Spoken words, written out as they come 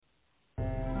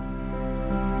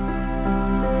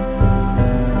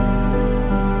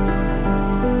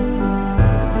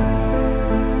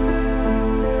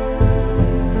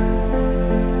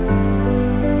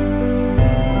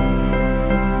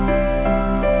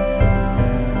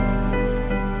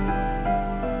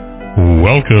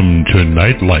Welcome to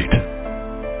Nightlight.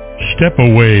 Step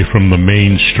away from the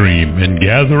mainstream and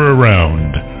gather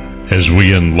around as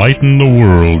we enlighten the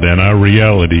world and our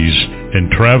realities and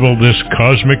travel this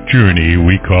cosmic journey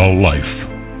we call life.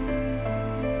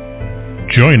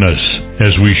 Join us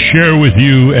as we share with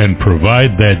you and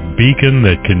provide that beacon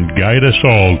that can guide us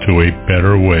all to a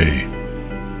better way.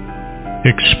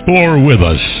 Explore with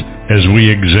us as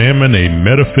we examine a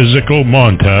metaphysical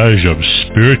montage of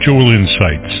spiritual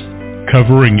insights,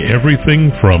 covering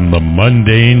everything from the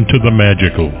mundane to the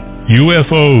magical,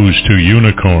 UFOs to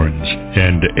unicorns,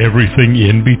 and everything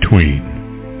in between.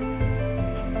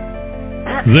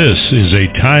 This is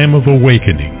a time of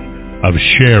awakening, of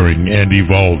sharing and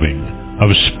evolving,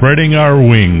 of spreading our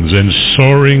wings and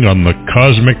soaring on the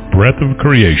cosmic breath of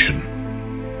creation.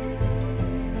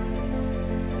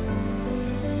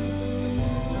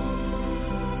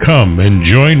 Come and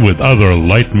join with other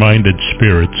light-minded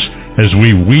spirits as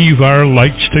we weave our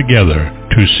lights together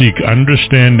to seek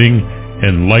understanding,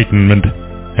 enlightenment,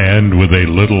 and, with a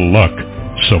little luck,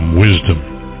 some wisdom.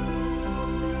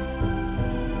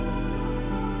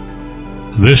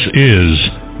 This is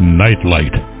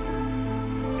Nightlight,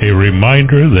 a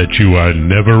reminder that you are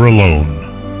never alone.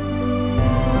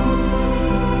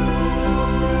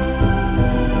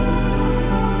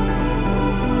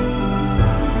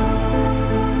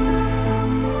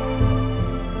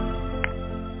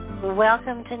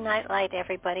 Welcome to Nightlight,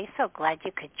 everybody. So glad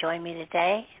you could join me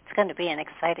today. It's going to be an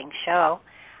exciting show.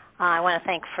 I want to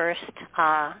thank first,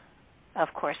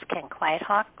 of course, Ken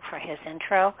Quiethawk for his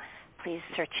intro. Please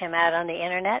search him out on the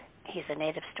internet. He's a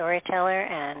native storyteller,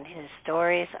 and his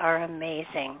stories are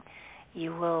amazing.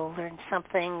 You will learn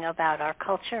something about our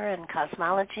culture and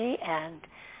cosmology and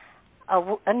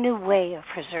a new way of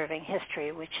preserving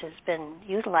history, which has been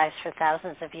utilized for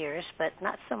thousands of years, but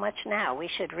not so much now. We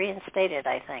should reinstate it,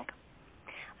 I think.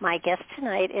 My guest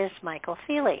tonight is Michael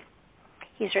Feely.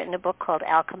 He's written a book called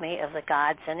Alchemy of the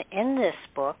Gods, and in this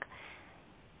book,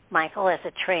 Michael, as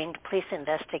a trained police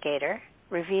investigator,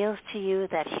 reveals to you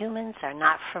that humans are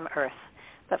not from Earth,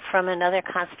 but from another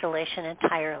constellation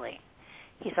entirely.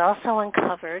 He's also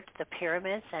uncovered the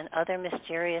pyramids and other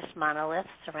mysterious monoliths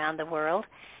around the world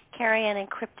carry an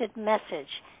encrypted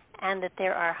message, and that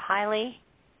there are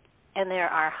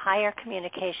higher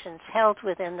communications held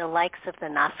within the likes of the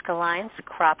Nazca lines,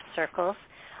 crop circles,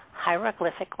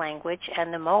 hieroglyphic language,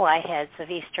 and the Moai heads of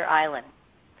Easter Island.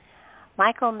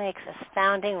 Michael makes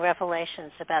astounding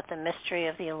revelations about the mystery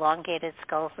of the elongated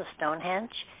skulls of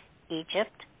Stonehenge,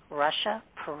 Egypt, Russia,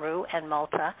 Peru, and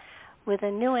Malta, with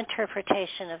a new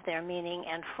interpretation of their meaning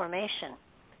and formation,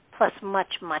 plus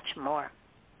much, much more.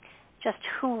 Just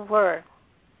who were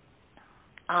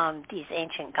these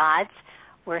ancient gods,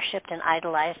 worshipped and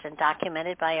idolized and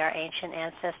documented by our ancient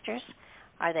ancestors?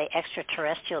 Are they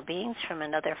extraterrestrial beings from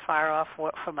other far-off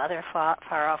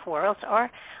worlds, or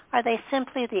are they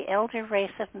simply the elder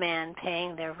race of man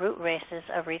paying their root races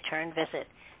a return visit,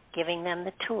 giving them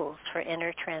the tools for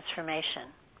inner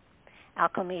transformation?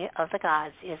 Alchemy of the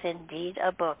Gods is indeed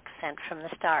a book sent from the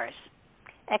stars.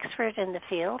 Experts in the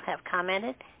field have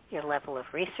commented, your level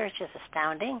of research is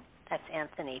astounding. That's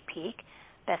Anthony Peake,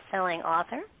 best-selling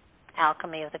author.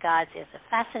 Alchemy of the Gods is a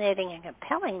fascinating and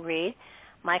compelling read.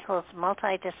 Michael's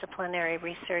multidisciplinary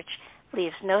research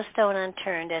leaves no stone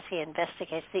unturned as he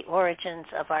investigates the origins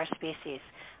of our species.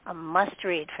 A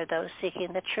must-read for those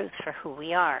seeking the truth for who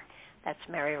we are. That's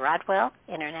Mary Rodwell,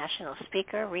 international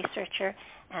speaker, researcher,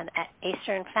 and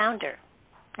Eastern founder.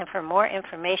 And for more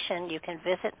information, you can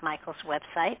visit Michael's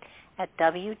website at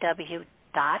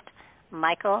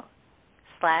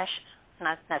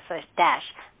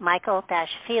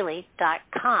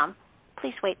michael-feely.com.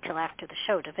 Please wait till after the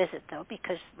show to visit, though,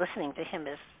 because listening to him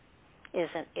is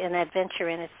an adventure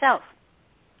in itself.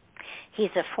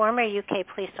 He's a former UK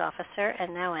police officer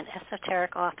and now an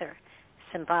esoteric author,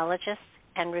 symbologist,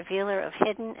 and revealer of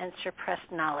hidden and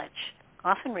suppressed knowledge,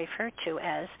 often referred to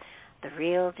as the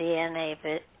real DNA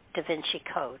Da Vinci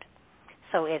Code.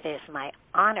 So it is my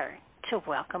honor to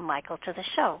welcome Michael to the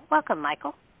show. Welcome,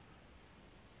 Michael.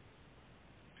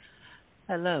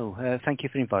 Hello. Thank you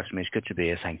for inviting me. It's good to be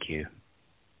here. Thank you.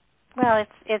 Well,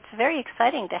 it's very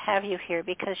exciting to have you here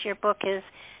because your book is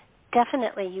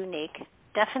definitely unique,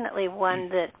 definitely one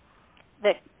that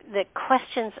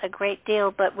questions a great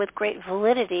deal, but with great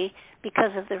validity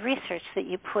because of the research that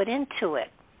you put into it.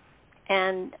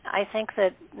 And I think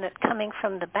that coming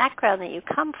from the background that you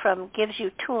come from gives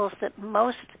you tools that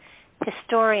most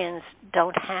historians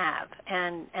don't have,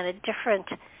 and a different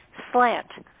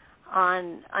slant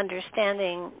on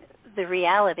understanding the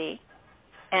reality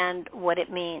and what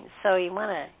it means. So you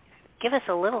want to give us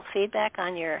a little feedback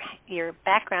on your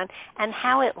background and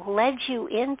how it led you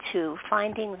into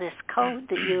finding this code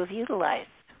that you have utilized.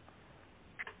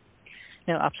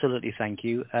 No, absolutely. Thank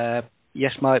you.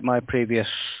 Yes, my previous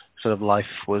sort of life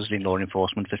was in law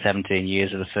enforcement for 17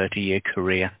 years of a 30-year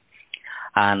career.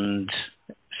 And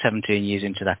 17 years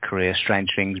into that career, strange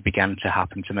things began to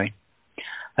happen to me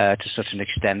to such an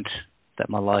extent that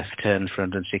my life turned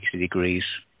 360 degrees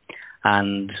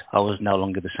and I was no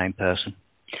longer the same person.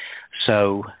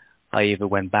 So I either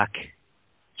went back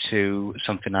to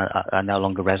something I no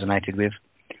longer resonated with,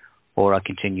 or I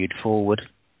continued forward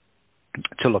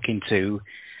to look into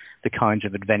the kinds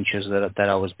of adventures that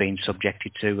I was being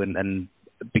subjected to and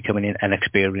becoming an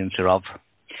experiencer of.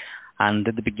 And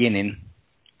at the beginning,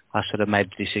 I sort of made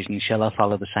the decision, shall I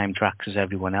follow the same tracks as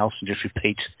everyone else and just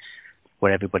repeat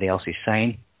what everybody else is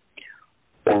saying?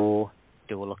 Or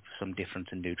do I look for some different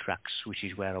and new tracks, which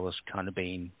is where I was kind of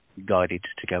being guided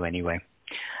to go anyway.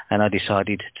 And I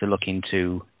decided to look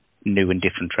into new and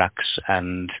different tracks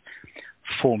and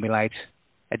formulate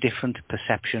a different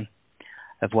perception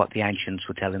of what the ancients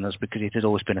were telling us, because it had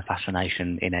always been a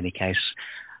fascination in any case.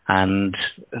 And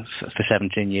for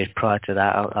 17 years prior to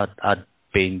that, I'd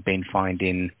been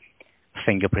finding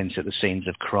fingerprints at the scenes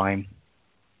of crime.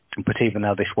 But even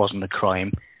though this wasn't a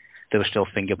crime, there were still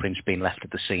fingerprints being left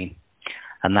at the scene.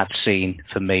 And that scene,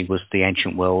 for me, was the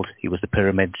ancient world. It was the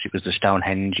pyramids, it was the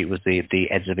Stonehenge, it was the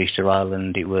Heads of Easter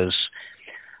Island, it was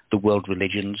the world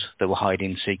religions that were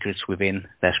hiding secrets within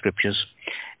their scriptures.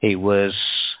 It was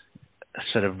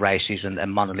sort of races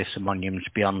and monoliths and monuments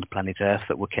beyond planet Earth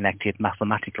that were connected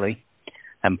mathematically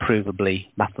and provably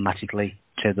mathematically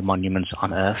to the monuments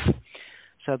on Earth.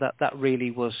 So that really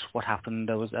was what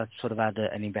happened. I sort of had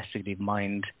an investigative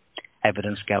mind,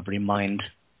 evidence-gathering mind,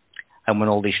 and when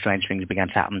all these strange things began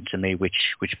to happen to me, which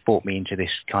brought me into this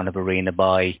kind of arena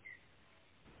by,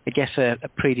 I guess, a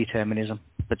predeterminism,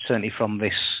 but certainly from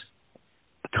this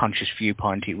conscious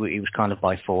viewpoint, it was kind of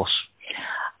by force.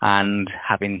 And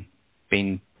having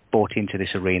been brought into this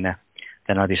arena,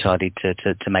 then I decided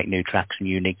to make new tracks and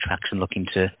unique tracks and look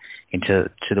into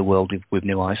the world with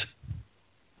new eyes.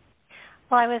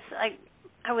 Well,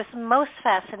 I was most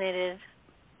fascinated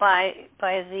by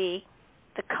the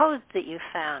codes that you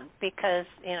found, because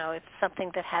it's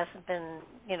something that hasn't been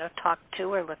talked to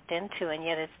or looked into, and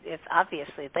yet it's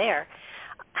obviously there.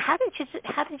 How did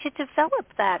you develop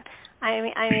that? I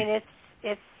mean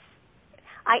it's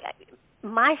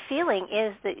my feeling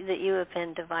is that you have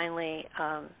been divinely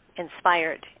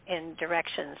inspired in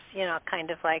directions,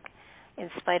 kind of like in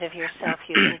spite of yourself,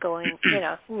 you've been going,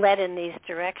 led in these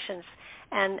directions.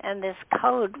 And this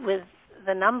code with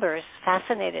the numbers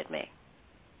fascinated me.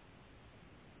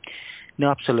 No,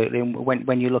 absolutely.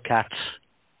 When you look at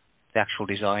the actual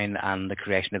design and the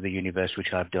creation of the universe,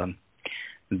 which I've done,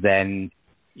 then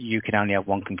you can only have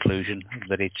one conclusion,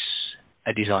 that it's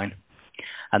a design.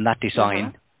 And that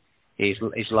design is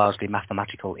largely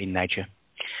mathematical in nature.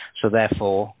 So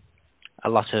therefore, a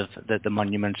lot of the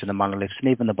monuments and the monoliths,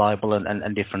 and even the Bible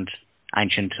and different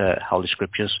ancient holy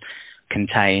scriptures,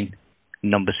 contain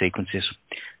number sequences.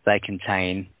 They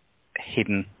contain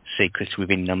hidden secrets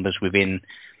within numbers, within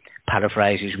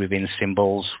paraphrases, within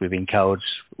symbols, within codes,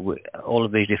 all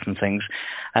of these different things.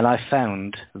 And I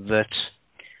found that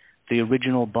the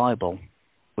original Bible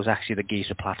was actually the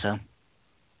Giza Plateau.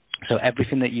 So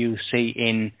everything that you see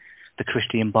in the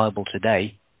Christian Bible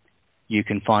today, you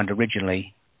can find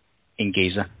originally in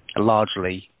Giza,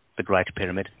 largely the Great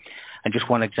Pyramid. And just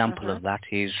one example of that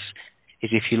is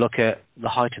if you look at the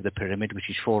height of the pyramid, which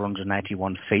is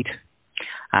 481 feet,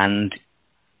 and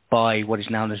by what is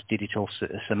known as digital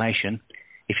summation,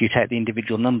 if you take the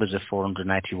individual numbers of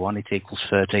 481, it equals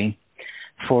 13.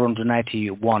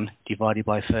 481 divided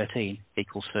by 13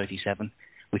 equals 37,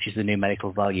 which is the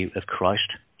numerical value of Christ.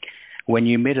 When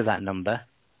you mirror that number,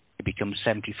 it becomes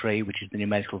 73, which is the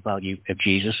numerical value of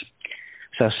Jesus.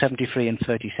 So 73 and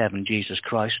 37, Jesus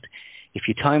Christ. If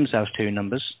you times those two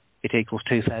numbers, it equals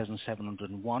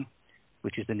 2,701,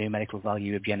 which is the numerical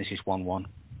value of Genesis 1:1,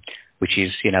 which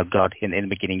is, God, in the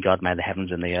beginning God made the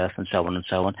heavens and the earth, and so on and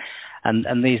so on.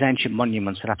 And these ancient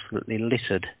monuments are absolutely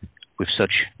littered with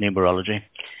such numerology.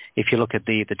 If you look at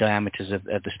the diameters of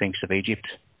the Sphinx of Egypt,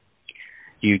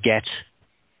 you get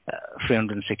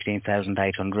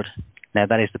 316,800. Now,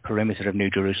 that is the perimeter of New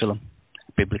Jerusalem,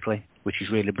 biblically, which is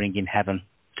really bringing heaven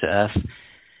to earth.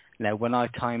 Now, when I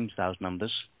times those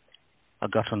numbers, I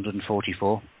got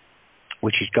 144,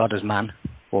 which is God as man,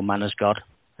 or man as God.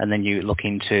 And then you look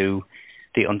into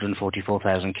the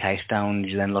 144,000 K-stones,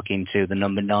 you then look into the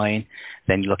number 9,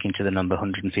 then you look into the number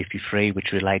 153,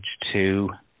 which relates to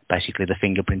basically the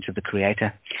fingerprints of the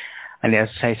Creator. And as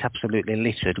I say, it's absolutely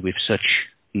littered with such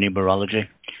numerology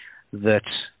that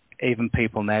even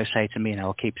people now say to me,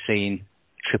 I keep seeing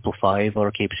 555, or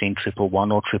I keep seeing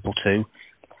 111 or 222.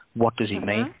 What does it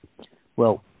mean?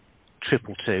 Well,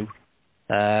 222,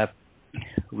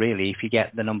 really, if you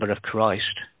get the number of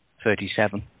Christ,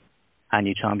 37, and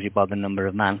you times it by the number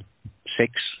of man,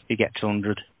 6, you get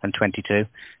 222.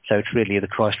 So it's really the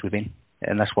Christ within.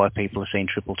 And that's why people are seeing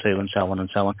 222 and so on and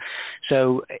so on.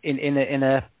 So in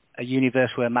a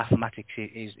universe where mathematics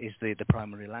is the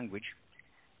primary language,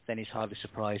 then it's hardly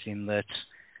surprising that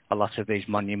a lot of these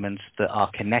monuments that are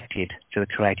connected to the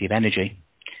creative energy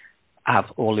have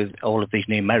all of these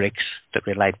numerics that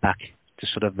relate back to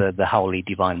sort of the holy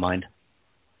divine mind.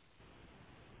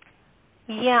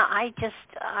 Yeah, I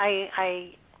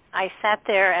sat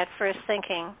there at first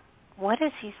thinking, what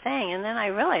is he saying? And then I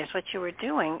realized what you were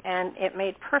doing, and it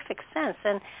made perfect sense.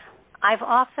 And I've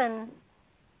often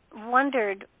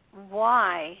wondered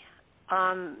why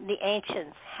the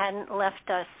ancients hadn't left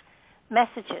us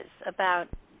messages about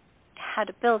how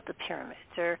to build the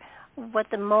pyramids or what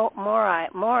the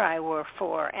Moai were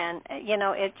for. And,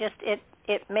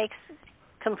 it makes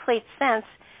complete sense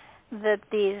that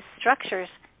these structures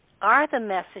are the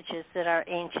messages that our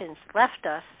ancients left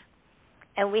us,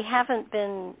 and we haven't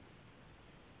been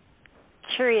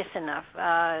curious enough,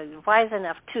 wise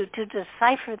enough to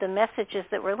decipher the messages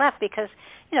that were left, because,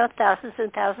 thousands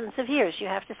and thousands of years. You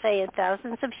have to say in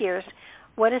thousands of years,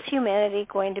 what is humanity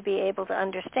going to be able to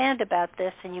understand about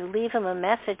this? And you leave them a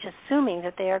message assuming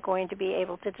that they are going to be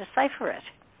able to decipher it.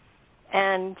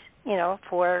 And,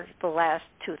 for the last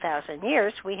 2,000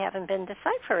 years, we haven't been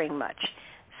deciphering much.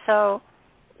 So,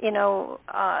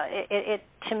 it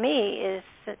to me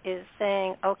is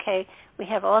saying, okay, we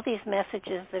have all these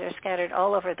messages that are scattered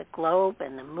all over the globe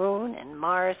and the moon and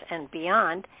Mars and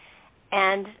beyond,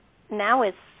 and now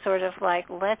it's sort of like,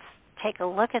 let's take a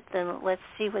look at them, let's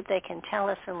see what they can tell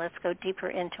us, and let's go deeper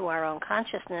into our own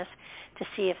consciousness to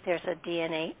see if there's a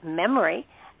DNA memory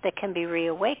that can be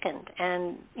reawakened.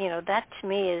 And, that to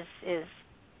me is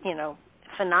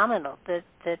phenomenal, that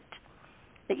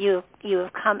you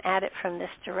have come at it from this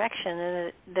direction,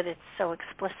 and that it's so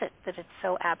explicit, that it's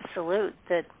so absolute,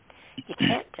 that you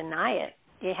can't deny it.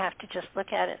 You have to just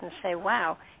look at it and say,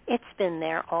 wow, it's been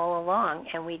there all along,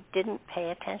 and we didn't pay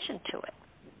attention to it.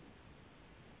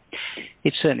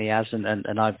 It certainly has,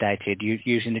 and I've dated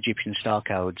using Egyptian star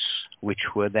codes, which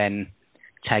were then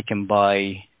taken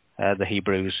by the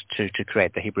Hebrews to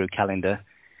create the Hebrew calendar,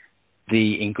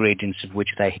 the ingredients of which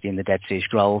they hid in the Dead Sea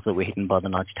Scrolls that were hidden by the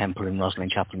Knights Templar in Rosslyn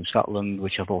Chapel in Scotland,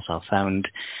 which I've also found.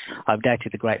 I've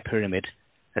dated the Great Pyramid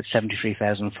at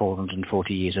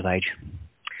 73,440 years of age.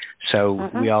 So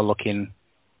we are looking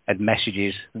at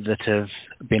messages that have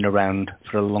been around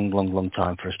for a long, long, long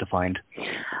time for us to find.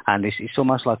 And it's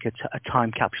almost like a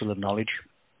time capsule of knowledge,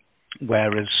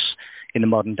 whereas in the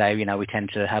modern day, we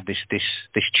tend to have this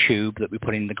tube that we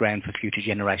put in the ground for future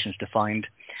generations to find.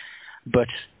 But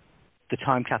the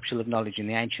time capsule of knowledge in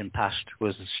the ancient past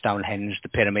was Stonehenge, the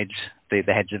pyramids, the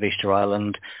heads of Easter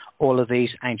Island. All of these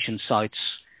ancient sites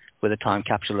were the time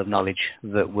capsule of knowledge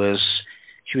that was,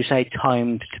 should we say,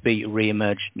 timed to be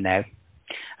re-emerged now.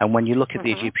 And when you look at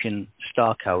the Egyptian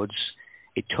star codes,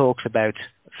 it talks about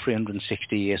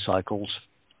 360-year cycles,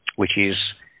 which is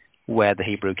where the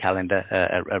Hebrew calendar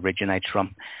originates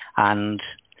from. And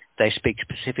they speak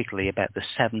specifically about the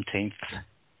 17th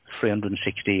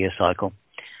 360-year cycle.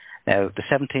 Now, the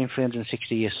 17th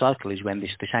 360-year cycle is when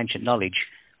this ancient knowledge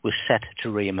was set to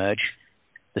re-emerge.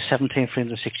 The 17th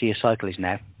 360-year cycle is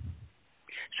now.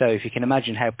 So if you can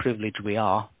imagine how privileged we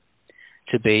are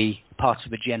to be part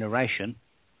of a generation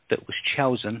that was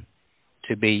chosen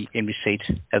to be in receipt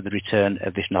of the return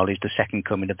of this knowledge, the second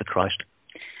coming of the Christ,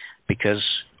 because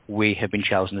we have been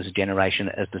chosen as a generation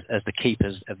as the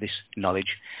keepers of this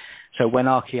knowledge. So when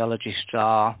archaeologists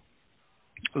are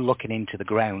looking into the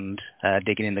ground,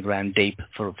 digging in the ground deep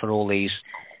for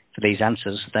these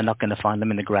answers, they're not going to find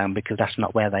them in the ground, because that's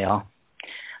not where they are.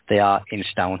 They are in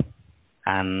stone.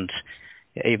 And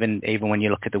even when you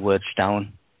look at the word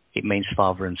stone, it means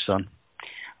father and son.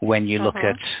 When you look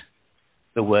at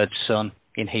the word son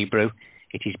in Hebrew,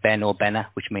 it is ben or bena,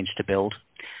 which means to build.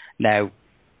 Now,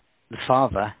 the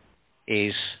Father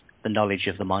is the knowledge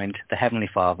of the mind. The Heavenly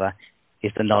Father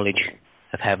is the knowledge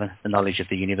of heaven, the knowledge of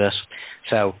the universe.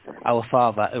 So our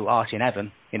Father who art in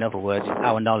heaven, in other words,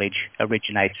 our knowledge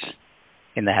originates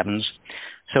in the heavens.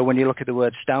 So when you look at the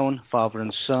word stone, father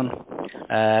and son,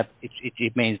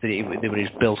 it means that it was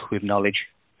built with knowledge.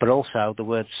 But also the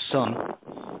word son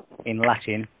in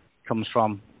Latin comes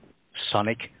from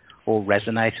sonic or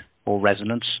resonate or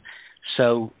resonance.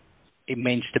 So it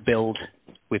means to build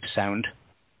with sound.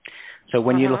 So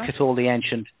when you look at all the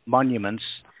ancient monuments,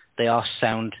 they are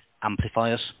sound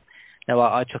amplifiers. Now,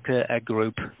 I took a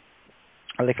group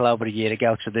a little over a year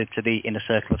ago to the inner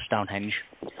circle of Stonehenge,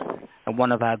 and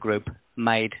one of our group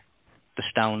made the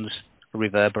stones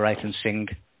reverberate and sing.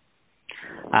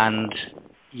 And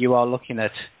you are looking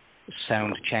at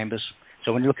sound chambers.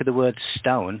 So when you look at the word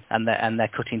stone, and they're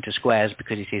cut into squares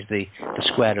because it is the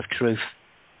square of truth,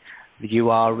 you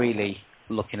are really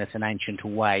looking at an ancient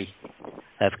way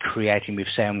of creating with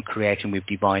sound, creating with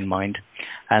divine mind.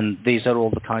 And these are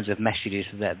all the kinds of messages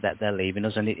that they're leaving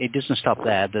us. And it doesn't stop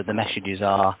there. The messages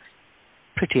are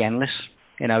pretty endless.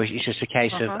 You know, it's just a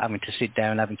case of having to sit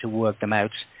down, having to work them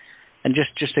out, and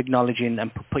just acknowledging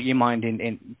and put your mind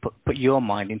put your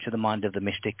mind into the mind of the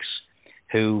mystics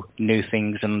who knew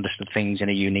things and understood things in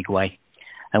a unique way.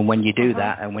 And when you do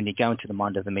that, and when you go into the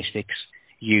mind of the mystics,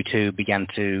 you too began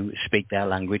to speak their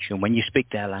language. And when you speak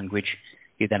their language,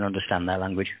 you then understand their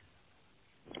language.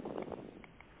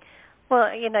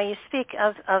 Well, you know, you speak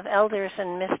of elders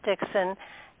and mystics and,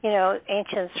 you know,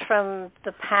 ancients from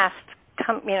the past,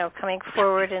 coming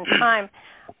forward in time.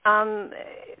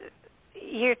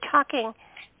 You're talking,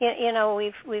 you know,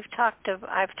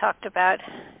 I've talked about,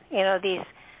 you know,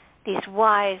 these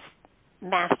wise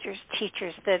masters,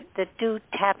 teachers that do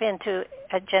tap into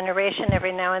a generation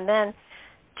every now and then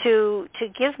to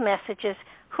give messages.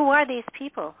 Who are these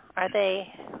people? Are they,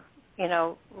 you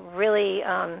know, really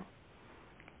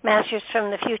masters from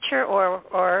the future,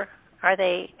 or are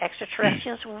they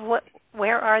extraterrestrials?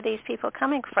 Where are these people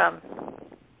coming from?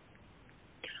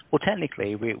 Well,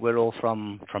 technically, we're all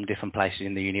from different places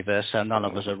in the universe, so none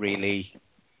of us are really,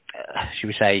 should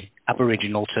we say,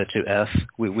 aboriginal to Earth.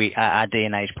 Our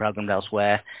DNA is programmed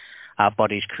elsewhere. Our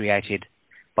body's created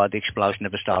by the explosion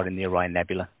of a star in the Orion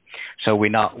Nebula. So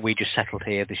we just settled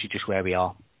here. This is just where we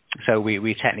are. So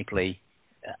we technically,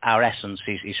 our essence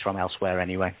is from elsewhere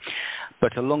anyway.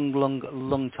 But a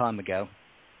long time ago,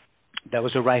 there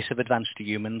was a race of advanced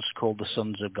humans called the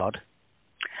Sons of God.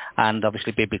 And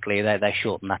obviously, biblically, they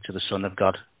shorten that to the Son of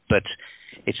God. But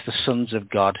it's the Sons of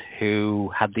God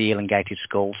who had the elongated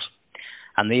skulls.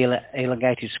 And the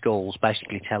elongated skulls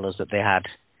basically tell us that they had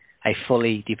a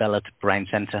fully developed brain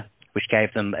center, which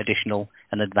gave them additional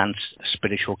and advanced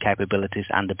spiritual capabilities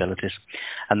and abilities.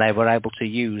 And they were able to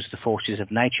use the forces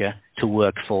of nature to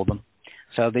work for them.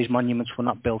 So these monuments were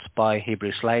not built by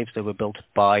Hebrew slaves. They were built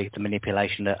by the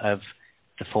manipulation of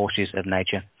the forces of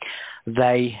nature.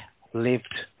 They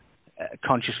lived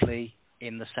consciously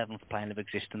in the seventh plane of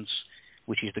existence,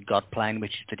 which is the God plane,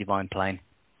 which is the divine plane.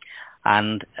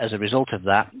 And as a result of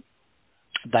that,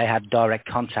 they had direct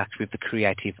contact with the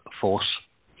creative force.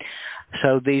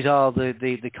 So these are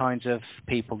the kinds of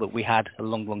people that we had a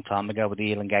long time ago with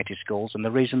the elongated skulls. And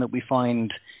the reason that we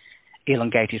find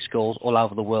elongated skulls all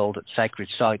over the world at sacred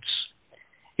sites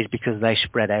is because they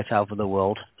spread out over the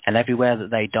world. And everywhere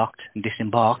that they docked and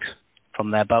disembarked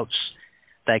from their boats,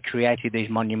 they created these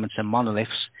monuments and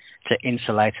monoliths to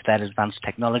insulate their advanced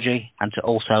technology and to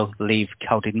also leave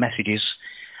coded messages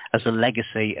as a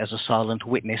legacy, as a silent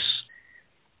witness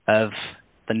of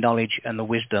the knowledge and the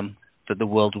wisdom that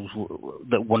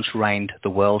that once reigned the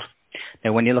world.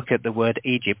 Now, when you look at the word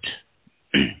Egypt,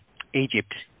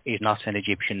 Egypt is not an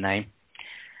Egyptian name.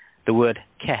 The word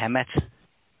Kehemet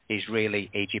is really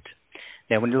Egypt.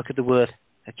 Now, when you look at the word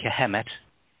Kehemet,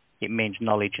 it means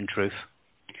knowledge and truth.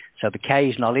 So the K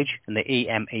is knowledge, and the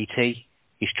E-M-E-T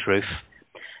is truth.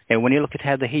 Now, when you look at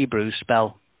how the Hebrews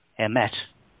spell Emet,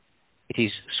 it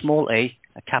is small e,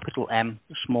 a capital M,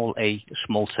 small e,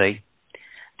 small t.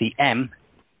 The M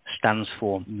stands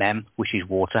for Mem, which is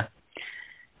water.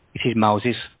 It is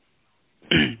Moses.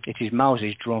 It is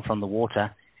Moses drawn from the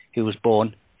water who was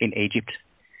born in Egypt,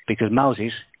 because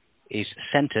Moses is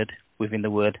centered within the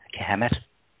word Kehemet.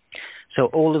 So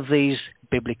all of these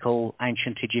biblical,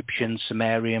 ancient Egyptian,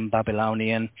 Sumerian,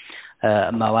 Babylonian,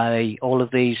 Moai, all of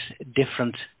these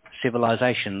different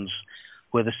civilizations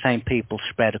were the same people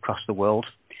spread across the world.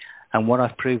 And what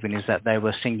I've proven is that they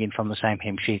were singing from the same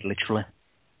hymn sheet, literally.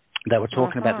 They were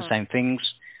talking about the same things.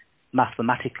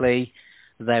 Mathematically,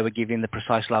 they were giving the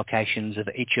precise locations of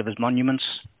each other's monuments.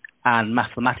 And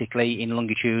mathematically, in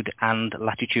longitude and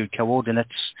latitude coordinates,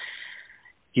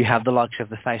 you have the likes of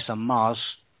the face on Mars,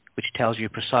 which tells you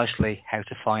precisely how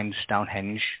to find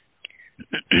Stonehenge.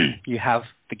 You have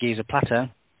the Giza Plateau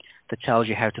that tells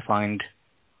you how to find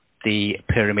the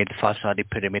pyramid, the five-sided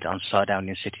pyramid on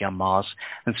Sidonian City on Mars,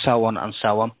 and so on and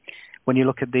so on. When you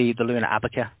look at the lunar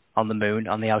abaca on the moon,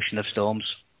 on the Ocean of Storms,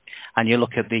 and you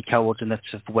look at the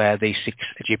coordinates of where the 6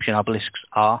 Egyptian obelisks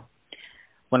are,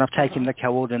 when I've taken the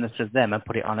coordinates of them and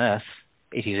put it on Earth,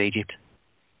 it is Egypt.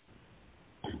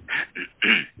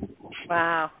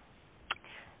 Wow.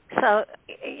 So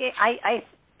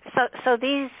so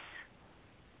these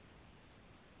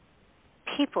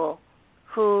people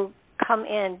who come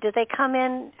in, do they come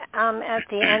in at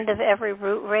the end of every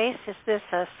root race? Is this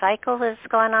a cycle that's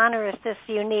going on, or is this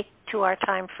unique to our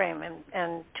time frame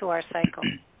and to our cycle?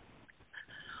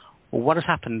 Well, what has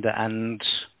happened, and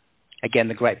again,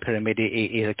 the Great Pyramid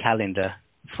is a calendar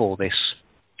for this,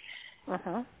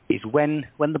 is when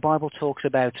the Bible talks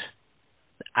about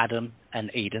Adam and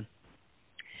Eden,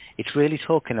 it's really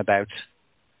talking about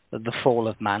the fall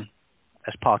of man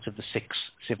as part of the sixth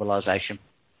civilization.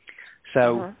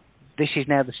 So this is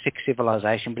now the sixth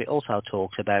civilization, but it also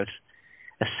talks about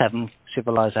a seventh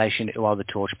civilization, who are the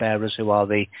torchbearers, who are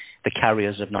the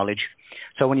carriers of knowledge.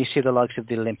 So when you see the likes of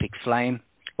the Olympic flame,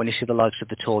 when you see the likes of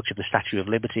the torch of the Statue of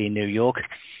Liberty in New York,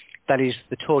 that is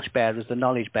the torchbearers, the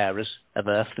knowledge bearers of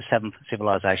Earth, the seventh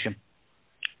civilization,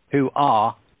 who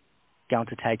are going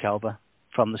to take over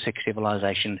from the sixth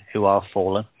civilization, who are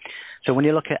fallen. So when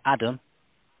you look at Adam,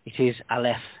 it is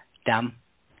Aleph Dam,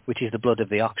 which is the blood of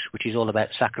the ox, which is all about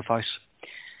sacrifice.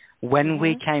 When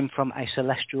we came from a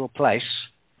celestial place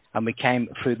and we came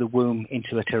through the womb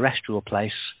into a terrestrial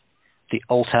place, the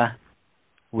altar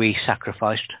we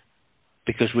sacrificed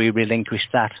because we relinquished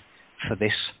that for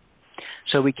this.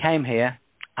 So we came here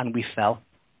and we fell.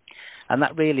 And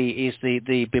that really is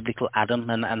the biblical Adam,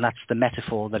 and that's the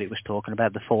metaphor that it was talking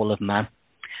about, the fall of man.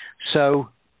 So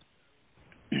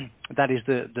that is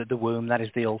the womb, that is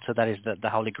the altar, that is the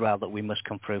holy grail that we must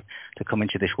come through to come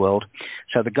into this world.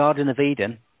 So the Garden of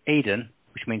Eden,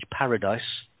 which means paradise,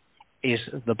 is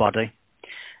the body.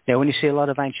 Now, when you see a lot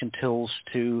of ancient tools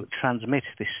to transmit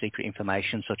this secret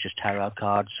information, such as tarot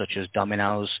cards, such as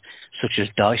dominoes, such as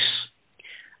dice,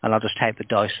 and I'll just take the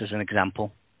dice as an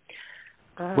example.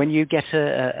 When you get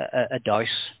a dice,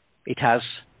 it has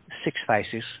 6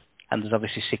 faces, and there's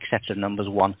obviously 6 sets of numbers,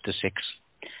 1 to 6.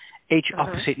 Each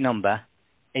opposite number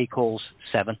equals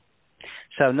 7.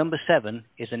 So number 7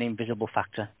 is an invisible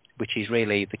factor, which is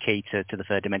really the key to the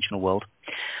third dimensional world.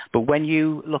 But when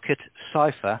you look at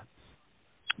cipher,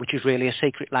 which is really a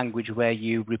secret language where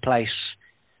you replace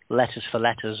letters for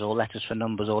letters, or letters for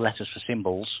numbers, or letters for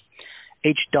symbols,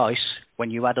 each dice, when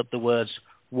you add up the words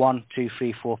 1, 2,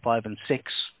 3, 4, 5, and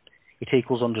 6, it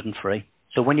equals 103.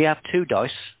 So when you have 2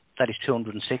 dice, that is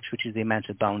 206, which is the amount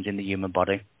of bones in the human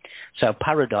body. So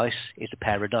paradise is a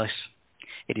paradise.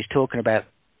 It is talking about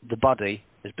the body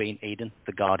as being Eden,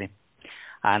 the garden.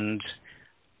 And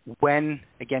when,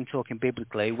 again talking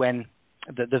biblically, when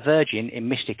the virgin in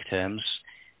mystic terms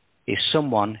is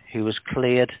someone who has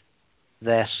cleared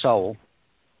their soul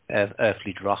of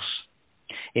earthly dross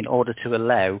in order to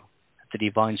allow the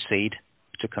divine seed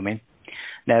to come in.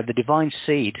 Now, the divine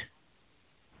seed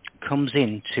comes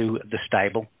into the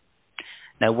stable.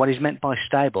 Now, what is meant by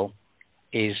stable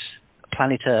is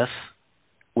planet Earth,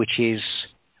 which is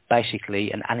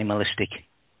basically an animalistic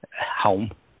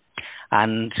home,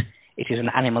 and it is an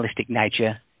animalistic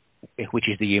nature, which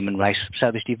is the human race.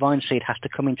 So this divine seed has to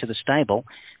come into the stable,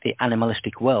 the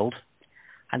animalistic world,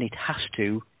 and it has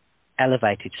to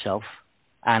elevate itself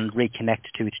and reconnect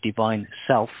to its divine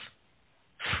self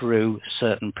through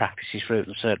certain practices, through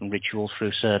certain rituals,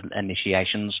 through certain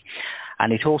initiations.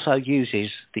 And it also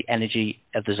uses the energy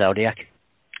of the zodiac.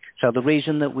 So the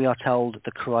reason that we are told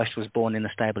that Christ was born in the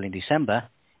stable in December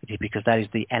is because that is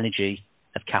the energy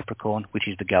of Capricorn, which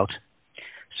is the goat.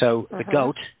 So the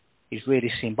goat is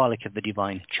really symbolic of the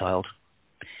divine child.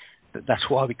 That's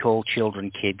why we call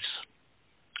children kids,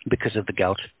 because of the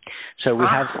goat. So we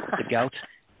have the goat.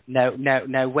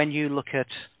 Now, when you look at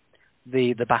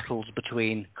the battles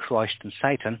between Christ and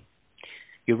Satan,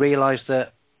 you realize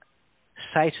that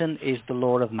Satan is the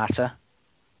law of matter,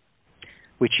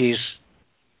 which is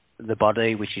the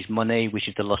body, which is money, which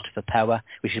is the lust for power,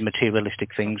 which is materialistic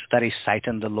things. That is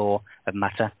Satan, the law of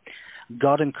matter.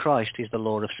 God and Christ is the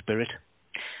law of spirit.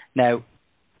 Now,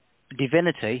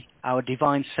 divinity, our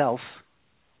divine self,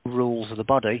 rules the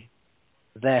body.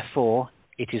 Therefore,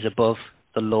 it is above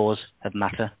the laws of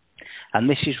matter. And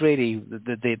this is really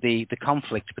the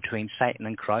conflict between Satan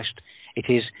and Christ. It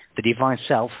is the divine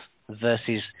self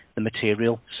versus the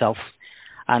material self.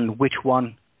 And which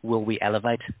one will we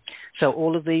elevate? So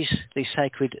all of these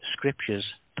sacred scriptures,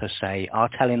 per se, are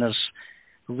telling us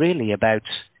really about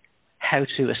how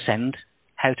to ascend,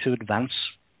 how to advance,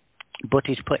 but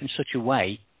it's put in such a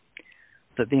way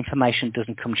that the information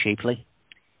doesn't come cheaply.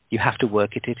 You have to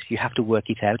work at it. You have to work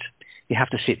it out. You have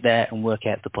to sit there and work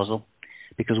out the puzzle.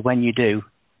 Because when you do,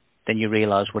 then you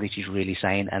realize what it is really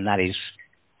saying, and that is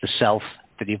the self,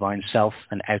 the divine self,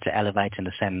 and how to elevate and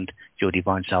ascend your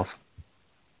divine self.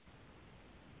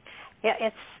 Yeah,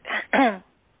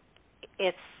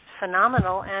 it's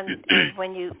phenomenal, and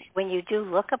when you do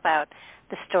look about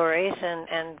the stories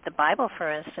and the Bible,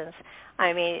 for instance,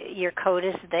 I mean, your code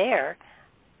is there,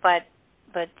 but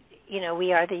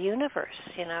we are the universe.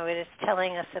 It is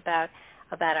telling us about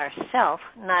ourselves,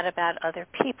 not about other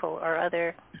people or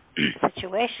other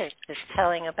situations. It's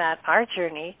telling about our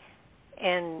journey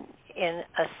in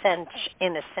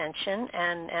ascension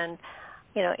and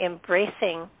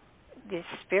embracing the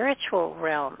spiritual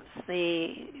realms,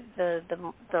 the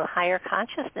higher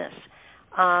consciousness,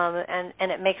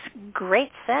 and it makes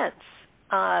great sense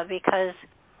because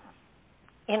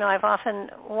I've often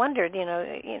wondered,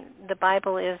 the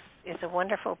Bible is a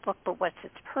wonderful book, but what's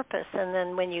its purpose? And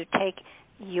then when you take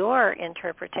your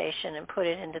interpretation and put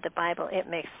it into the Bible, it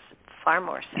makes far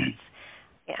more sense.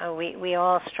 We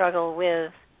all struggle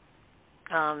with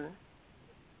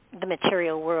the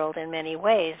material world in many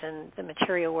ways, and the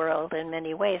material world in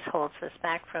many ways holds us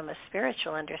back from a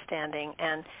spiritual understanding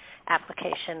and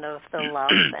application of the love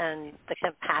and the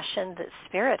compassion that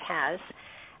Spirit has.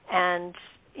 And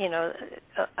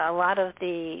a lot of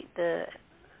the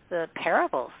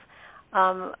parables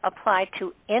apply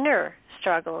to inner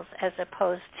struggles as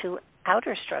opposed to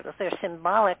outer struggles. They're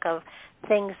symbolic of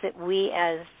things that we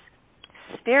as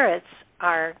spirits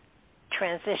are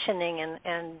transitioning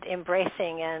and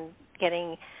embracing and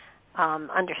getting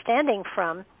understanding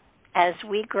from as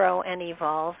we grow and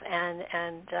evolve and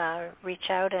reach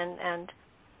out and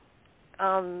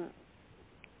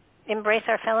embrace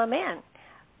our fellow man.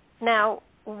 Now,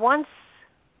 once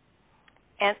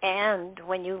and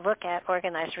when you look at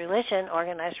organized religion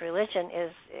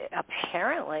is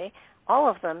apparently, all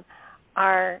of them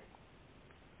are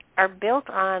built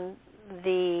on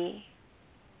the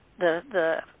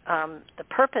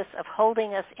purpose of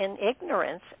holding us in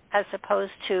ignorance as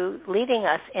opposed to leading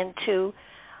us into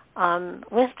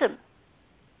wisdom.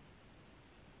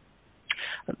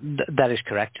 That is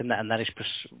correct, and that is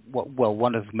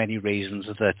one of many reasons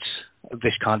that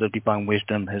this kind of divine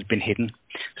wisdom has been hidden,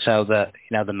 so that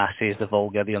the masses, the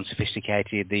vulgar, the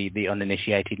unsophisticated, the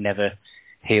uninitiated never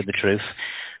hear the truth.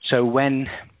 So when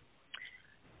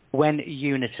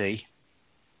unity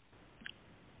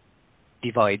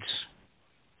divides,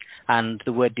 and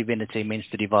the word divinity means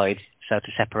to divide, so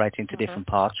to separate into different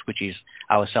parts, which is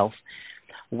ourself.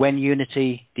 When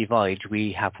unity divides,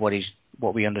 we have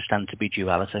what we understand to be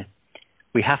duality.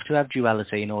 We have to have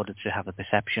duality in order to have a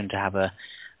perception, to have a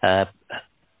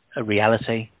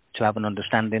reality, to have an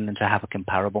understanding, and to have a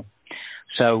comparable.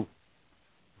 So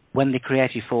when the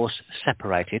creative force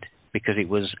separated, because it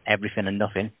was everything and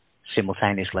nothing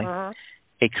simultaneously,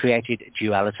 it created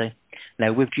duality.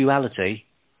 Now, with duality,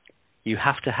 you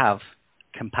have to have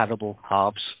compatible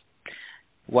halves.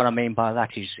 What I mean by that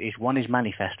is one is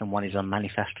manifest and one is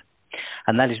unmanifest.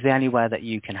 And that is the only way that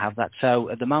you can have that. So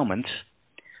at the moment,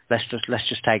 let's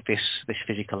just take this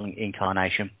physical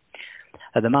incarnation.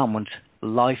 At the moment,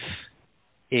 life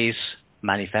is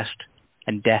manifest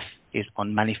and death is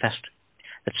unmanifest.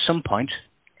 At some point,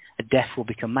 death will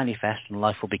become manifest and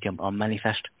life will become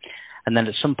unmanifest. And then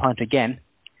at some point again,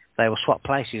 they will swap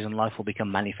places and life will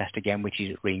become manifest again, which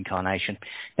is reincarnation.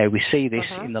 Now, we see this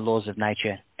in the laws of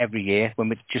nature every year. When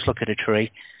we just look at a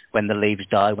tree, when the leaves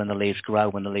die, when the leaves grow,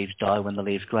 when the leaves die, when the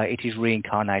leaves grow, it is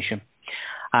reincarnation.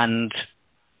 And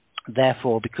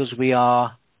therefore, because we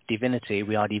are divinity,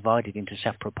 we are divided into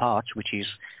separate parts, which is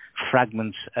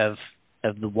fragments of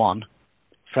the one,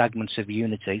 fragments of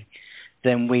unity,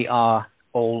 then we are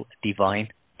all divine.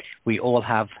 We all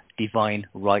have divine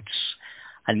rights,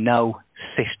 and no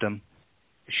system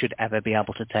should ever be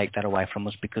able to take that away from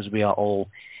us, because we are all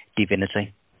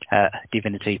divinity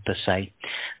per se.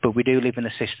 But we do live in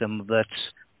a system that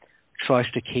tries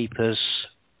to keep us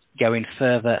going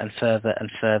further and further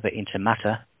and further into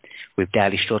matter, with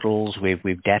daily struggles, with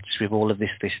debts, with all of this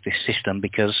system,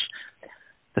 because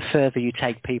the further you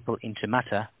take people into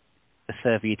matter, the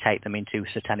further you take them into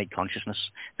satanic consciousness,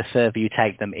 the further you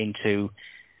take them into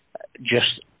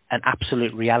just an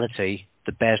absolute reality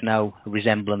that bears no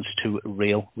resemblance to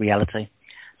real reality,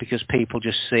 because people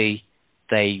just see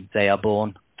they are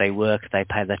born, they work, they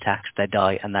pay their tax, they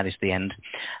die, and that is the end.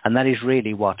 And that is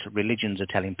really what religions are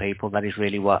telling people. That is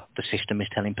really what the system is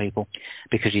telling people,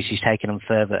 because it is taking them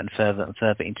further and further and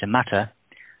further into matter,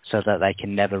 so that they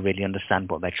can never really understand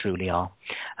what they truly are.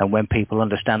 And when people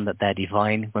understand that they're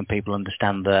divine, when people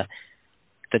understand that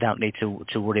they don't need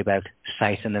to worry about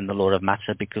Satan and the law of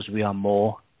matter, because we are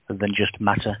more than just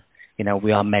matter.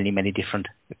 We are many, many different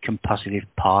compositive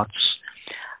parts.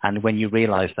 And when you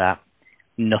realize that,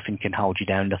 nothing can hold you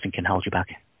down, nothing can hold you back.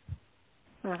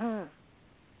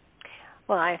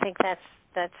 Well, I think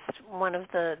that's one of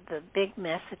the big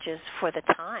messages for the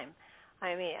time.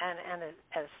 I mean, and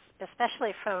as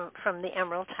especially from the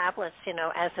Emerald Tablets,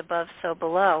 as above, so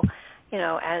below,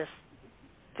 as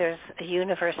there's a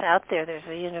universe out there, there's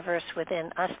a universe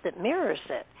within us that mirrors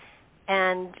it,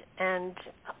 and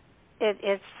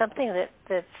it's something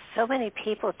that so many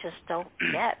people just don't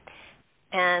get,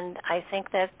 and I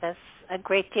think that's a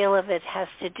great deal of it has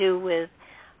to do with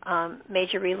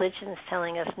major religions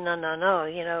telling us,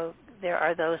 no, there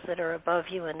are those that are above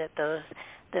you, and that those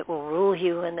that will rule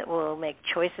you, and that will make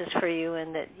choices for you,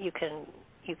 and that you can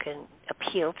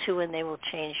appeal to, and they will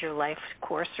change your life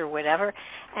course or whatever.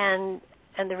 And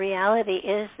the reality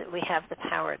is that we have the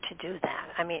power to do that.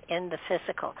 I mean, in the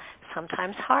physical,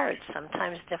 sometimes hard,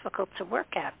 sometimes difficult to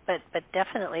work at, but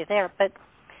definitely there. But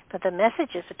the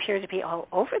messages appear to be all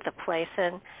over the place,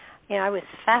 and I was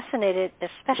fascinated,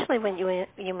 especially when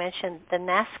you mentioned the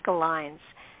Nazca lines.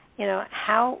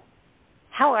 How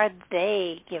are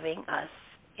they giving us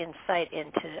insight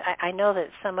into? I know that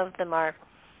some of them are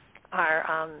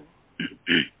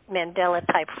Mandela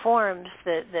type forms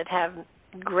that have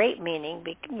great meaning.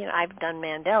 I've done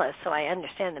Mandela, so I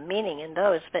understand the meaning in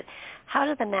those. But how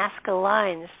do the Nazca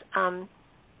lines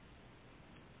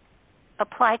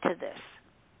apply to this?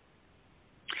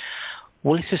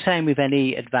 Well, it's the same with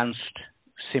any advanced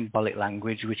symbolic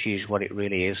language, which is what it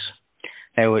really is.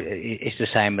 It's the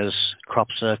same as crop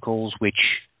circles, which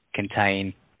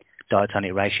contain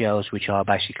diatonic ratios, which are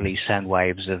basically sound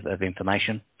waves of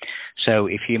information. So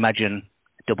if you imagine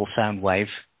a double sound wave,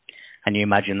 and you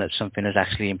imagine that something has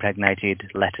actually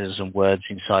impregnated letters and words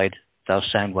inside those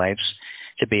sound waves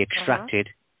to be extracted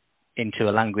into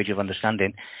a language of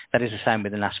understanding, that is the same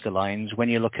with the Nazca lines. When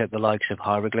you look at the likes of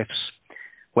hieroglyphs,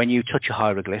 when you touch a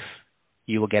hieroglyph,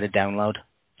 you will get a download.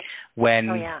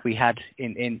 When we had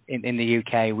in the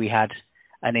UK, we had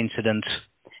an incident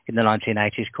in the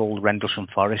 1980s called Rendlesham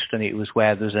Forest, and it was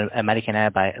where there was an American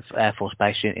Air Force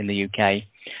base in the UK,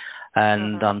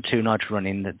 and on 2 nights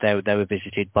running, they were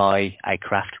visited by a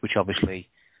craft, which obviously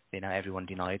everyone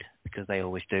denied, because they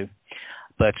always do.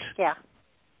 But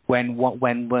when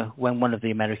one of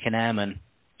the American airmen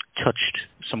touched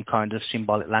some kind of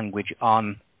symbolic language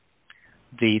on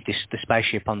the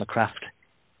spaceship on the craft,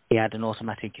 he had an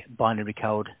automatic binary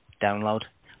code download,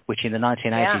 which in the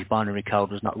 1980s binary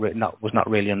code was not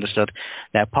really understood.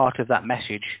 Now, part of that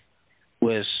message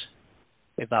was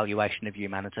evaluation of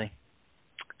humanity.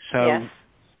 So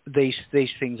these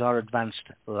things are advanced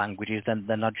languages.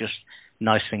 They're not just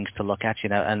nice things to look at,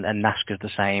 and Nazca's the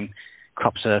same,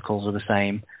 crop circles are the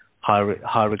same,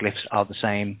 hieroglyphs are the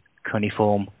same,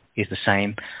 cuneiform is the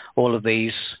same. All of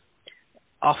these,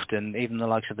 often even the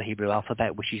likes of the Hebrew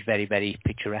alphabet, which is very, very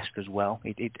picturesque as well.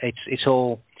 It's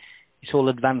all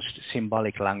advanced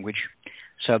symbolic language.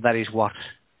 So that is what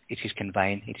it is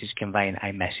conveying. It is conveying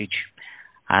a message.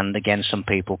 And again, some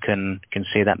people can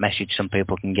see that message. Some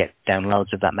people can get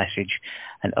downloads of that message,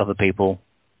 and other people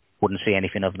wouldn't see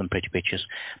anything other than pretty pictures.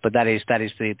 But that is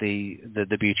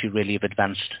the beauty really of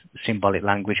advanced symbolic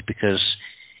language, because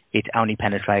it only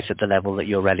penetrates at the level that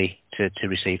you're ready to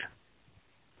receive.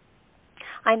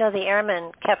 I know the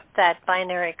airmen kept that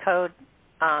binary code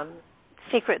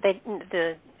secret.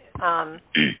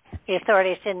 The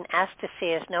authorities didn't ask to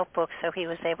see his notebook, so he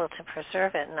was able to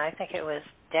preserve it. And I think it was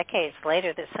decades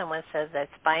later that someone said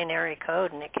that's binary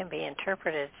code and it can be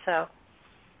interpreted. So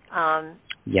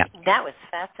that was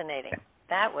fascinating.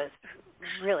 That was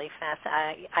really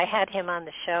fascinating. I had him on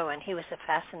the show, and he was a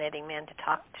fascinating man to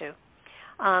talk to.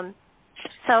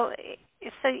 So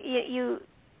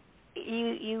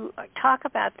you talk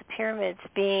about the pyramids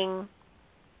being,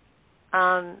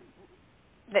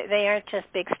 they aren't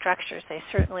just big structures. They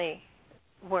certainly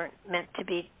weren't meant to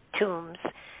be tombs.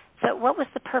 So what was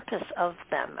the purpose of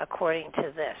them, according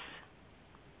to this?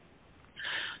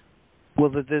 Well,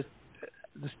 the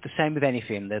same with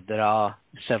anything. There are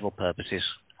several purposes.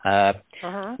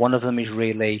 One of them is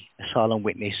really a silent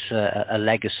witness, a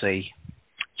legacy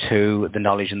to the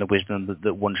knowledge and the wisdom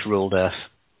that once ruled Earth.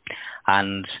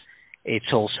 And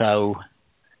it's also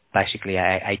basically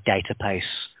a database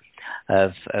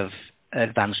of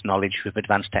advanced knowledge with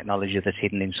advanced technology that's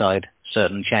hidden inside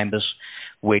certain chambers,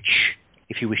 which,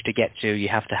 if you wish to get to, you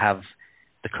have to have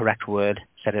the correct word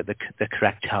said at the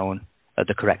correct tone at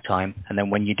the correct time. And then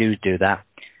when you do that,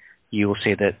 you will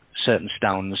see that certain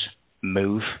stones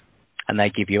move, and they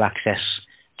give you access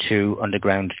to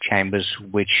underground chambers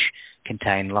which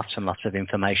contain lots and lots of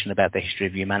information about the history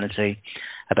of humanity,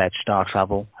 about star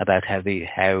travel, about how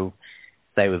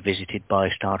they were visited by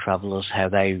star travelers, how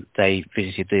they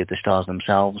visited the stars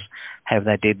themselves, how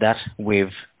they did that with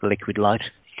liquid light.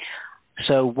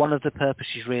 So one of the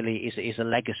purposes really is a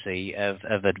legacy of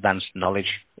advanced knowledge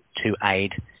to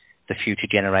aid the future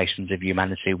generations of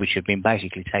humanity, which have been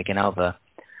basically taken over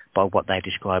by what they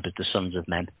describe as the sons of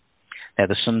men. Now,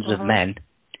 the sons of men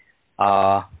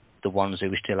are the ones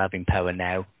who are still having power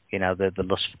now. You know, the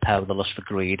lust for power, the lust for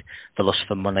greed, the lust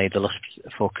for money, the lust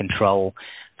for control.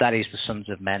 That is the sons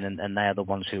of men, and they are the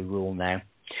ones who rule now.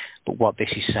 But what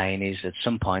this is saying is at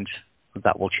some point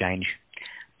that will change.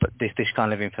 But this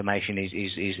kind of information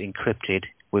is encrypted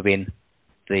within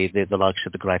the likes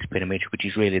of the Great Pyramid, which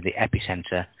is really the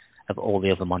epicenter of all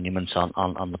the other monuments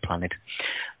on the planet.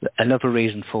 Another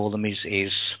reason for them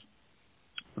is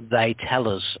they tell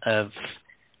us of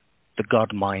the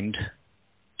God mind.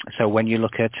 So when you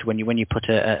look at when you put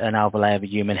an overlay of a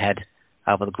human head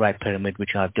over the Great Pyramid,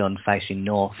 which I've done facing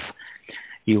north,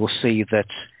 you will see that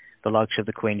the likes of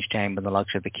the Queen's Chamber and the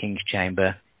likes of the King's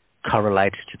Chamber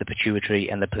correlate to the pituitary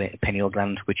and the pineal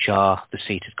gland, which are the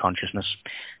seat of consciousness.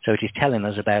 So it is telling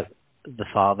us about the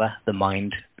Father, the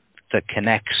mind that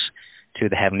connects to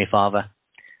the Heavenly Father.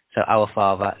 So our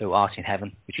Father who art in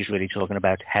heaven, which is really talking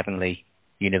about heavenly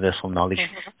universal knowledge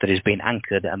that has been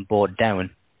anchored and brought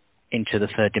down into the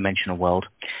third dimensional world.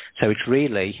 So it's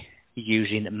really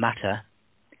using matter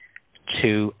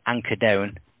to anchor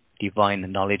down divine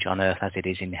knowledge on earth as it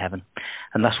is in heaven.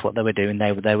 And that's what they were doing.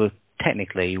 They were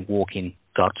technically walking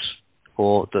gods,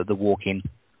 or the walking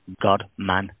God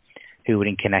man, who were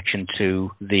in connection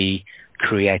to the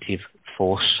creative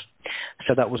force.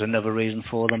 So that was another reason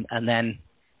for them. And then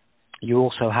you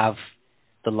also have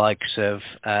the likes of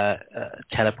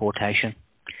teleportation.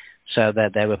 So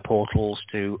there were portals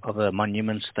to other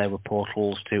monuments, there were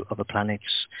portals to other planets,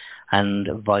 and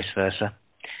vice versa.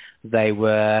 They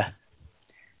were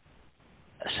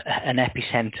an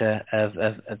epicenter of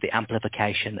the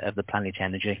amplification of the planet's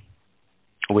energy,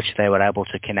 which they were able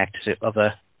to connect to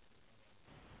other,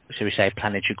 shall we say,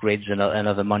 planetary grids and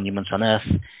other monuments on Earth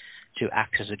to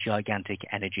act as a gigantic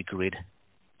energy grid.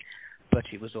 But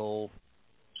it was all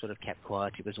sort of kept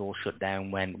quiet. It was all shut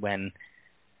down when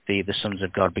the sons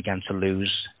of God began to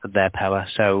lose their power.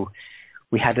 So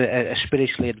we had a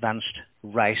spiritually advanced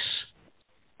race,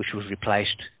 which was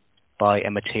replaced by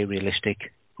a materialistic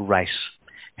race,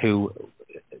 who,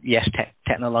 yes,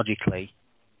 technologically,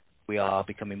 we are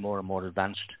becoming more and more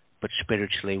advanced, but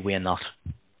spiritually we are not.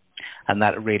 And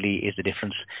that really is the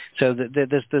difference. So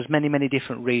there's many, many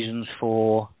different reasons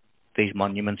for these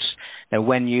monuments. Now,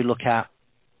 when you look at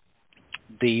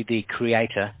the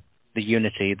creator, the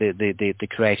unity, the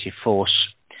creative force,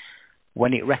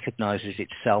 when it recognizes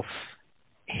itself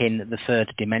in the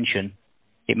third dimension,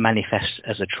 it manifests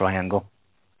as a triangle.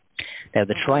 Now,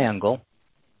 the triangle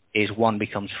is 1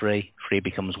 becomes 3, 3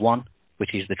 becomes 1,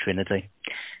 which is the Trinity.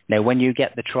 Now, when you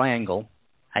get the triangle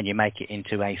and you make it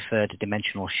into a third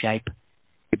dimensional shape,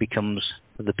 it becomes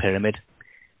the pyramid.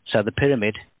 So the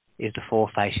pyramid is the 4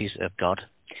 faces of God.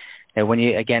 Now, when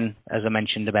you, again, as I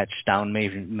mentioned about stone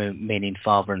meaning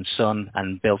father and son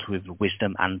and built with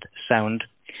wisdom and sound,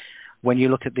 when you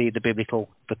look at the biblical,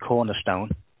 the cornerstone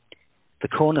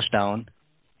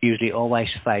usually always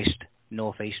faced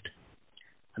northeast.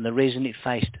 And the reason it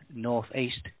faced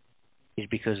northeast is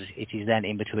because it is then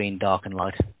in between dark and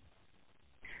light.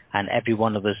 And every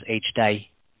one of us each day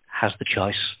has the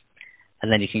choice.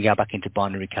 And then you can go back into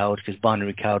binary code, because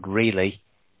binary code really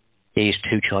is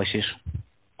 2 choices.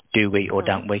 Do we or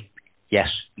don't we? Yes,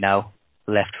 no,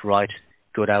 left, right,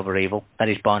 good over evil. That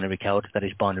is binary code. That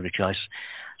is binary choice.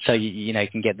 So, you know, you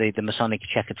can get the Masonic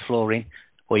checkered flooring,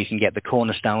 or you can get the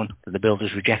cornerstone that the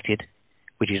builders rejected,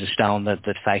 which is a stone that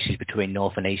faces between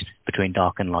north and east, between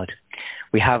dark and light.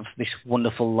 We have this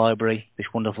wonderful library, this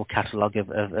wonderful catalogue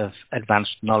of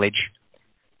advanced knowledge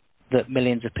that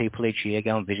millions of people each year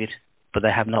go and visit, but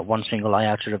they have not one single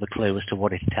iota of a clue as to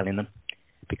what it's telling them,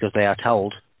 because they are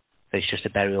told that it's just a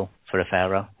burial for a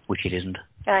pharaoh, which it isn't.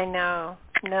 I know,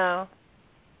 no.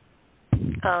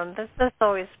 This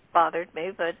always bothered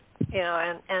me, but you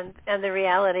know, and the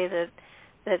reality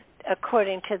that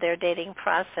according to their dating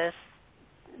process,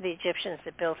 the Egyptians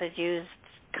that built it used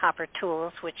copper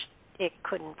tools, which it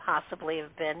couldn't possibly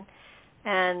have been,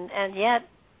 and yet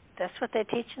that's what they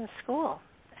teach in school,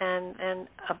 and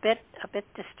a bit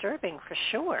disturbing for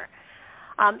sure.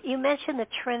 You mentioned the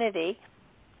Trinity.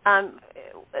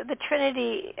 The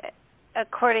Trinity,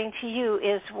 according to you,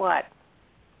 is what?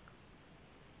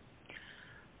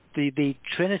 The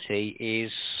Trinity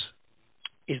is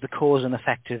the cause and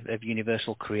effect of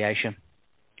universal creation.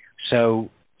 So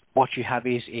what you have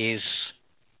is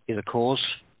a cause,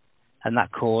 and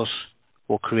that cause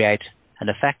will create an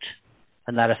effect,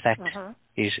 and that effect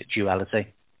is duality.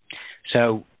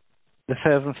 So the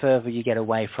further and further you get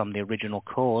away from the original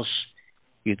cause,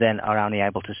 you then are only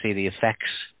able to see the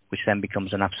effects, which then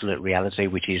becomes an absolute reality,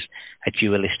 which is a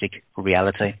dualistic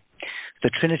reality. The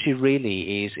Trinity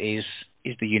really is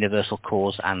the universal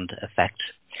cause and effect.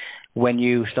 When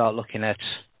you start looking at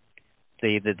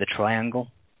the triangle,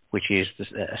 which is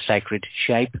a sacred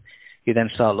shape, you then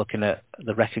start looking at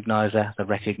the recognizer, the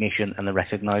recognition, and the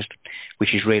recognized,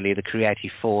 which is really the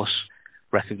creative force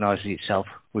recognizes itself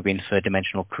within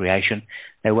third-dimensional creation.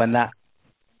 Now, when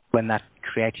that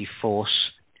creative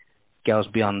force goes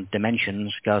beyond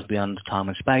dimensions, goes beyond time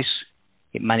and space,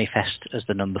 it manifests as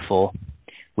the number 4,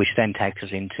 which then takes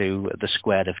us into the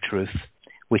square of truth,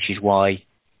 which is why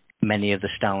many of the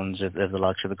stones of the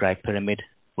likes of the Great Pyramid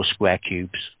were square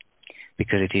cubes,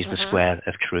 because it is the square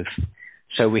of truth.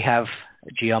 So we have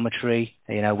geometry,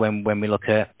 when we look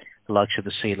at the likes of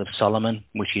the Seal of Solomon,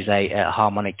 which is a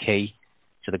harmonic key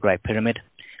to the Great Pyramid,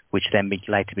 which then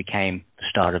later became the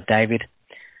Star of David.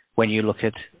 When you look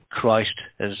at Christ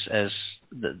as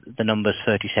the numbers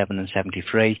 37 and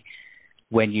 73,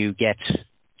 when you get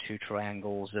two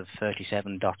triangles of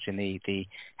 37 dots in the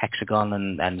hexagon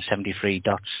and 73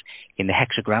 dots in the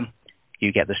hexagram,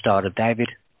 you get the Star of David,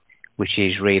 which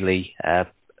is really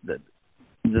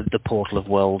the portal of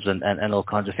worlds and all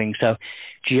kinds of things. So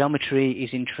geometry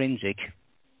is intrinsic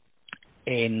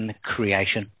in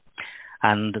creation.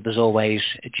 And there's always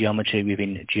geometry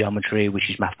within geometry, which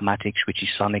is mathematics, which is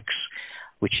sonics,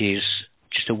 which is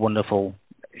just a wonderful,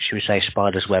 should we say,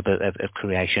 spider's web of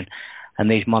creation. And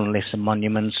these monoliths and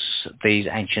monuments, these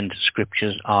ancient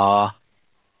scriptures are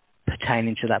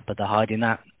pertaining to that, but they're hiding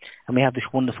that. And we have this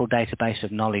wonderful database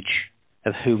of knowledge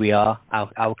of who we are,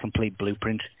 our complete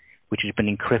blueprint, which has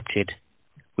been encrypted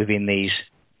within these,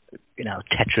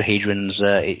 tetrahedrons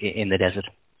in the desert.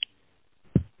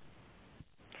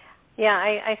 Yeah,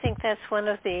 I think that's one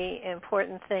of the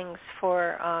important things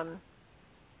for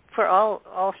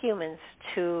all humans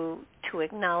to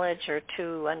acknowledge or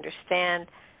to understand.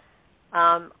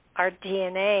 Our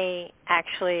DNA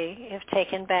actually, if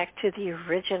taken back to the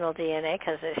original DNA,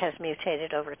 because it has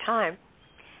mutated over time,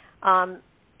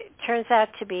 it turns out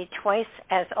to be twice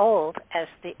as old as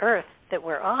the Earth that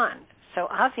we're on. So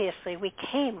obviously we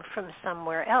came from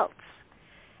somewhere else.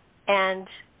 And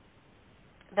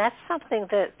that's something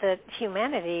that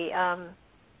humanity,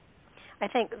 I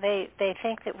think they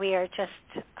think that we are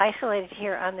just isolated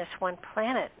here on this one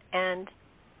planet, and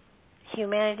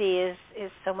humanity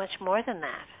is so much more than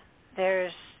that.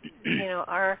 There's, the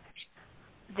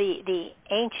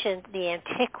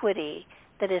antiquity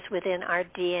that is within our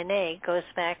DNA goes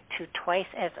back to twice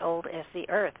as old as the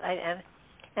Earth. And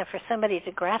for somebody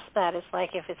to grasp that, it's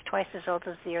like, if it's twice as old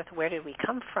as the Earth, where did we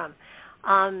come from?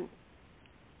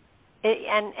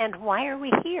 And why are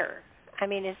we here? I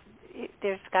mean,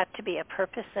 there's got to be a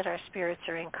purpose that our spirits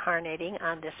are incarnating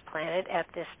on this planet at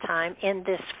this time in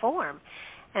this form.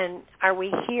 And are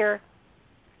we here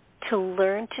to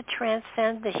learn to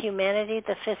transcend the humanity,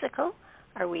 the physical?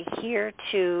 Are we here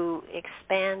to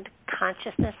expand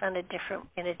consciousness in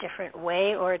a different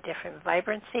way or a different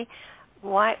vibrancy?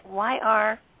 Why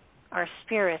are our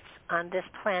spirits on this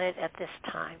planet at this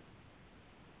time?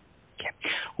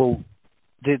 Well,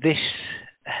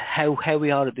 how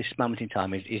we are at this moment in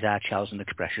time is our chosen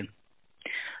expression.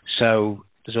 So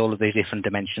there's all of these different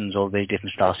dimensions, all these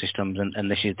different star systems, and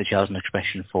this is the chosen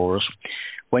expression for us.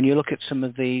 When you look at some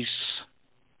of these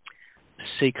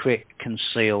secret,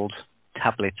 concealed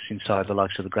tablets inside the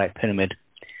likes of the Great Pyramid,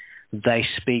 they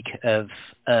speak of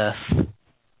Earth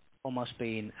almost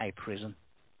being a prison.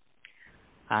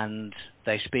 And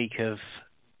they speak of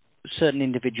certain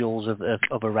individuals of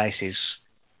other races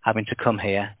having to come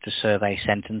here to serve a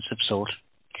sentence of sort.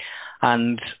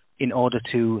 And in order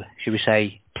to, should we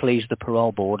say, please the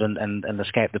parole board and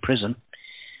escape the prison,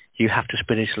 you have to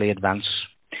spiritually advance.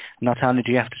 Not only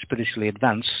do you have to spiritually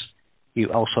advance,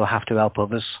 you also have to help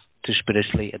others to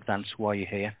spiritually advance while you're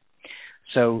here.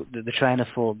 So the train of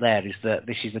thought there is that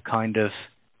this is the kind of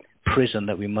prison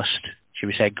that we must, should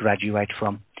we say, graduate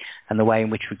from. And the way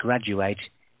in which we graduate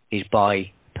is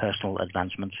by personal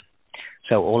advancement.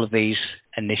 So all of these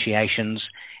initiations,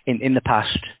 in the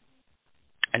past,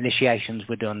 initiations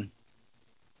were done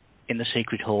in the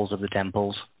secret halls of the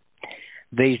temples.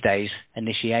 These days,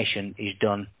 initiation is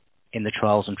done in the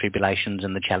trials and tribulations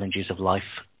and the challenges of life.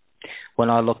 When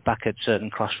I look back at certain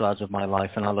crossroads of my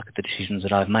life and I look at the decisions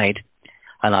that I've made,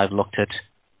 and I've looked at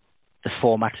the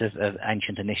format of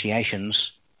ancient initiations,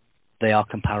 they are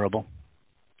comparable.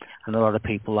 And a lot of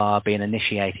people are being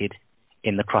initiated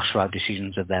in the crossroad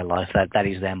decisions of their life. That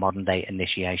is their modern day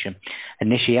initiation.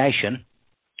 Initiation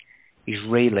is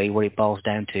really what it boils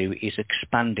down to, is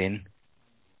expanding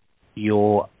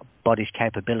your body's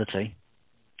capability,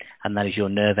 and that is your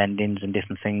nerve endings and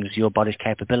different things, your body's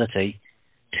capability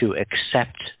to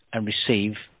accept and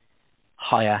receive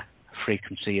higher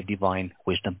frequency of divine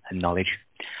wisdom and knowledge.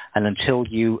 And until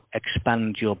you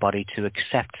expand your body to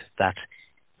accept that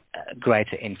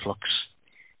greater influx,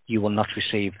 you will not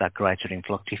receive that greater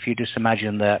influx. If you just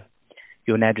imagine that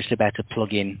you're now just about to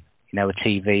plug in, a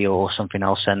TV or something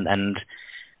else, and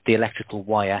the electrical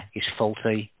wire is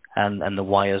faulty and the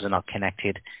wires are not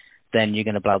connected, then you're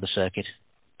going to blow the circuit.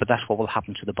 But that's what will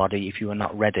happen to the body if you are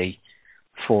not ready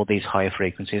for these higher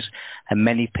frequencies. And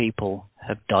many people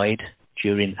have died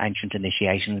during ancient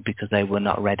initiations because they were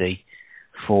not ready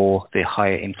for the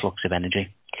higher influx of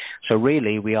energy. So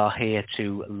really, we are here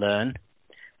to learn,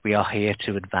 we are here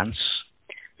to advance,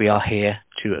 we are here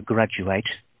to graduate,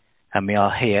 and we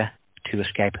are here to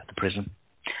escape the prison.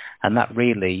 And that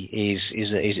really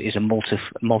is a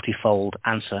multifold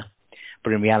answer,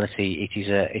 but in reality,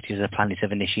 it is a planet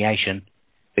of initiation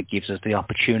that gives us the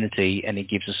opportunity, and it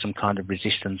gives us some kind of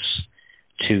resistance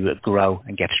to grow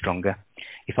and get stronger.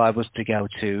 If I was to go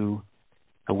to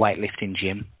a weightlifting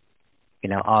gym,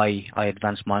 I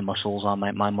advance my muscles, I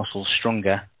make my muscles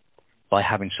stronger by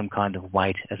having some kind of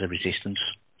weight as a resistance.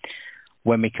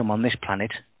 When we come on this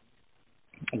planet,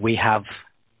 we have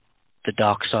the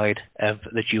dark side of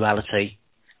the duality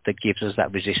that gives us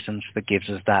that resistance, that gives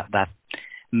us that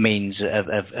means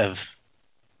of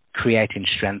creating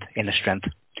strength, inner strength.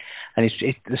 And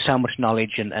there's so much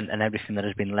knowledge and everything that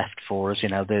has been left for us.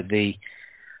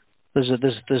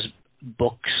 There's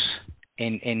books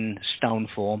in stone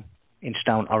form, in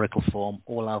stone oracle form,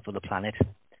 all over the planet,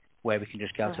 where we can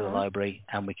just go to the library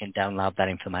and we can download that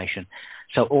information.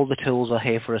 So all the tools are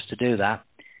here for us to do that.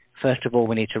 First of all,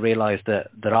 we need to realize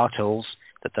that there are tools,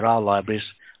 that there are libraries,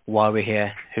 why we're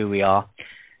here, who we are.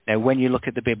 Now, when you look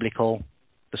at the biblical,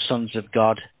 the sons of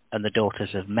God and the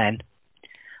daughters of men,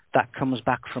 that comes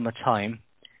back from a time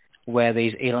where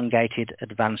these elongated,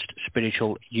 advanced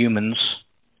spiritual humans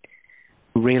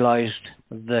realized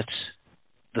that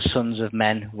the sons of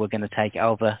men were going to take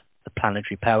over the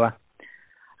planetary power,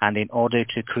 and in order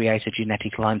to create a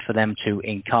genetic line for them to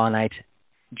incarnate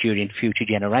during future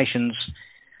generations,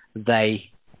 they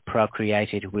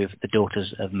procreated with the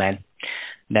daughters of men.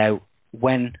 Now,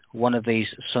 when one of these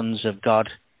sons of God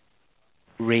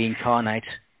reincarnate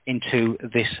into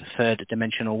this third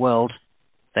dimensional world,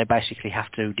 they basically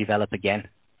have to develop again.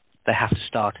 They have to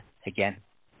start again.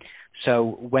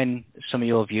 So when some of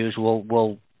your views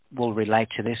will relate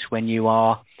to this, when you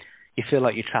feel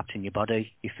like you're trapped in your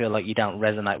body, you feel like you don't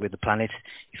resonate with the planet,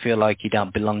 you feel like you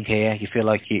don't belong here, you feel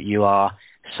like you are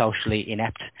socially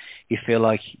inept, you feel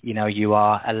like you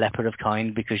are a leper of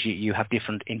kind because you have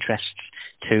different interests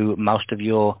to most of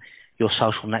your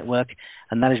social network,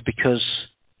 and that is because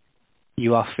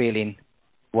you are feeling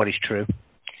what is true.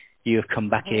 You have come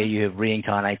back here, you have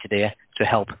reincarnated here to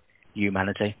help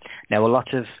humanity. Now, a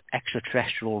lot of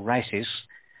extraterrestrial races,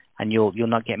 and you'll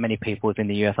not get many people within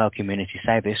the UFO community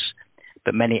say this,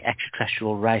 but many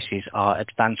extraterrestrial races are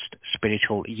advanced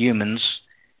spiritual humans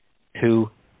who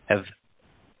have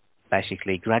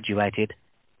basically graduated,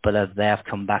 but they have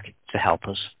come back to help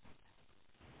us.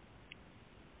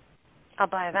 I'll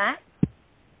buy that.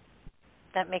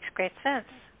 That makes great sense.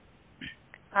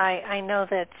 I know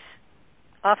that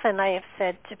often I have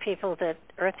said to people that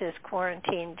Earth is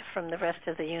quarantined from the rest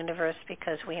of the universe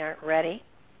because we aren't ready,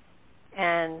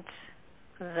 and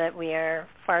that we are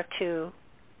far too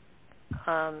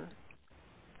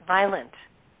violent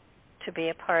to be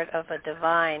a part of a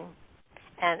divine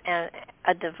and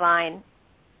a divine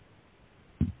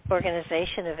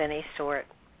organization of any sort,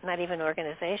 not even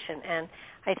organization. And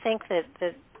I think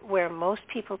that where most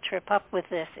people trip up with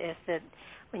this is that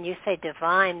when you say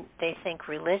divine, they think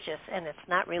religious, and it's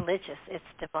not religious, it's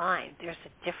divine. There's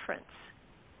a difference.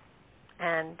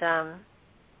 And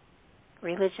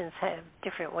religions have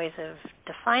different ways of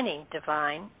defining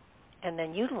divine and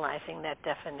then utilizing that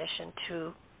definition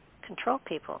to control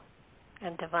people.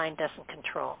 And divine doesn't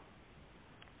control.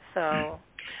 So,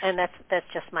 and that's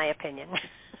just my opinion.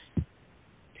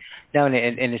 No, and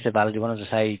it's a valid one. As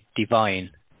I say, divine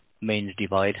means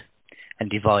divide, and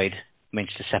divide means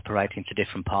to separate into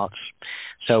different parts.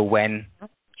 So when,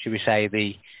 should we say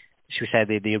the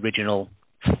original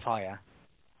fire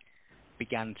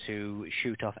began to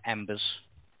shoot off embers,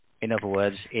 in other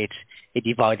words, it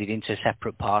divided into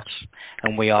separate parts,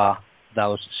 and we are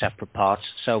those separate parts.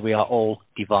 So we are all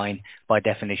divine by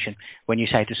definition. When you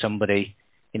say to somebody,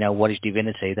 what is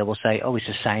divinity? They will say, oh, it's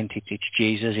a saint, it's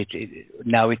Jesus.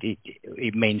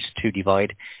 It means to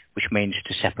divide, which means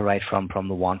to separate from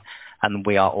the one. And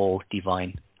we are all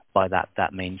divine by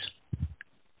that means.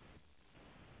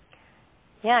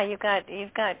 Yeah, you've got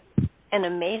an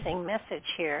amazing message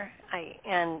here.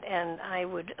 I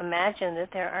would imagine that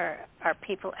there are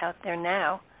people out there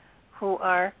now who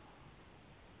are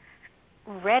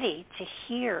ready to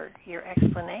hear your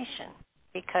explanation,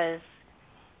 because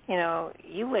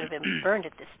you would have been burned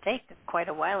at the stake quite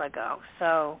a while ago.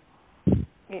 So,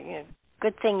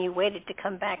 good thing you waited to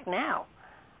come back now.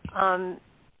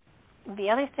 The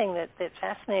other thing that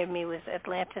fascinated me was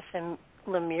Atlantis and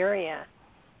Lemuria.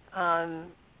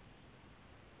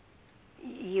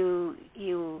 You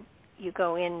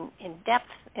go in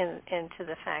depth into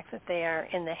the fact that they are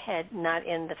in the head, not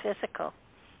in the physical.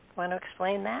 Want to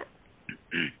explain that?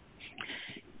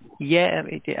 Yeah,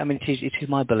 it is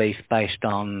my belief, based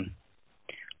on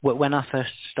when I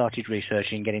first started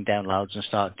researching, getting downloads, and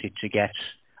started to get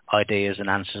ideas and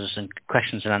answers and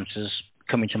questions and answers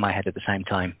coming to my head at the same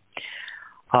time.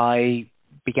 I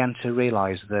began to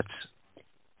realize that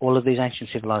all of these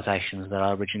ancient civilizations that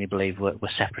I originally believed were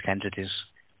separate entities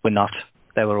were not.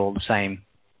 They were all the same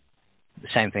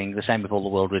thing, the same with all the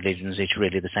world religions. It's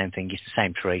really the same thing. It's the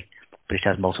same tree, but it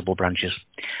has multiple branches.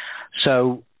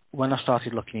 So when I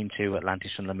started looking into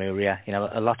Atlantis and Lemuria,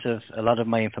 a lot of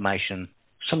my information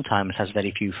sometimes has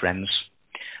very few friends,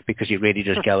 because it really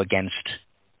does go against,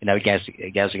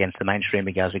 it goes against the mainstream,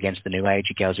 it goes against the New Age,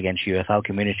 it goes against UFO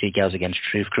community, it goes against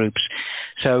truth groups.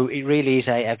 So it really is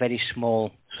a very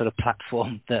small sort of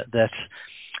platform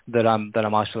that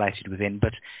I'm isolated within.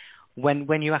 But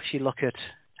when you actually look at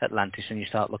Atlantis and you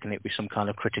start looking at it with some kind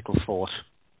of critical thought,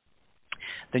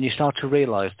 then you start to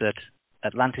realize that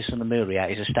Atlantis and Lemuria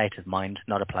is a state of mind,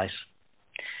 not a place.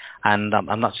 And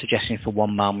I'm not suggesting for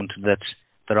one moment that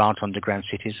there aren't underground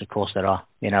cities. Of course there are.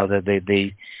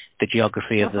 The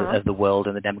geography of the world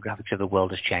and the demographics of the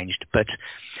world has changed. But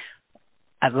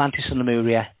Atlantis and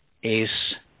Lemuria is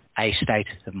a state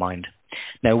of mind.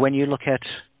 Now, when you look at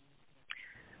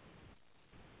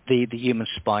the human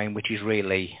spine, which is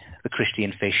really the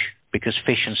Christian fish, because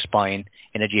fish and spine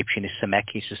in Egyptian is Semek,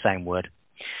 it's the same word.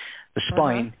 The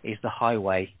spine is the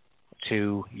highway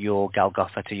to your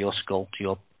Golgotha, to your skull, to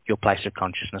your place of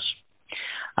consciousness.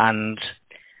 And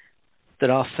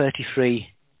there are 33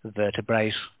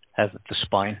 vertebrae of the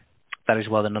spine. That is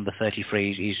why the number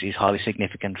 33 is highly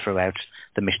significant throughout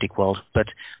the mystic world. But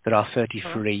there are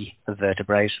 33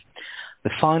 vertebrae.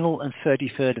 The final and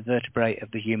 33rd vertebrae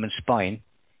of the human spine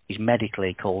is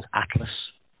medically called Atlas.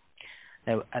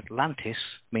 Now, Atlantis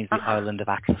means the island of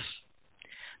Atlas.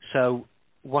 So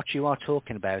what you are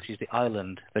talking about is the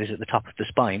island that is at the top of the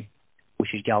spine,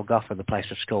 which is Golgotha, the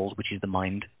place of skulls, which is the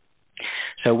mind.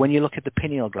 So when you look at the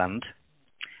pineal gland,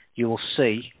 you will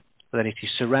see that it is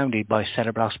surrounded by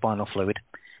cerebrospinal fluid.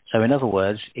 So in other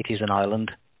words, it is an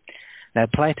island. Now,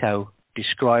 Plato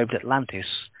described Atlantis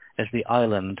as the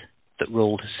island that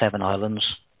ruled 7 islands.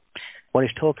 What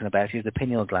he's talking about is the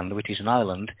pineal gland, which is an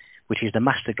island, which is the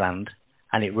master gland,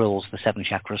 and it rules the 7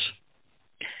 chakras.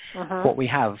 What we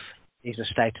have is a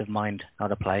state of mind,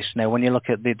 not a place. Now, when you look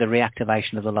at the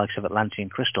reactivation of the likes of Atlantean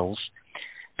crystals,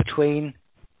 between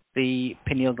the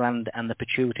pineal gland and the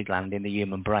pituitary gland in the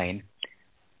human brain,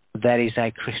 there is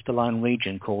a crystalline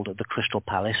region called the Crystal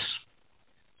Palace.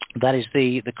 That is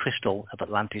the crystal of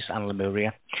Atlantis and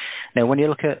Lemuria. Now, when you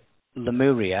look at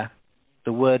Lemuria,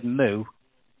 the word Mu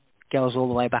goes all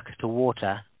the way back to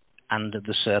water and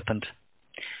the serpent.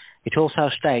 It also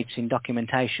states in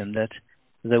documentation that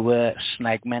there were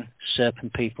snake men,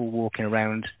 serpent people walking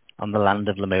around on the land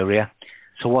of Lemuria.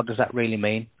 So what does that really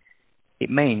mean? It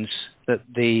means that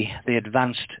the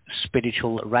advanced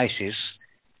spiritual races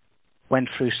went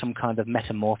through some kind of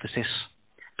metamorphosis,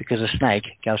 because a snake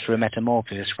goes through a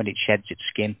metamorphosis when it sheds its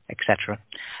skin, etc.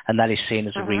 And that is seen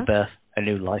as a rebirth, a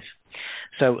new life.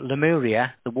 So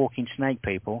Lemuria, the walking snake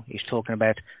people, is talking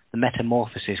about the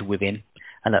metamorphosis within,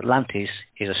 and Atlantis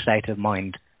is a state of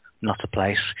mind, not a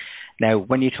place. Now,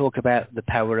 when you talk about the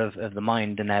power of the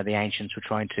mind and how the ancients were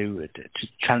trying to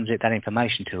transit that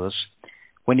information to us,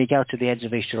 when you go to the edge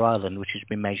of Easter Island, which has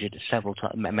been mentioned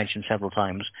several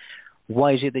times,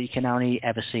 why is it that you can only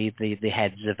ever see the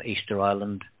heads of Easter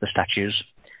Island, the statues?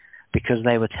 Because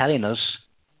they were telling us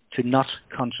to not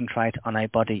concentrate on a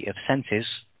body of senses,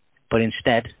 but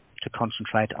instead to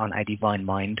concentrate on a divine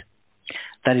mind.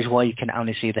 That is why you can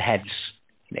only see the heads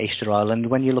in Easter Island.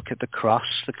 When you look at the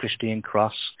cross, the Christian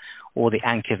cross, or the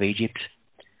Ankh of Egypt,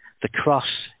 the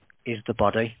cross is the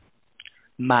body,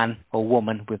 man or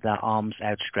woman with their arms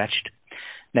outstretched.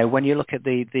 Now, when you look at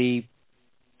the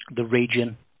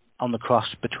region on the cross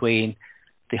between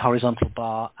the horizontal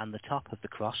bar and the top of the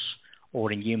cross,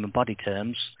 or in human body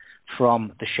terms,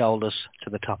 from the shoulders to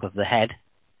the top of the head,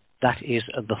 that is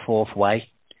the fourth way.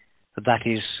 That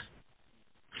is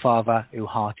Father who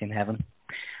art in heaven.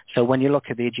 So when you look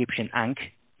at the Egyptian Ankh,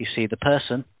 you see the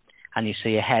person and you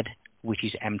see a head which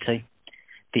is empty.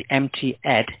 The empty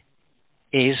head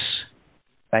is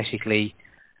basically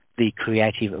the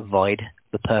creative void,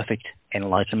 the perfect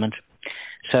enlightenment.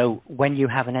 So when you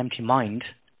have an empty mind,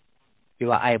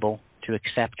 you are able to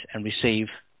accept and receive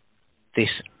this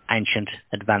ancient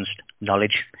advanced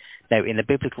knowledge. Now, in the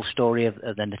biblical story of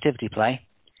the Nativity play,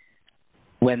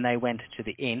 when they went to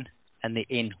the inn and the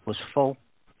inn was full,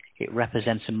 it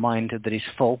represents a mind that is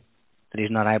full, that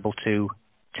is not able to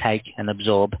take and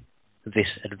absorb this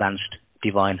advanced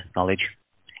divine knowledge.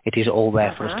 It is all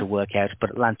there for us to work out, but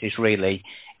Atlantis really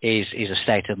is a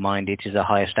state of mind. It is a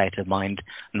higher state of mind,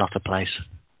 not a place.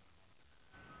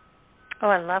 Oh,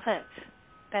 I love it.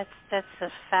 That's a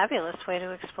fabulous way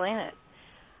to explain it.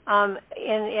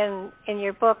 In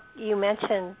your book, you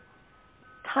mentioned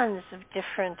tons of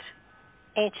different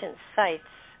ancient sites,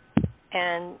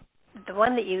 and the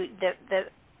one that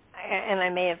and I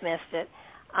may have missed it.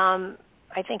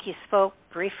 I think you spoke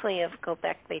briefly of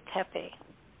Göbekli Tepe.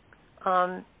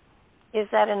 Is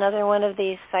that another one of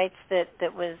these sites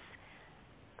that was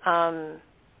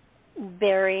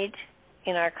buried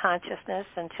in our consciousness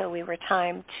until it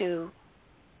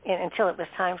was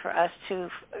time for us to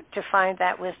find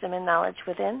that wisdom and knowledge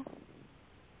within?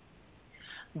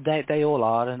 They all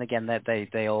are, and again,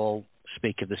 they all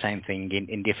speak of the same thing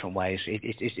in different ways.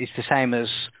 It's the same as,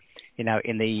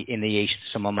 in the East,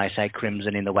 someone may say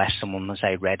crimson, in the West, someone may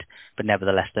say red, but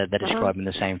nevertheless, they're describing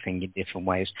the same thing in different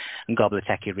ways. And Göbekli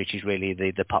Tepe, which is really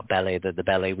the pot belly, the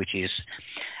belly, which is,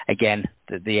 again,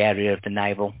 the area of the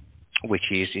navel,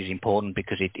 which is important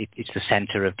because it's the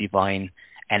center of divine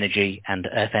energy and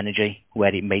earth energy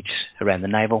where it meets around the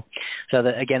navel. So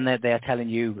that, again, they are telling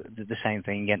you the same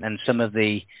thing. And some of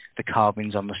the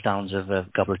carvings on the stones of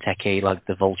Göbekli Tepe, like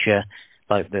the vulture,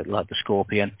 like the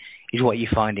scorpion, is what you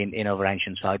find in other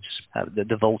ancient sites.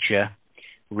 The vulture,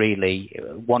 really,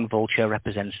 one vulture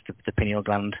represents the pineal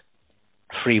gland,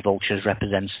 3 vultures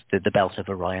represents the belt of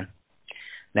Orion.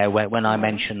 Now, when I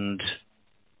mentioned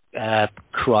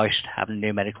Christ having a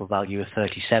numerical value of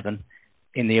 37,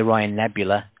 in the Orion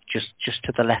Nebula, just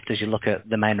to the left as you look at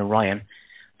the main Orion,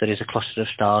 there is a cluster of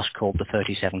stars called the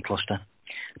 37 cluster,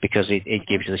 because it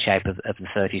gives you the shape of the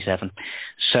 37.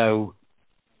 So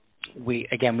we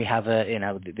have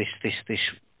this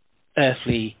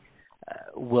earthly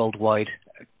worldwide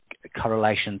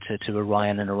correlation to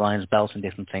Orion and Orion's belt and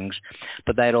different things,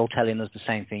 but they're all telling us the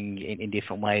same thing in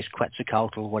different ways.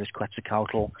 Quetzalcoatl, what is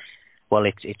Quetzalcoatl? Well,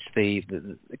 it's the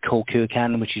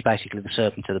Kukulkan, which is basically the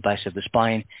serpent at the base of the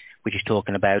spine, which is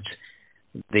talking about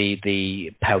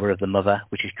the power of the mother,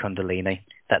 which is Kundalini.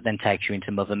 That then takes you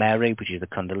into Mother Mary, which is the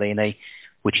Kundalini,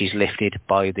 which is lifted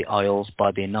by the aisles,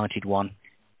 by the Anointed One,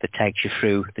 that takes you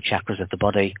through the chakras of the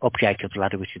body, up Jacob's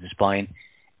ladder, which is the spine,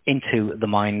 into the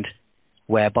mind,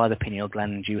 where by the pineal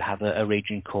gland you have a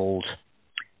region called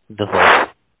the vault.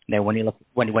 Now, when you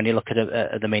look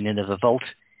at the meaning of a vault,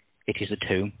 it is a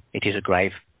tomb, it is a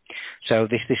grave. So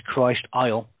this Christ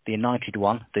isle, the Anointed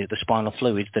One, the spinal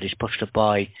fluid that is pushed up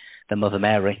by the Mother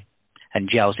Mary, and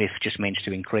Joseph just means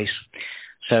to increase.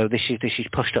 So this is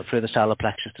pushed up through the solar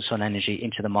plexus, the sun energy,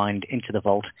 into the mind, into the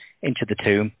vault, into the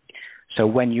tomb. So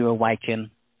when you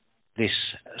awaken this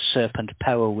serpent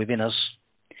power within us,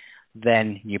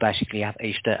 then you basically have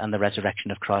Easter and the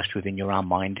resurrection of Christ within your own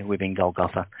mind, within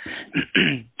Golgotha.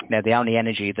 Now, the only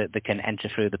energy that can enter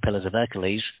through the pillars of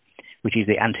Hercules, which is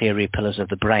the anterior pillars of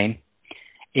the brain,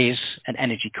 is an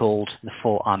energy called the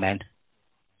 4 Amen.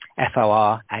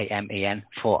 F-O-R-A-M-E-N,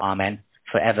 4 Amen,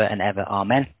 forever and ever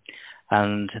Amen.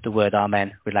 And the word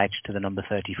Amen relates to the number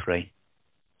 33.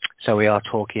 So we are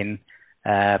talking,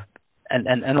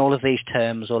 and all of these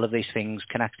terms, all of these things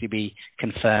can actually be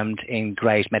confirmed in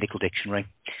Gray's Medical Dictionary,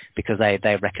 because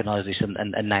they recognise this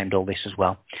and named all this as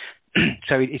well.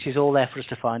 So it is all there for us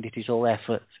to find. It is all there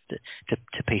to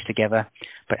piece together.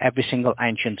 But every single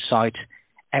ancient site,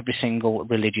 every single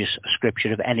religious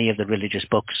scripture of any of the religious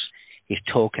books is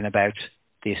talking about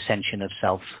the ascension of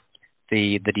self,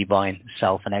 the divine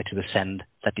self, and how to ascend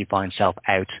that divine self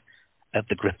out of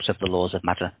the grips of the laws of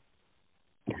matter.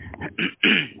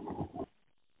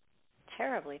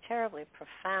 Terribly, terribly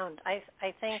profound. I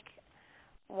think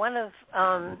one of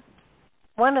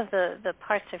the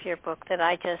parts of your book that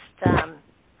I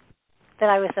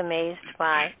was amazed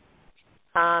by,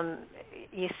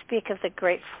 you speak of the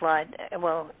Great Flood.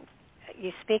 Well,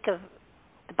 the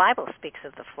Bible speaks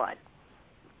of the flood,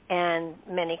 and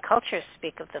many cultures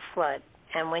speak of the flood.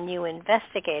 And when you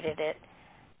investigated it,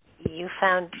 you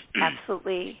found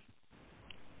absolutely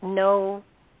no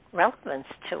relevance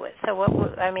to it. So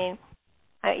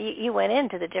you went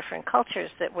into the different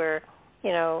cultures that were,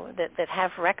 that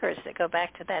have records that go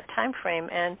back to that time frame,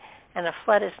 and a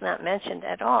flood is not mentioned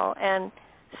at all. And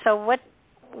so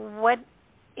what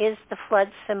is the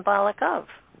flood symbolic of?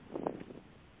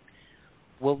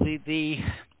 Well, the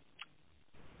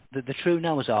true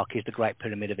Noah's Ark is the Great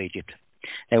Pyramid of Egypt.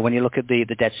 Now, when you look at the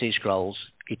Dead Sea Scrolls,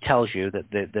 it tells you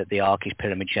that the Ark is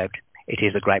pyramid-shaped. It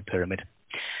is the Great Pyramid.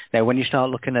 Now, when you start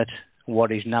looking at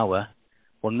what is Noah,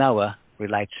 well, Noah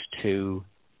relates to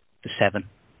the seven.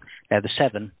 Now, the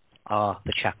seven are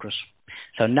the chakras.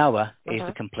 So Noah is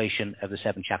the completion of the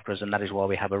seven chakras, and that is why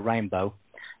we have a rainbow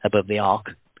above the Ark,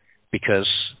 because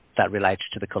that relates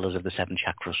to the colours of the seven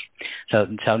chakras.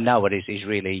 So Noah is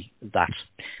really that.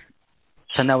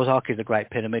 So Noah's Ark is the Great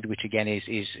Pyramid, which again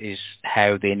is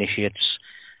how the initiates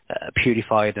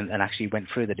purified and actually went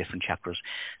through the different chakras.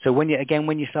 So when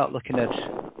you start looking at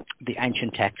the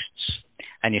ancient texts,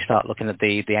 and you start looking at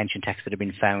the ancient texts that have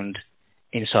been found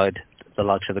inside the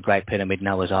likes of the Great Pyramid,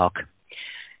 Noah's Ark,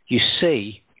 you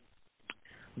see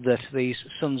that these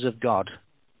sons of God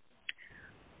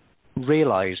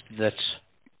realized that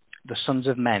the sons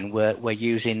of men were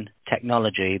using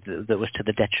technology that was to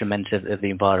the detriment of the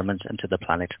environment and to the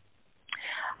planet.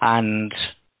 And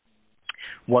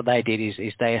what they did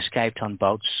is they escaped on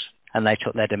boats, and they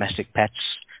took their domestic pets,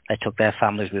 they took their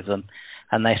families with them,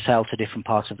 and they sailed to different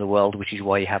parts of the world, which is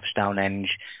why you have Stonehenge,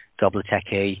 Göbekli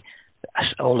Tepe,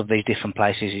 all of these different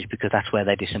places, is because that's where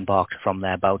they disembarked from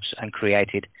their boats and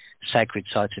created sacred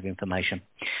sites of information.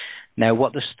 Now,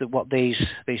 what these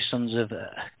sons of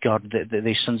God,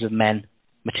 these sons of men,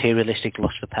 materialistic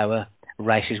lust for power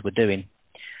races were doing,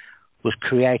 was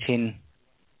creating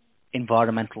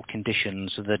environmental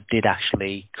conditions that did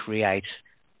actually create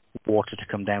water to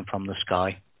come down from the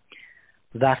sky.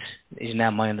 That is now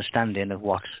my understanding of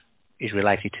what is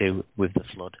related to with the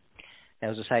flood.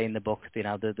 Now, as I say in the book,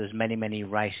 there's many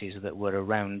races that were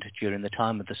around during the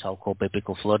time of the so-called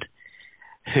biblical flood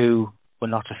who were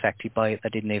not affected by it. They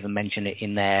didn't even mention it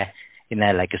in their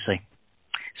legacy.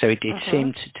 So it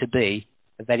seemed to be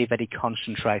a very, very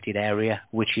concentrated area,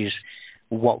 which is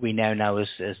what we now know as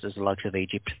the likes of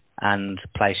Egypt and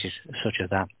places such as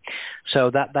that.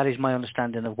 So that is my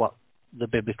understanding of what the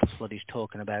biblical flood is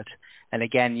talking about. And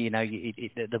again,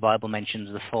 the Bible mentions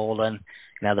the fallen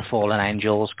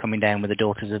angels coming down with the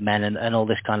daughters of men and all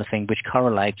this kind of thing, which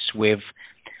correlates with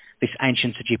this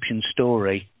ancient Egyptian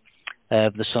story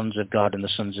of the sons of God and the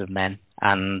sons of men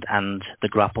and the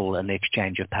grapple and the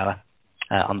exchange of power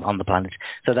on the planet.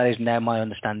 So that is now my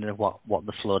understanding of what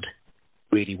the flood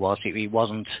really was. It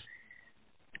wasn't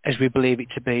as we believe it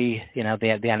to be.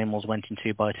 The animals went in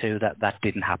 2 by 2. That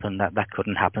didn't happen. That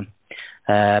couldn't happen.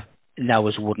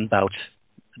 Noah's wooden boat,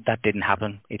 that didn't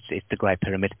happen. It's the Great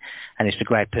Pyramid, and it's the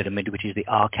Great Pyramid which is the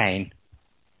arcane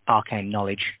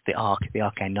knowledge, the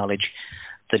arcane knowledge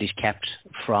that is kept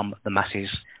from the masses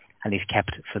and is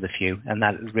kept for the few. And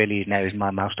that really now is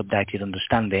my most updated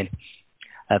understanding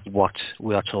of what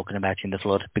we are talking about in the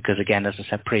flood. Because again, as I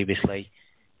said previously,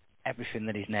 everything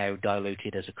that is now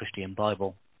diluted as a Christian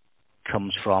Bible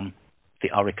comes from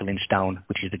the oracle in stone,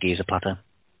 which is the Giza Plateau.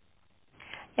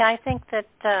 Yeah, I think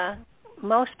that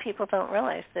most people don't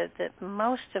realize that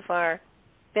most of our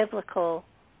biblical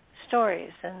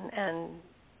stories and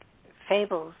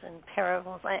fables and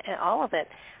parables, all of it,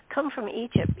 come from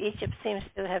Egypt. Egypt seems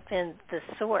to have been the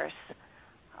source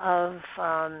of,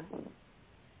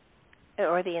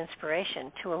 or the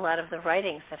inspiration to a lot of the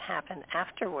writings that happened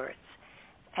afterwards.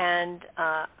 And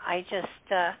I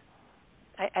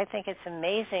think it's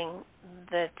amazing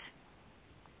that,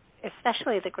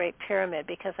 especially the Great Pyramid,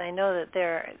 because I know that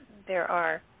there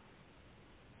are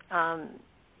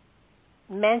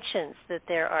mentions that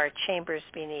there are chambers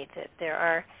beneath it. There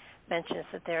are mentions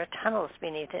that there are tunnels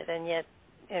beneath it, and yet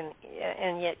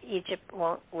Egypt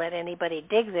won't let anybody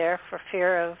dig there for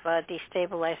fear of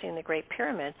destabilizing the Great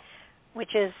Pyramid,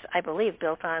 which is, I believe,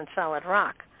 built on solid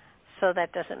rock. So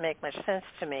that doesn't make much sense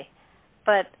to me.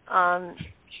 But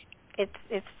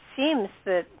it seems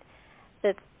that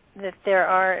there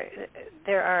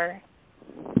are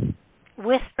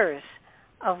whispers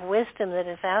of wisdom that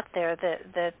is out there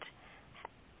that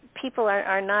people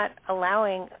are not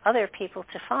allowing other people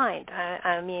to find.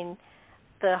 I mean,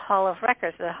 the Hall of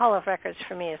Records. The Hall of Records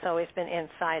for me has always been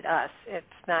inside us. It's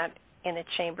not in a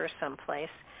chamber someplace.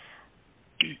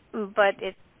 But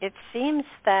it seems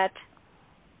that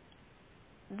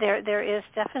there is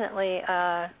definitely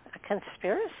a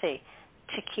conspiracy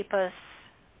to keep us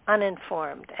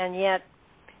uninformed, and yet,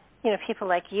 people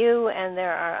like you and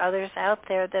there are others out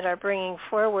there that are bringing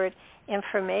forward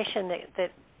information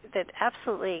that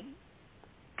absolutely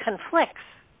conflicts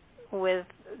with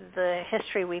the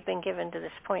history we've been given to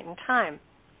this point in time.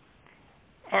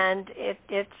 And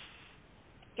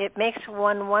it makes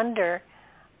one wonder,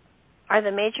 are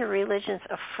the major religions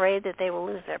afraid that they will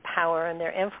lose their power and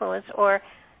their influence, or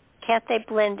can't they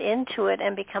blend into it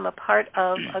and become a part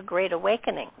of a great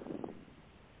awakening?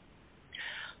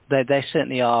 They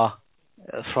certainly are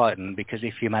frightened, because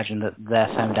if you imagine that their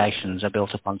foundations are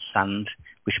built upon sand,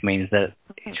 which means that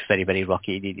it's very, very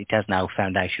rocky. It has no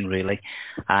foundation really,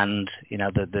 and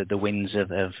the winds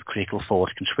of critical thought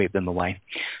can sweep them away.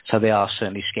 So they are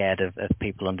certainly scared of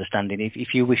people understanding.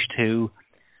 If you wish to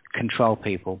control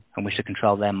people and wish to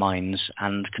control their minds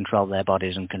and control their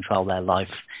bodies and control their life,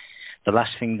 the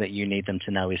last thing that you need them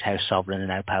to know is how sovereign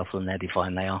and how powerful and how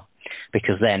divine they are,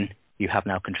 because then you have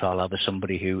no control over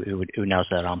somebody who knows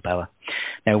their own power.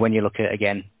 Now, when you look at,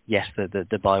 again, yes,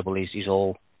 the Bible is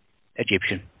all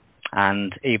Egyptian,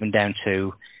 and even down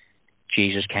to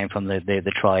Jesus came from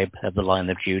the tribe of the Lion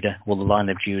of Judah. Well, the Lion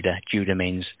of Judah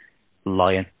means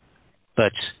lion,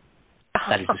 but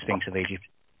that is the Sphinx of Egypt,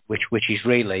 which is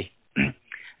really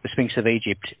the Sphinx of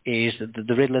Egypt. Is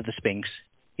the riddle of the Sphinx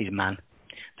is man.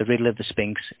 The riddle of the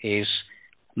Sphinx is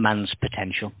man's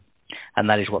potential, and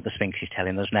that is what the Sphinx is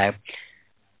telling us now.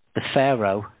 The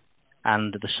Pharaoh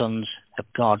and the sons of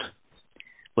God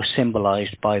were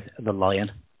symbolized by the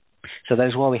lion. So that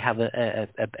is why we have a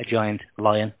giant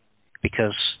lion,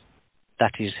 because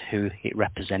that is who it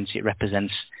represents. It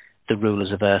represents the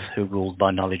rulers of earth who ruled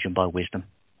by knowledge and by wisdom.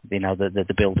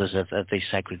 The builders of these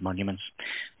sacred monuments,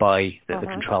 by the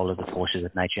control of the forces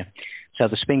of nature. So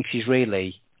the Sphinx is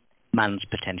really man's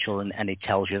potential, and it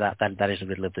tells you that is the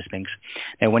riddle of the Sphinx.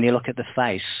 Now, when you look at the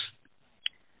face,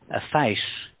 a face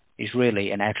is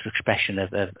really an outer expression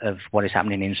of what is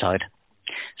happening inside.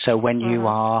 So when you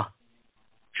are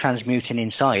transmuting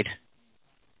inside,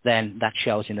 then that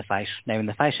shows in the face. Now, in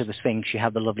the face of the Sphinx, you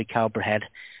have the lovely cobra head,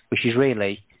 which is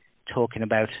really talking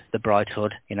about the bright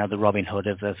hood, the Robin Hood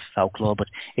of folklore, but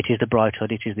it is the bright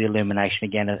hood, it is the illumination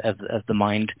again of the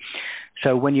mind.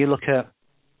 So when you look at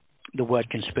the word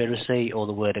conspiracy or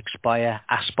the word aspire,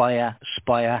 spire,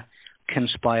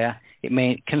 conspire,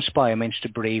 conspire means to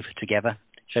breathe together.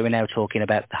 So we're now talking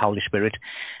about the Holy Spirit.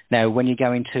 Now, when you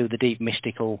go into the deep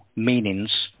mystical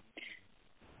meanings,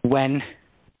 when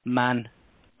man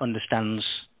understands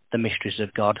the mysteries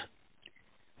of God,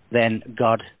 then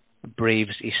God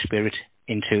breathes his spirit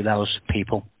into those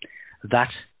people. That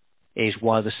is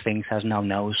why the Sphinx has no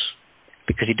nose,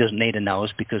 because he doesn't need a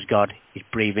nose, because God is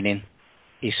breathing in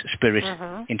his spirit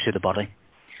into the body.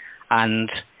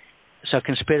 And so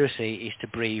conspiracy is to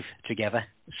breathe together,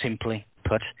 simply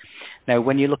put. Now,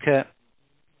 when you look at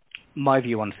my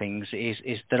view on things, is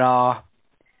there are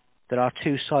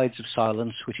two sides of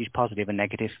silence, which is positive and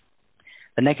negative.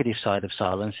 The negative side of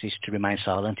silence is to remain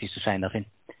silent, is to say nothing.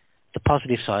 The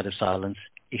positive side of silence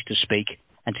is to speak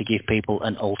and to give people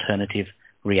an alternative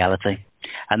reality.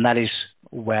 And that is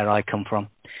where I come from.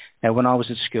 Now, when I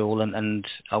was at school and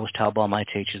I was told by my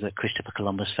teachers that Christopher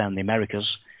Columbus found the Americas,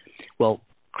 well,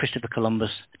 Christopher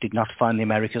Columbus did not find the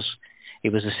Americas.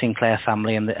 It was the Sinclair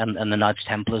family and the Knights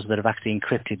Templars that have actually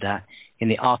encrypted that in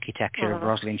the architecture of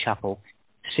Rosslyn Chapel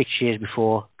 6 years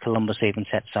before Columbus even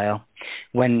set sail.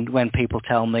 When people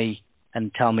tell me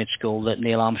at school that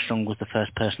Neil Armstrong was the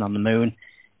first person on the moon,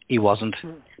 he wasn't,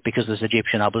 because there's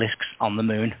Egyptian obelisks on the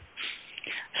moon.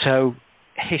 So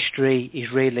history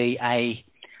is really a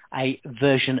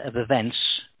version of events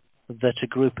that a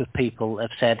group of people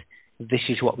have said, this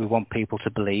is what we want people to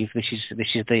believe. This is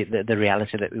the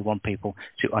reality that we want people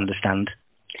to understand.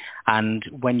 And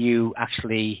when you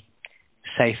actually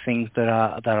say things that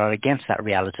are against that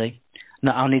reality,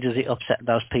 not only does it upset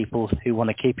those people who want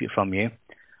to keep it from you,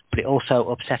 but it also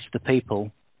upsets the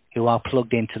people who are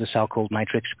plugged into the so-called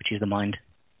matrix, which is the mind.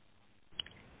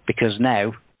 Because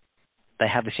now they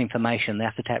have this information, they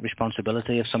have to take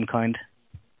responsibility of some kind.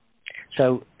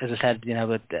 So, as I said,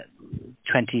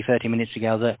 20, 30 minutes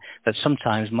ago, that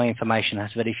sometimes my information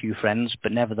has very few friends,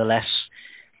 but nevertheless,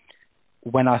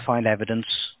 when I find evidence,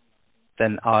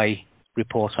 then I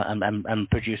report and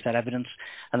produce that evidence.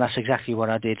 And that's exactly what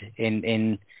I did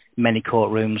in many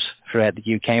courtrooms throughout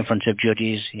the UK, in front of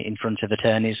judges, in front of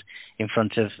attorneys, in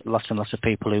front of lots and lots of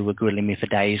people who were grilling me for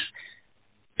days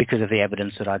because of the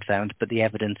evidence that I'd found. But the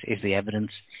evidence is the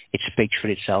evidence. It speaks for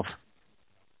itself.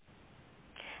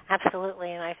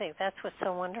 Absolutely, and I think that's what's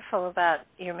so wonderful about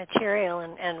your material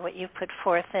and what you put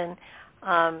forth in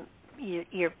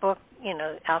your book,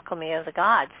 Alchemy of the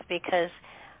Gods, because,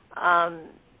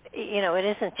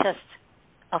 it isn't just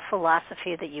a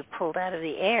philosophy that you pulled out of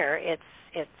the air. It's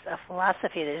a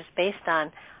philosophy that is based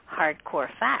on hardcore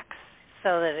facts,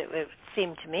 so that it would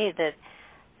seem to me that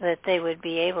that they would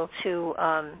be able to,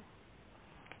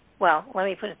 well, let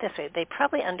me put it this way, they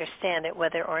probably understand it,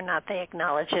 whether or not they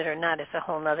acknowledge it or not is a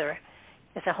whole nother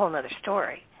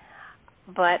story.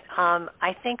 But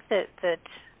I think that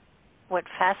what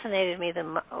fascinated me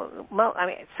I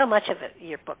mean, so much of it,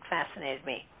 your book fascinated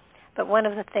me, but one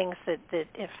of the things that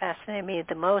it fascinated me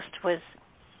the most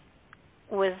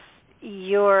was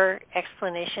your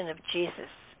explanation of Jesus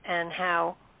and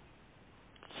how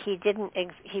he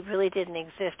really didn't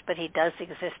exist, but he does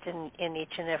exist in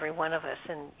each and every one of us.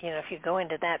 And if you go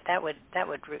into that would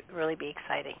really be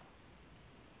exciting.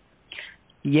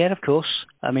 Yeah, of course.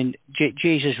 I mean,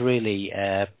 Jesus really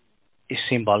is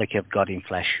symbolic of God in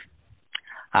flesh,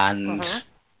 and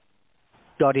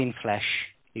God in flesh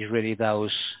is really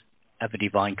those of a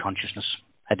divine consciousness,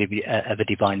 of a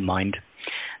divine mind.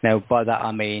 Now, by that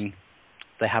I mean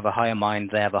they have a higher mind,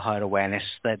 they have a higher awareness,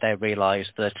 they realize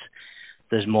that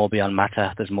there's more beyond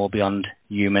matter, there's more beyond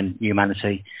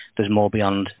humanity, there's more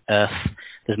beyond earth,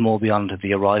 there's more beyond the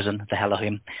horizon, the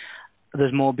Elohim.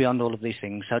 There's more beyond all of these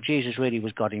things. So Jesus really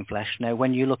was God in flesh. Now,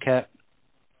 when you look at,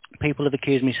 people have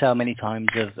accused me so many times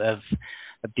of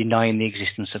denying the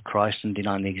existence of Christ and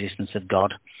denying the existence of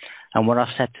God. And what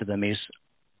I've said to them is,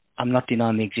 I'm not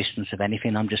denying the existence of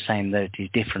anything. I'm just saying that it is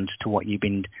different to what you've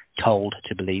been told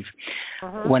to believe.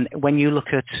 When you look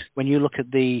at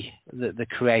the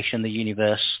creation, the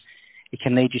universe, it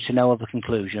can lead you to no other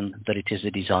conclusion that it is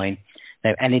a design.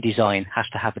 Now, any design has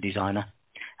to have a designer,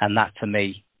 and that to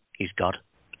me is God.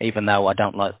 Even though I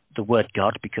don't like the word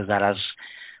God because that has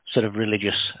sort of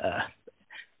religious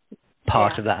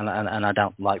part of that, and I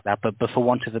don't like that. But for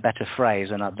want of a better phrase,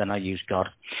 then I use God.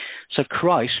 So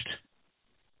Christ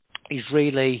is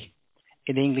really,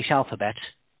 in the English alphabet,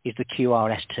 is the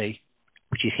QRST,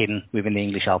 which is hidden within the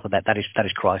English alphabet. That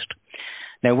is Christ.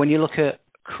 Now, when you look at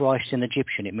Christ in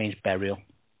Egyptian, it means burial.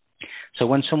 So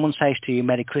when someone says to you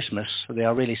Merry Christmas, they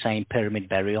are really saying pyramid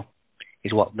burial,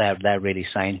 is what they're really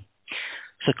saying.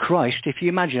 So Christ, if you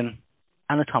imagine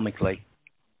anatomically,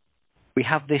 we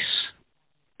have this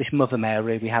Mother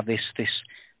Mary, we have this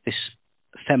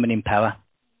feminine power,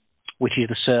 which is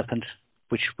the serpent,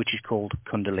 which is called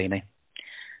Kundalini.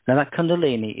 Now that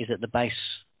Kundalini is at the base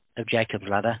of Jacob's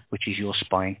ladder, which is your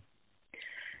spine.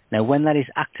 Now when that is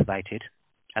activated,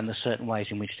 and there's certain ways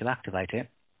in which to activate it,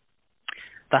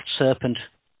 that serpent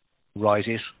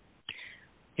rises.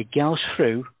 It goes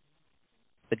through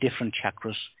the different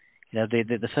chakras.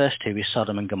 The first two is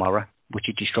Sodom and Gomorrah, which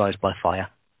it destroys by fire,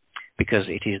 because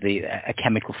it is a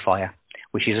chemical fire,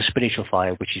 which is a spiritual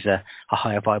fire, which is a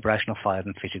higher vibrational fire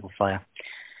than physical fire.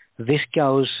 This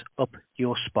goes up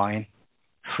your spine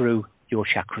through your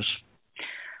chakras,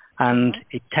 and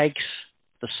it takes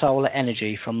the solar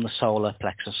energy from the solar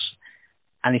plexus,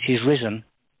 and it is risen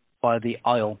by the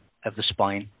aisle of the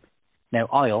spine. Now,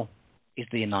 aisle is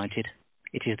the anointed.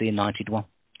 It is the anointed one.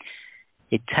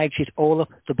 It takes it all up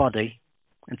the body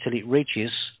until it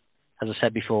reaches, as I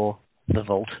said before, the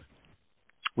vault,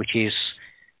 which is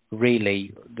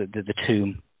really the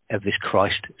tomb of this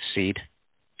Christ seed.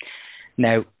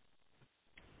 Now,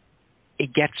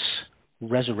 it gets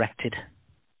resurrected,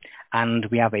 and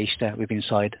we have Easter within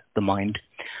inside the mind.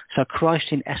 So Christ,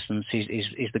 in essence,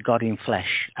 is the God in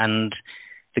flesh, and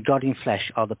the God in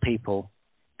flesh are the people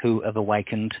who have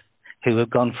awakened, who have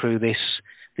gone through this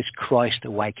Christ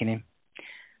awakening.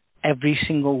 Every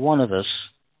single one of us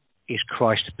is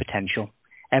Christ potential.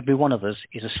 Every one of us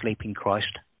is asleep in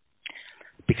Christ.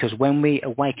 Because when we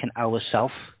awaken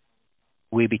ourselves,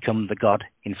 we become the God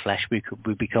in flesh. We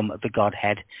become the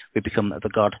Godhead. We become the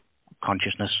God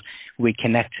consciousness. We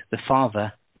connect the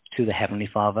Father to the Heavenly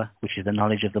Father, which is the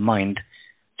knowledge of the mind,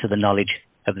 to the knowledge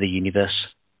of the universe.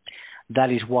 That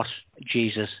is what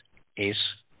Jesus is.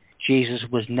 Jesus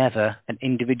was never an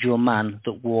individual man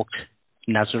that walked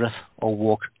Nazareth or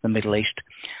walked the Middle East.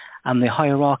 And the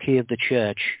hierarchy of the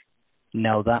church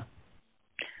know that.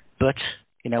 But,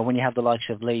 when you have the likes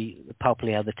of Pope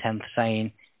Leo X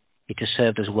saying it has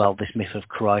served as well, this myth of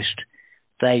Christ,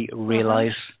 they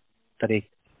realize that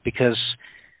because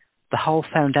the whole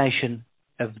foundation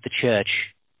of the church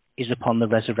is upon the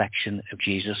resurrection of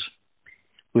Jesus.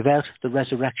 Without the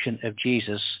resurrection of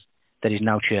Jesus, there is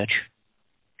no church.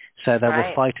 So they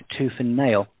will fight tooth and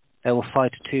nail. They will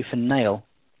fight tooth and nail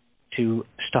to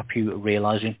stop you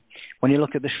realizing. When you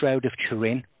look at the Shroud of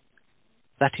Turin,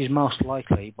 that is most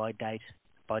likely, by date,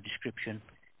 by description,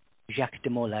 Jacques de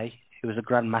Molay, who was a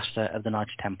Grand Master of the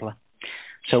Knights Templar.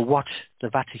 So what the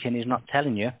Vatican is not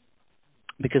telling you,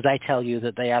 because they tell you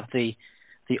that they have the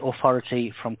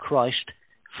authority from Christ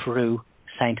through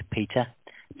Saint Peter,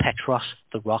 Petros,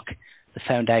 the rock, the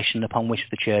foundation upon which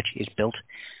the church is built.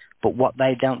 But what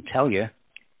they don't tell you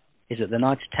is that the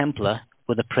Knights Templar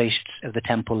were the priests of the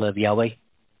Temple of Yahweh,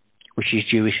 which is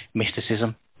Jewish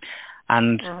mysticism.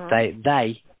 And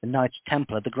the Knights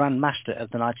Templar, the Grand Master of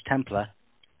the Knights Templar,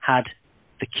 had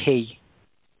the key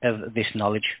of this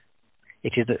knowledge.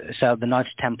 So the Knights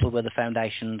Templar were the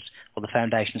foundations, or the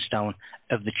foundation stone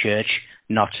of the church,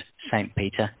 not Saint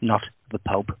Peter, not the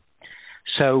Pope.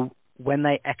 So when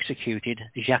they executed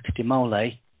Jacques de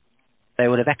Molay, they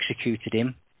would have executed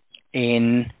him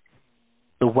in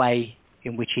the way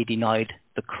in which he denied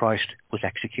that Christ was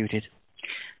executed.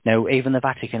 Now, even the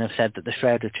Vatican have said that the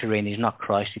Shroud of Turin is not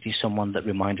Christ, it is someone that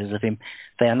reminds us of him.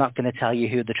 They are not going to tell you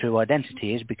who the true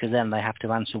identity is, because then they have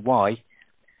to answer why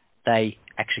they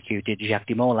executed Jacques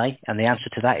de Molay, and the answer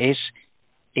to that is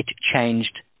it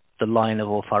changed the line of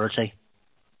authority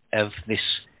of this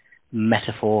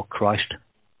metaphor Christ.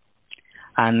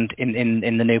 And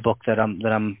in the new book that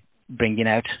I'm bringing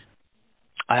out,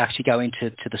 I actually go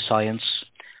into the science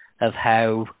of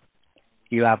how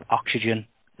you have oxygen,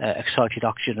 excited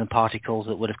oxygen particles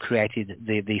that would have created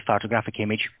the photographic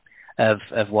image of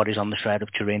what is on the Shroud of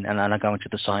Turin, and I go into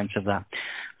the science of that.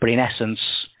 But in essence,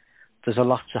 there's a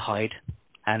lot to hide,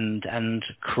 and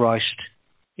Christ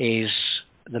is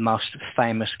the most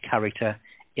famous character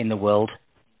in the world.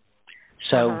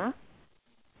 So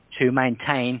to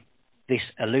maintain this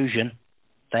illusion,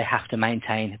 they have to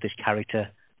maintain this character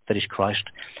that is Christ.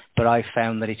 But I've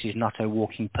found that it is not a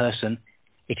walking person,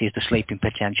 it is the sleeping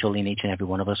potential in each and every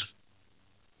one of us.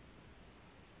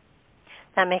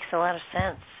 That makes a lot of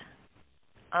sense.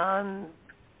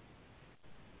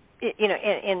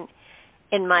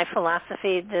 In my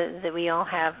philosophy, that we all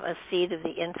have a seed of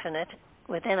the infinite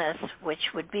within us, which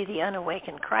would be the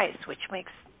unawakened Christ, which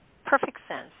makes perfect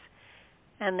sense.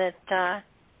 And that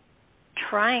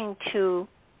trying to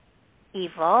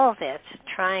evolve it,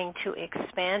 trying to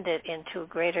expand it into a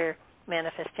greater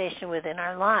manifestation within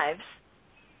our lives,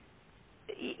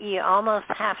 you almost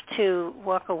have to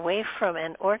walk away from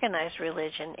an organized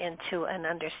religion into an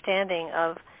understanding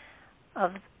of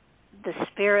the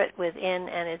spirit within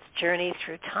and its journey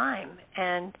through time.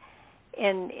 And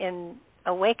in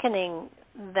awakening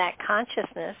that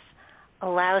consciousness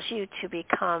allows you to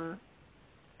become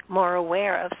more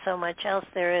aware of so much else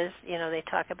there is. They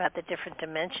talk about the different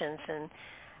dimensions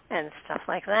and stuff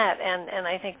like that. And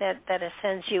I think that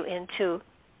ascends you into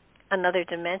another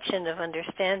dimension of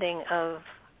understanding of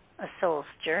a soul's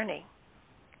journey.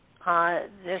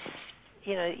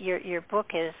 Your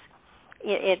book is,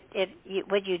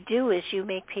 what you do is you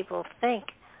make people think,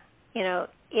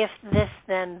 if this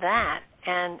then that,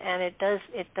 and it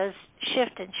does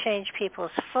shift and change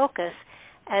people's focus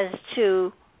as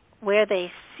to where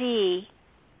they see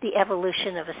the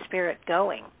evolution of a spirit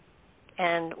going.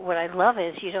 And what I love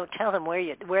is you don't tell them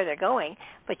where they're going,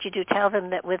 but you do tell them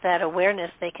that with that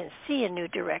awareness they can see a new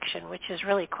direction, which is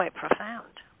really quite profound.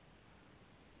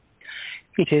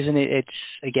 It is, and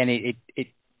it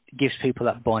gives people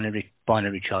that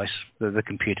binary choice, the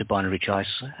computer binary choice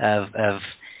of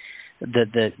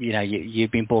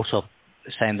you've been brought up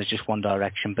saying there's just one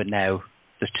direction, but now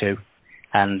there's two,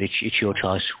 and it's your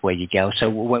choice where you go. So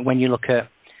when you look at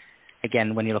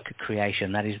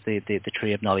creation, that is the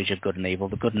tree of knowledge of good and evil.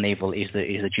 The good and evil is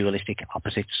the dualistic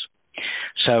opposites.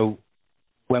 So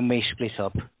when we split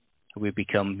up, we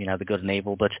become the good and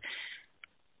evil. But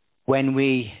when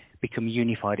we become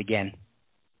unified again,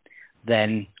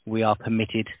 then we are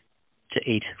permitted to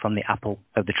eat from the apple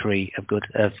of the tree of good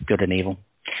and evil.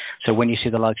 So when you see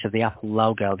the likes of the Apple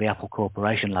logo, the Apple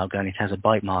Corporation logo, and it has a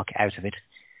bite mark out of it,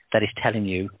 that is telling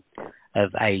you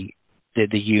of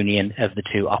the union of the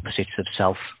two opposites of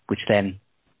self, which then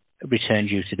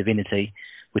returns you to divinity,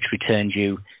 which returns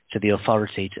you to the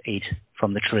authority to eat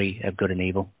from the tree of good and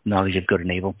evil, knowledge of good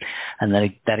and evil. And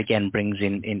that again brings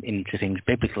into things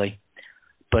biblically.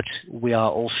 But we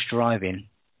are all striving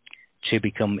to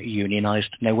become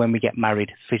unionized. Now, when we get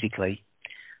married physically,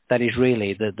 that is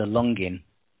really the longing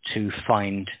to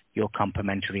find your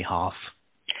complementary half.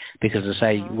 Because as I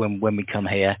say, when we come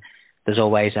here, there's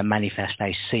always a manifest,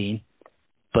 a seen,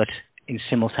 but in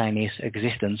simultaneous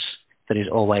existence, there is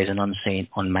always an unseen,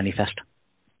 unmanifest.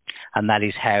 And that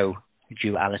is how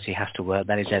duality has to work.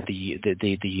 That is how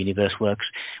the universe works.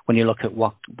 When you look at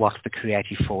what the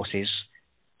creative force is,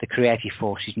 the creative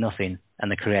force is nothing,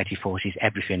 and the creative force is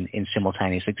everything in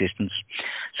simultaneous existence.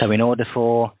 So in order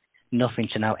for nothing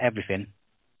to know everything,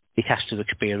 it has to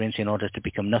experience in order to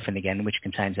become nothing again, which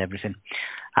contains everything.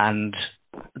 And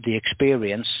the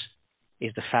experience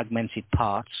is the fragmented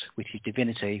parts, which is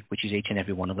divinity, which is each and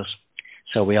every one of us.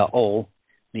 So we are all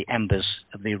the embers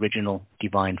of the original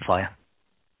divine fire.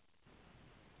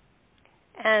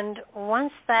 And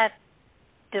once that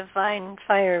divine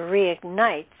fire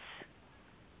reignites,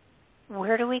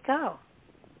 where do we go?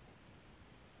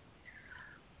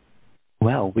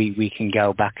 Well, we can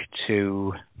go back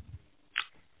to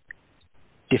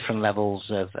different levels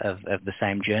of the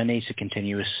same journey. It's a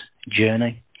continuous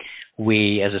journey.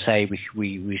 We, as I say,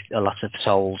 we a lot of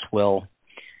souls will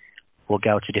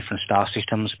go to different star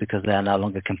systems because they're no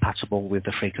longer compatible with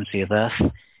the frequency of Earth.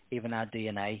 Even our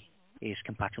DNA is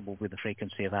compatible with the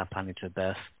frequency of our planet of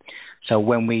birth. So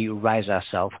when we raise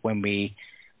ourselves, when we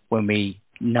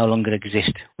no longer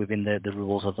exist within the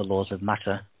rules of the laws of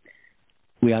matter,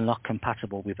 we are not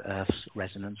compatible with Earth's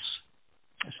resonance.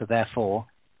 So therefore,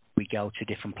 we go to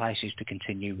different places to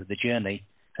continue the journey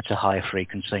at a higher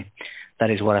frequency. That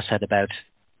is what I said about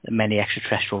many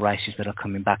extraterrestrial races that are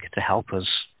coming back to help us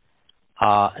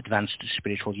are advanced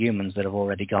spiritual humans that have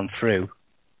already gone through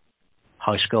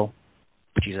high school,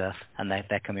 which is Earth, and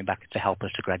they're coming back to help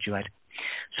us to graduate.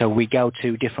 So we go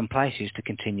to different places to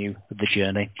continue the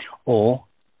journey, or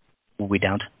we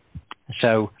don't.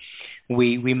 So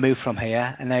we move from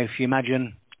here. And now if you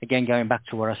imagine, again, going back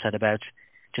to what I said about,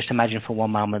 just imagine for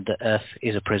one moment that Earth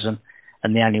is a prison,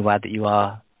 and the only way that you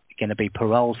are going to be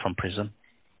paroled from prison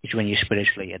is when you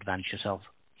spiritually advance yourself.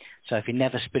 So if you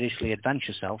never spiritually advance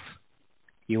yourself,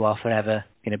 you are forever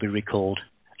going to be recalled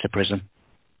to prison.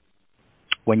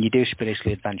 When you do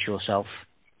spiritually advance yourself,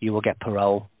 you will get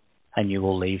parole and you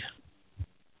will leave.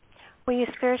 Well, you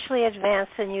spiritually advance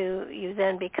and you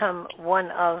then become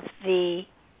one of the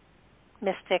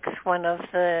mystics, one of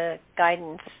the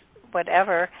guidance,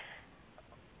 whatever.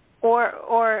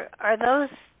 Or are those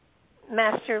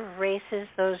master races,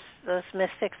 those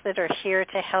mystics that are here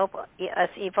to help us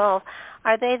evolve,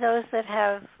 are they those that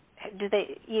have,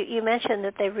 you mentioned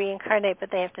that they reincarnate, but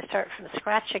they have to start from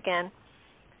scratch again.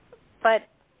 But,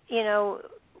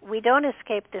 we don't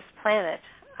escape this planet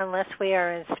unless we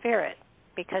are in spirit,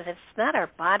 because it's not our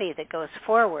body that goes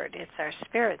forward, it's our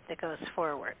spirit that goes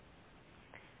forward.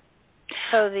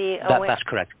 So that's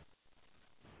correct.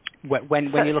 When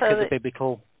you look at the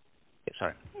biblical...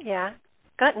 Sorry. Yeah.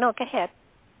 Go ahead.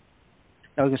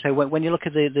 I was going to say, when you look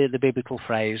at the biblical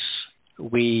phrase,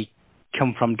 we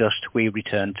come from dust, we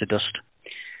return to dust.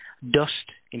 Dust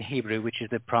in Hebrew, which is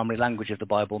the primary language of the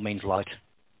Bible, means light.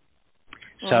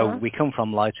 So we come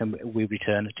from light and we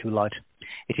return to light.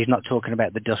 It is not talking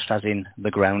about the dust as in the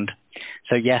ground.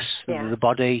 So yes, the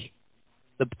body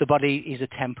is a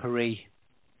temporary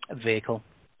vehicle,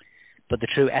 but the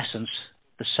true essence,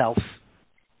 the self,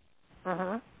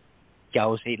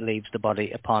 it leaves the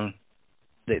body upon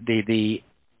the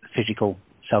physical,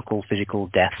 so-called physical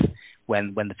death,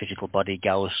 when the physical body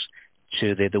goes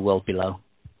to the world below.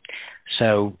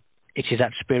 So it is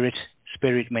that spirit.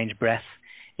 Spirit means breath.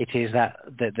 It is that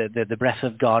the breath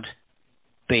of God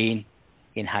being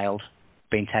inhaled,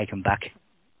 being taken back.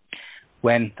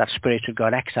 When that spirit of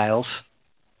God exhales,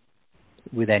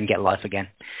 we then get life again.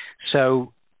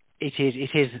 So it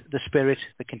is the spirit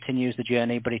that continues the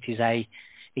journey, but it is a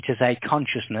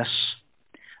consciousness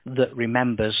that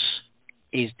remembers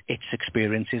its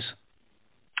experiences,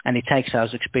 and it takes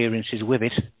those experiences with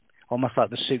it, almost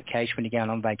like the suitcase when you're going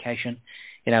on vacation.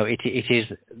 It is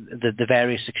the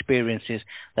various experiences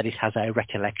that it has a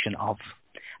recollection of,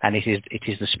 and it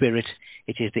is the spirit,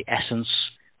 it is the essence,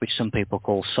 which some people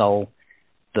call soul,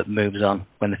 that moves on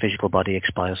when the physical body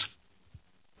expires.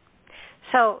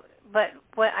 So, but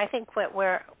I think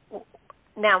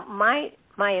now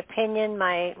my opinion,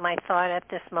 my thought at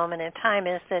this moment in time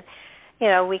is that,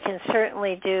 we can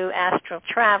certainly do astral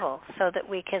travel so that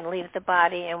we can leave the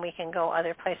body and we can go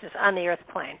other places on the earth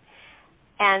plane.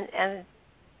 And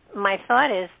my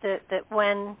thought is that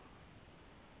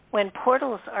when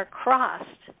portals are crossed,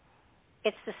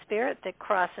 it's the spirit that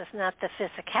crosses, not the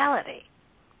physicality.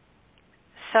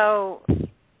 So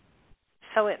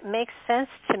it makes sense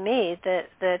to me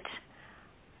that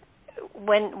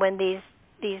when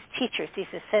these teachers, these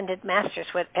ascended masters,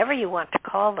 whatever you want to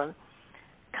call them,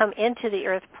 come into the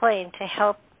earth plane to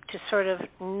help to sort of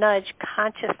nudge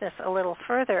consciousness a little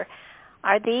further,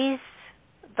 are these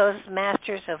those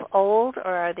masters of old,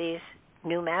 or are these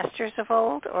new masters of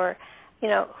old? Or,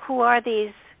 who are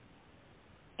these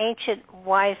ancient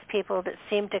wise people that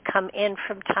seem to come in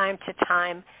from time to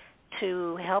time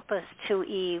to help us to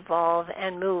evolve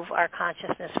and move our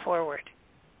consciousness forward?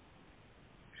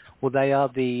 Well, they are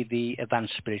the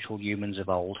advanced spiritual humans of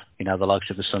old, the likes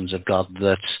of the sons of God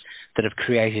that have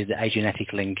created a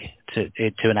genetic link to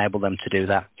enable them to do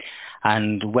that.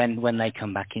 And when they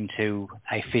come back into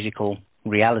a physical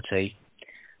reality,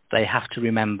 they have to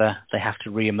remember, they have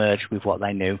to re-emerge with what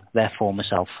they knew, their former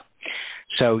self.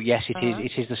 So yes,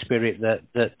 it is the spirit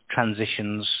that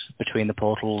transitions between the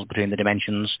portals, between the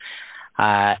dimensions.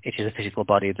 It is a physical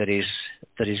body that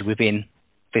is within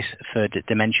this third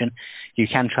dimension. You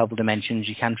can travel dimensions,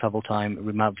 you can travel time,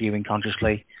 remote viewing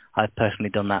consciously. I've personally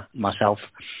done that myself.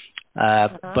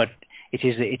 But it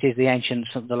is the ancients,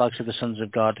 the likes of the sons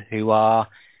of God, who are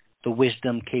the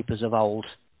wisdom keepers of old,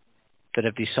 that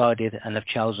have decided and have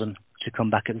chosen to come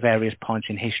back at various points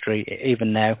in history,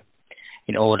 even now,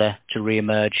 in order to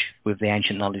re-emerge with the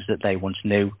ancient knowledge that they once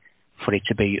knew, for it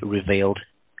to be revealed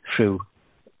through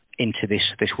into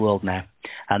this world now.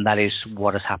 And that is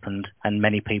what has happened. And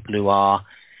many people who are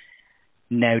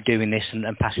now doing this and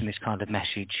passing this kind of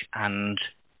message and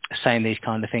saying these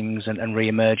kind of things and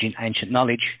re-emerging ancient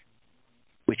knowledge,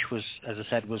 which was, as I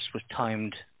said, was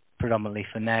timed predominantly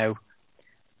for now,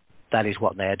 that is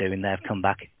what they are doing. They have come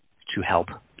back to help,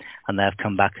 and they have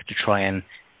come back to try and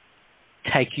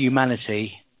take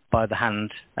humanity by the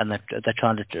hand, and they're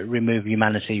trying to remove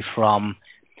humanity from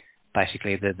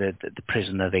basically the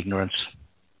prison of ignorance.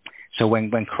 So when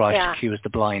Christ cures the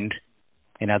blind,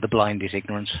 the blind is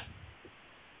ignorance.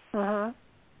 Mm-hmm.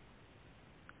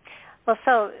 Well,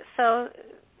 so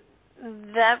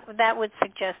that would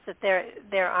suggest that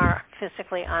there are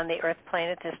physically on the Earth plane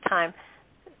at this time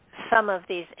some of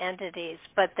these entities,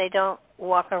 but they don't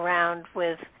walk around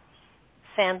with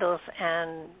sandals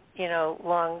and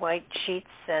long white sheets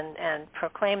and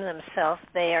proclaim themselves.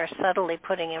 They are subtly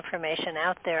putting information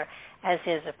out there as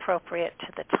is appropriate to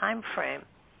the time frame.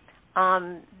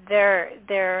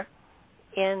 They're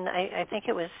in, I think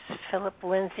it was Philip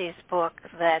Lindsay's book,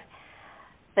 that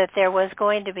there was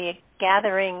going to be a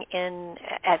gathering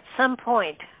at some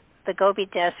point, the Gobi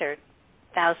Desert,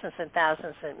 thousands and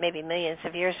thousands and maybe millions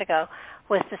of years ago,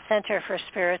 was the center for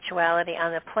spirituality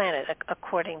on the planet,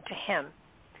 according to him.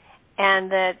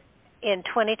 And that in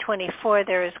 2024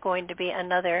 there is going to be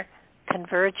another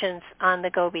convergence on the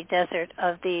Gobi Desert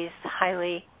of these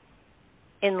highly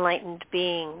enlightened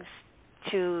beings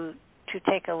to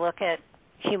take a look at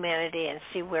humanity and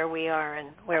see where we are and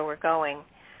where we're going.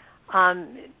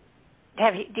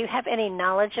 Do you have any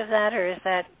knowledge of that, or is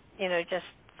that just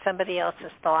somebody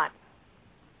else's thought?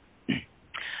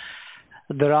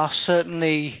 There are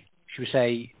certainly, should we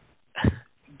say,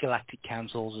 galactic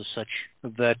councils as such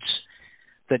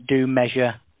that do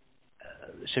measure,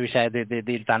 shall we say,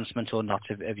 the advancement or not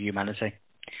of humanity.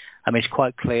 I mean, it's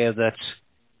quite clear that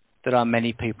there are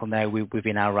many people now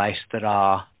within our race that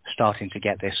are starting to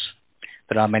get this.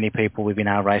 There are many people within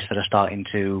our race that are starting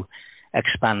to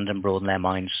expand and broaden their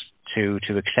minds to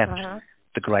accept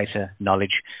the greater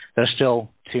knowledge. There are still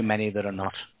too many that are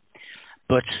not.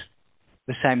 But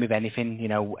the same with anything,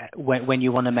 when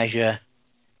you want to measure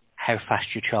how fast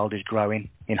your child is growing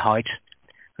in height,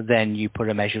 then you put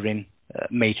a measuring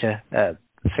meter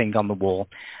thing on the wall,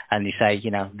 and you say,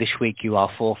 this week you are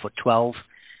 4'12",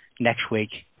 next week,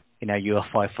 you are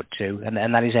 5'2",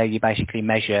 and that is how you basically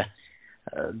measure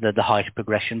the height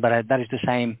progression. But that is the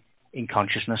same in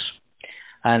consciousness.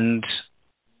 And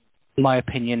my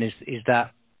opinion is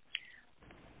that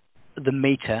the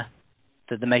meter,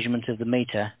 the measurement of the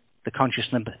meter, the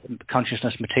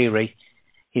consciousness material,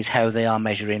 is how they are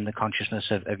measuring the consciousness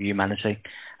of humanity.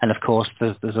 And of course,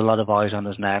 there's a lot of eyes on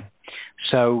us now.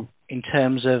 So in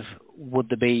terms of would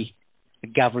there be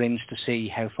gatherings to see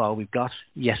how far we've got?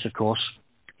 Yes, of course.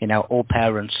 All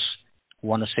parents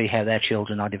want to see how their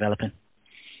children are developing.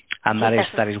 And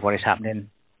that is what is happening.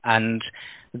 And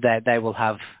they will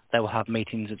have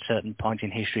meetings at certain points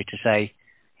in history to say,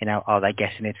 are they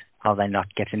getting it? Are they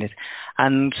not getting it?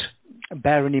 And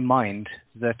bearing in mind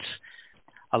that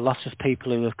a lot of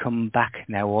people who have come back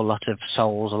now, or a lot of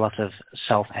souls, a lot of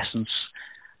self-essence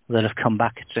that have come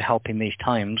back to help in these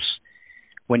times,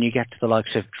 when you get to the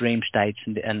likes of dream states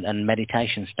and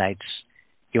meditation states,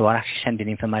 you are actually sending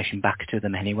information back to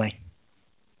them anyway.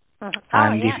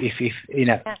 And if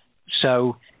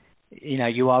so,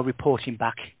 you are reporting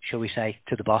back, shall we say,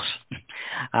 to the boss,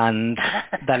 and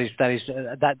that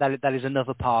is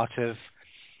another part of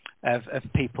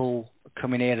people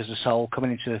coming here as a soul,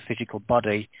 coming into a physical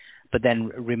body, but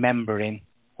then remembering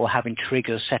or having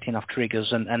triggers, setting off triggers,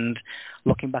 and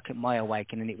looking back at my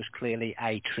awakening, it was clearly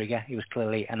a trigger. It was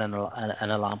clearly an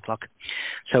alarm clock.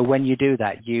 So when you do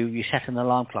that, you set an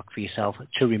alarm clock for yourself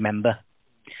to remember,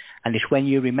 and it's when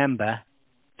you remember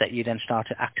that you then start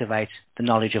to activate the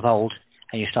knowledge of old,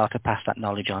 and you start to pass that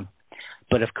knowledge on.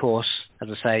 But of course, as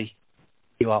I say,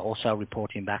 you are also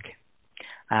reporting back.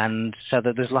 And so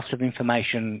that there's lots of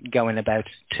information going about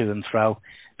to and fro,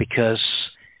 because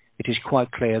it is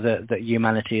quite clear that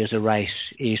humanity as a race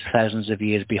is thousands of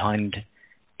years behind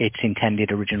its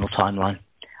intended original timeline,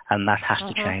 and that has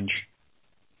to change.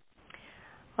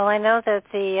 Well, I know that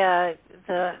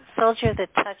the soldier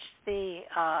that touched the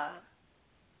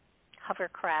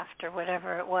hovercraft or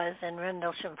whatever it was in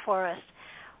Rendlesham Forest,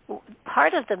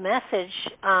 part of the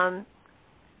message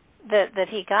that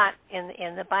he got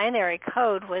in the binary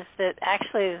code was that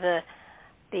actually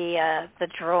the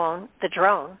drone,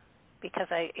 because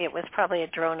it was probably a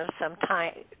drone of some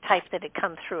type that had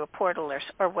come through a portal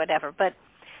or whatever, but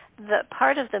the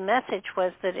part of the message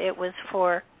was that it was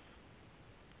for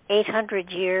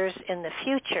 800 years in the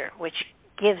future, which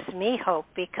gives me hope,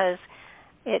 because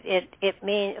it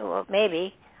means, well,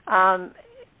 maybe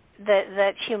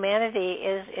that humanity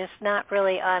is not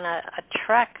really on a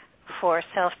trek for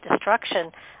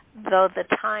self-destruction, though the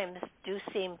times do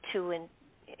seem to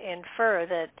infer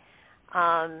that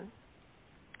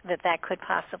could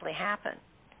possibly happen.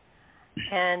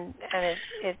 And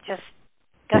it just,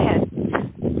 go ahead.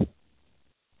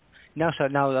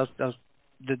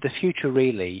 The future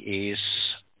really is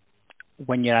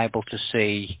when you're able to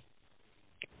see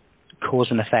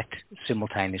cause and effect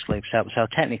simultaneously. So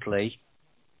technically,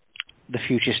 the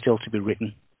future is still to be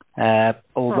written,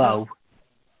 although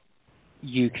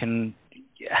you can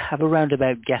have a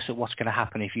roundabout guess at what's going to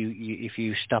happen if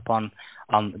you stop on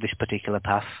this particular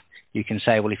path. You can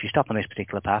say, well, if you stop on this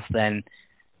particular path, then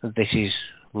this is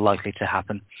likely to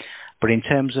happen. But in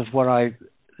terms of what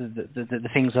the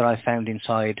things that I found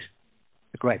inside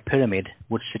the Great Pyramid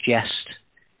would suggest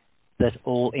that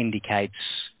all indicates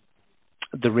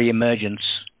the re-emergence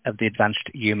of the advanced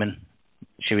human,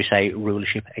 shall we say,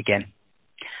 rulership again.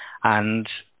 And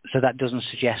so that doesn't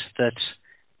suggest that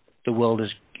the world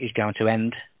is going to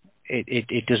end.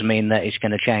 It does mean that it's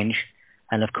going to change.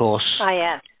 And of course,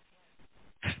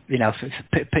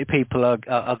 people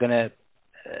are going to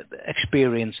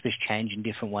experience this change in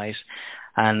different ways.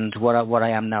 And what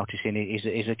I am noticing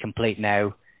is a complete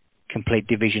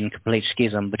division, complete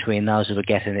schism between those who are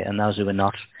getting it and those who are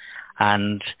not.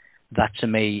 And that to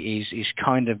me is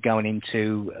kind of going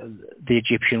into the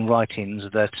Egyptian writings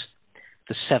that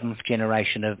the seventh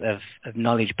generation of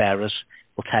knowledge bearers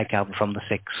will take over from the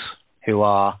sixth, who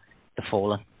are the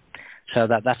fallen. So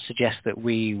that suggests that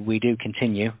we do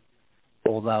continue,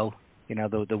 although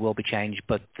there will be change,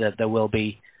 but there will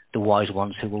be the wise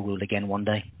ones who will rule again one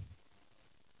day.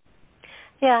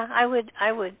 Yeah, I would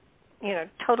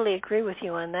totally agree with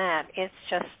you on that. It's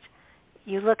just,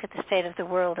 you look at the state of the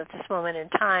world at this moment in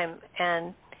time,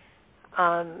 and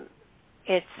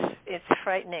it's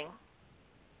frightening.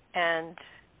 And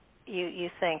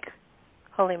you think,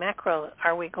 holy mackerel,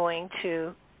 are we going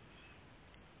to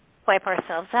wipe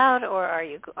ourselves out, or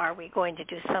are we going to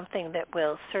do something that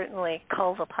will certainly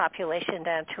cull the population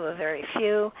down to a very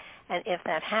few? And if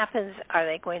that happens, are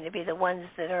they going to be the ones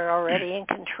that are already in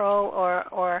control,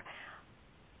 or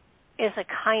is a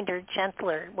kinder,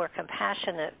 gentler, more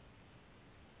compassionate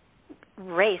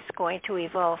race going to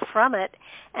evolve from it?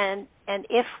 And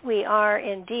if we are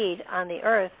indeed on the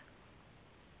Earth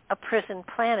a prison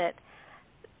planet,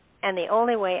 and the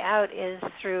only way out is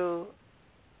through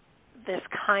this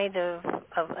kind of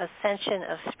ascension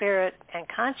of spirit and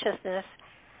consciousness,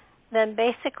 then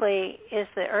basically is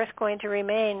the Earth going to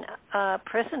remain a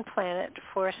prison planet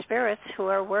for spirits who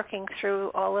are working through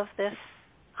all of this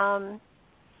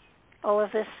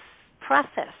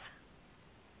process?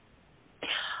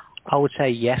 I would say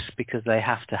yes, because they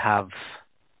have to have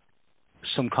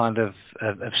some kind of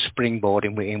springboard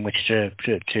in which to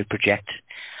project,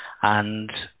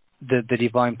 and the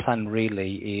divine plan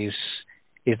really is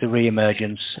the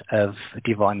re-emergence of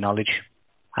divine knowledge,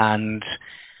 and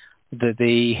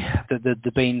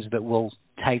the beings that will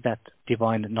take that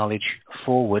divine knowledge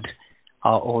forward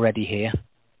are already here.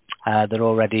 They're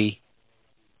already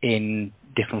in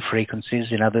different frequencies.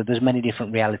 There's many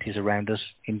different realities around us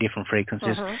in different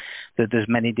frequencies. There's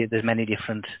many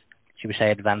different, should we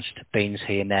say, advanced beings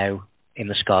here now in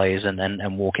the skies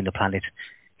and walking the planet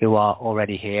who are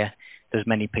already here. There's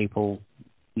many people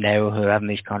now who are having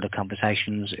these kind of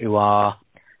conversations, who are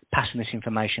passing this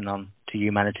information on to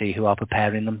humanity, who are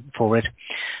preparing them for it.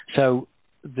 So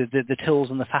the tools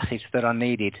and the facets that are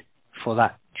needed for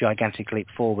that gigantic leap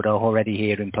forward are already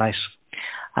here in place.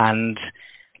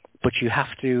 But you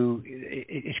have to,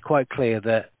 it's quite clear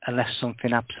that unless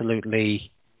something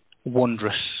absolutely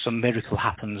wondrous, some miracle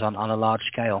happens on a large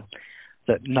scale,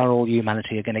 that not all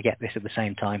humanity are going to get this at the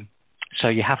same time. So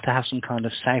you have to have some kind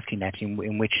of safety net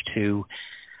in which to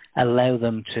allow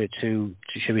them to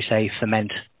shall we say,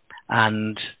 ferment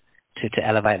and to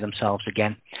elevate themselves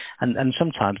again. And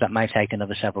sometimes that may take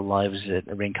another several lives,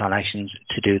 reincarnations,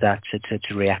 to do that,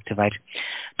 to reactivate.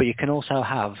 But you can also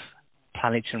have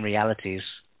planets and realities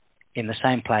in the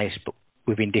same place but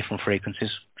within different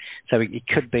frequencies. So it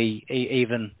could be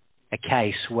even a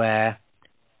case where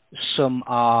some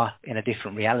are in a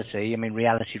different reality. I mean,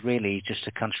 reality really is just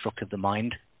a construct of the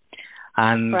mind.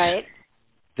 And right.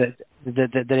 there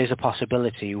is a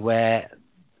possibility where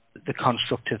the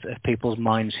construct of people's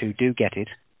minds who do get it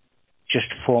just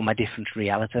form a different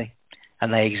reality,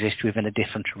 and they exist within a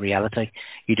different reality.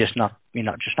 You're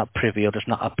not privy, or just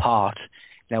not a part.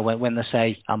 You know, when they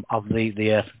say of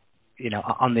the earth, you know,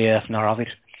 on the earth nor of it,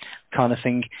 kind of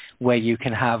thing, where you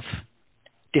can have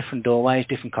different doorways,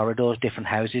 different corridors, different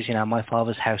houses. You know, my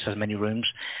father's house has many rooms,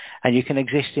 and you can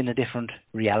exist in a different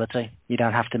reality. You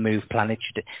don't have to move planets,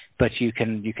 but you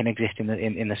can exist in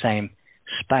the same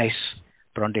space,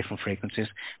 but on different frequencies.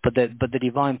 But the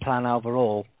divine plan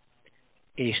overall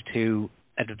is to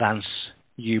advance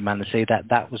humanity.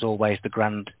 That was always the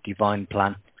grand divine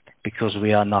plan, because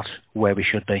we are not where we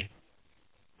should be.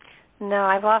 No,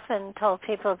 I've often told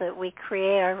people that we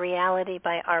create our reality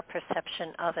by our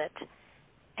perception of it.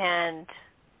 And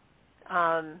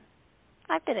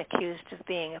I've been accused of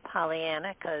being a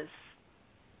Pollyanna because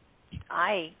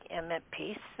I am at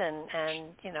peace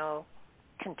and you know,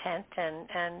 content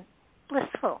and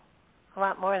blissful, a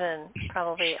lot more than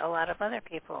probably a lot of other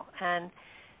people. And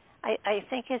I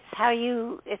think it's how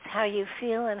you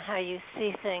feel and how you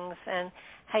see things, and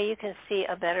how you can see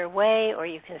a better way, or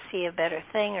you can see a better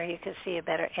thing, or you can see a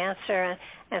better answer.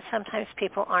 And sometimes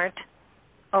people aren't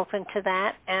open to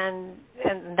that, and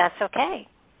that's okay.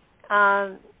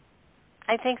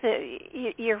 I think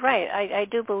that you're right. I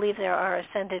do believe there are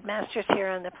ascended masters here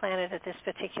on the planet at this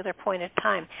particular point in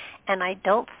time, and I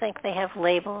don't think they have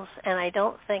labels, and I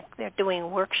don't think they're doing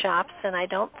workshops, and I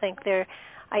don't think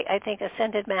I think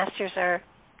ascended masters are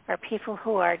people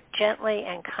who are gently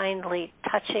and kindly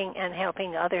touching and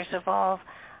helping others evolve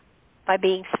by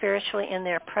being spiritually in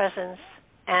their presence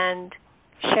and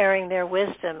sharing their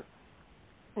wisdom,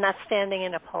 not standing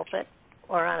in a pulpit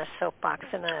or on a soapbox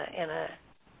in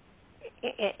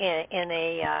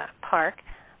a park,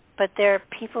 but they're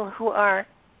people who are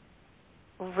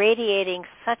radiating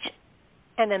such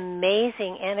an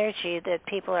amazing energy that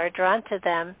people are drawn to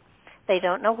them. They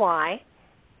don't know why,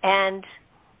 and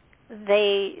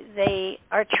they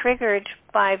are triggered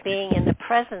by being in the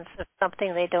presence of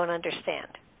something they don't understand.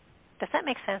 Does that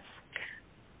make sense?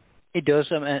 It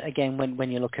does. Again,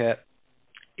 when you look at,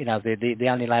 you know, the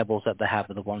only labels that they have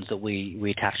are the ones that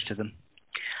we attach to them.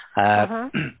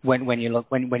 When you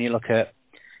look at,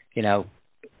 you know,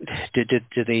 do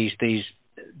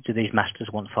these masters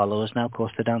want followers? Now, of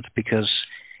course they don't, because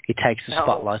it takes the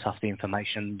spotlight off the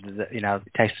information that, you know,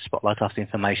 it takes the spotlight off the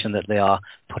information that they are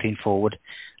putting forward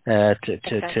to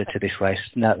this race.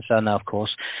 No, of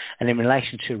course. And in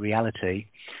relation to reality,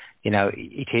 you know,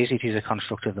 it is a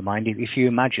construct of the mind. If you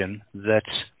imagine that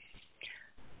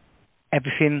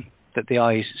everything that the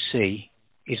eyes see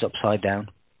is upside down,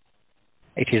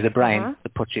 it is the brain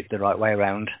that puts it the right way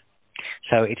around.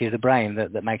 So it is the brain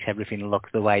that makes everything look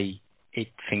the way it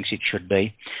thinks it should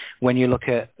be. When you look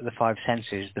at the five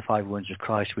senses, the five wounds of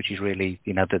Christ, which is really,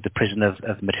 you know, the prison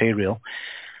of material,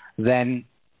 then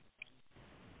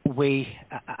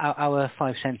our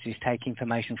five senses take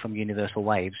information from universal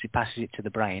waves, it passes it to the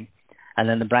brain, and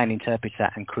then the brain interprets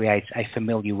that and creates a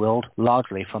familiar world,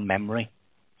 largely from memory.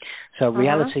 So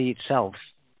reality itself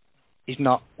is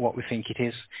not what we think it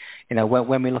is. You know,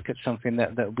 when we look at something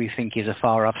that we think is a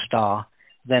far-off star,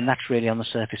 then that's really on the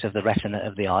surface of the retina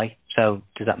of the eye. So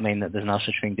does that mean that there's no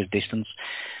such thing as distance?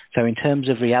 So in terms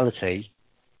of reality,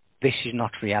 this is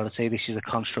not reality. This is a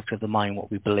construct of the mind,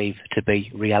 what we believe to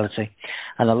be reality.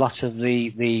 And a lot of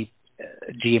the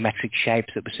geometric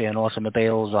shapes that we see on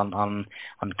automobiles, on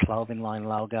clothing line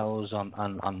logos,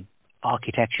 on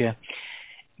architecture,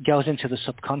 goes into the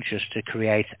subconscious to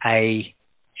create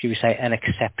an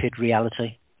accepted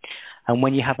reality. And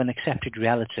when you have an accepted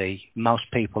reality, most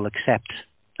people accept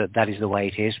that is the way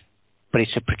it is, but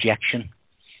it's a projection.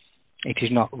 It is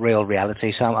not real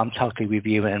reality. So I'm totally with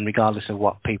you, and regardless of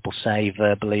what people say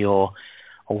verbally or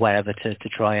wherever to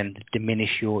try and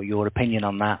diminish your opinion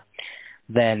on that,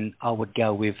 then I would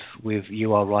go with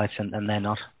you are right and they're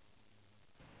not.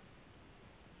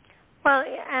 Well,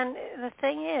 and the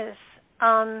thing is,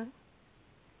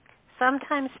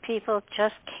 sometimes people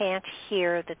just can't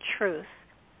hear the truth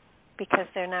because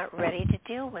they're not ready to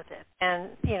deal with it. And,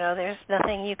 you know, there's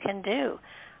nothing you can do.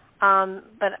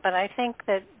 But I think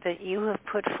that you have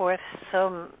put forth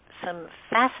some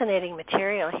fascinating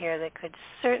material here that could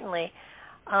certainly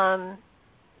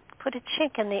put a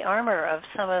chink in the armor of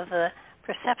some of the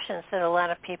perceptions that a lot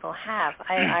of people have.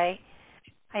 I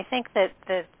think that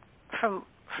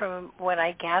from what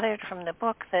I gathered from the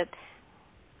book, that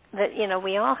you know,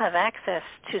 we all have access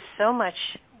to so much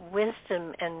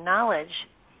wisdom and knowledge,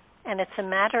 and it's a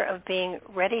matter of being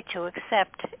ready to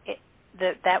accept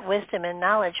that wisdom and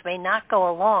knowledge may not go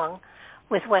along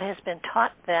with what has been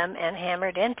taught them and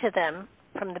hammered into them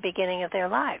from the beginning of their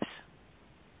lives.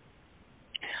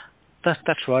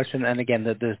 That's right, and again,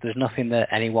 there's nothing that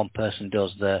any one person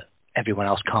does that everyone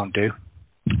else can't do,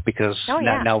 because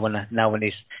no one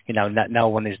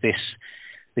is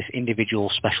this individual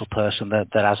special person that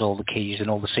has all the keys and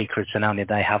all the secrets, and only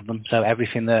they have them. So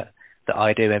everything that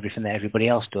I do, everything that everybody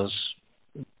else does,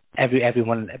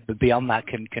 everyone beyond that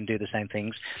can do the same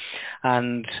things.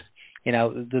 And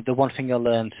the one thing I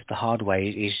learned the hard way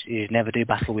is never do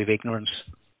battle with ignorance.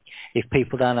 If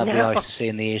people don't have the eyes to see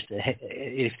and the ears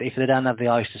if they don't have the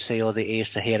eyes to see or the ears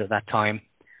to hear at that time,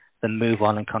 then move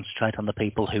on and concentrate on the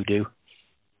people who do.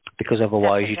 Because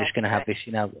otherwise you're just going to have this,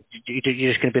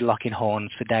 you're just going to be locking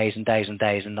horns for days and days and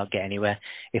days and not get anywhere.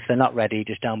 If they're not ready,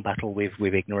 just don't battle with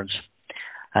ignorance,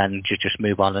 and just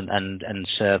move on and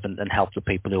serve and help the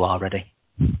people who are ready.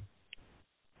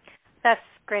 That's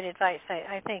great advice.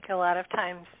 I think a lot of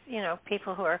times,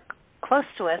 people who are close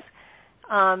to us,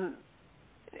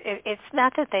 it's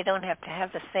not that they don't have to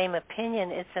have the same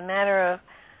opinion. It's a matter of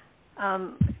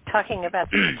talking about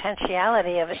the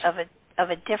potentiality of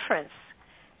a difference.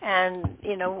 And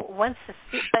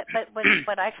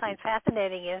what I find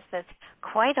fascinating is that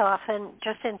quite often,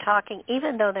 just in talking,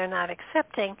 even though they're not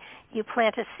accepting, you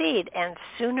plant a seed, and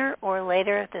sooner or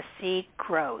later the seed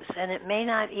grows, and it may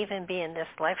not even be in this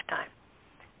lifetime.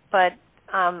 But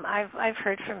I've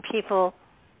heard from people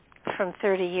from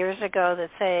 30 years ago that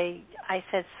say I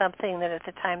said something that at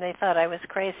the time they thought I was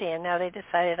crazy, and now they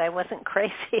decided I wasn't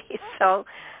crazy. So,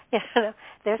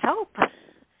 there's hope.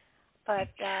 But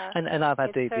and I've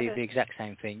had the exact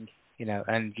same thing,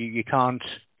 and you can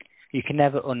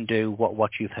never undo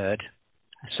what you've heard.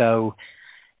 So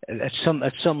at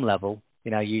some level,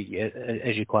 you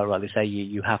as you quite rightly say,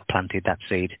 you have planted that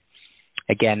seed.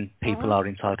 Again, people are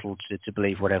entitled to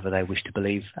believe whatever they wish to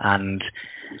believe,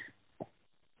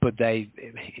 but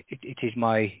it is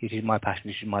my passion,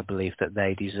 it is my belief that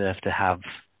they deserve to have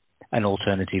an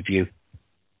alternative view,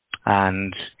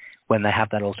 and when they have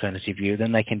that alternative view,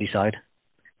 then they can decide.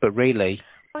 But really,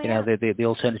 the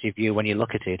alternative view, when you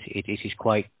look at it, it is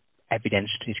quite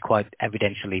evidenced. It's quite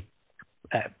evidentially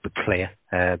clear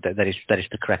that is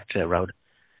the correct road.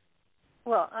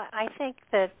 Well, I think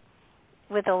that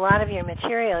with a lot of your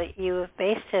material, you have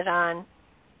based it on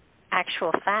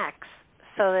actual facts,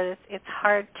 so that it's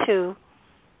hard to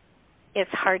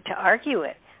argue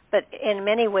it. But in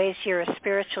many ways, you're a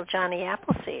spiritual Johnny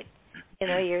Appleseed.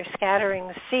 You're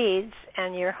scattering seeds,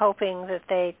 and you're hoping that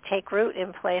they take root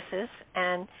in places,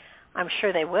 and I'm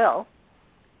sure they will.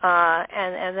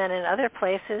 And then in other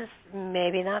places,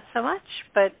 maybe not so much.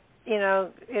 But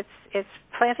it's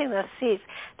planting those seeds.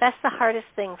 That's the hardest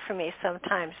thing for me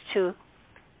sometimes, to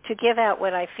give out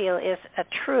what I feel is a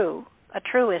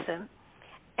truism,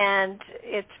 and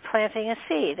it's planting a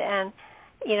seed. And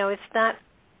it's not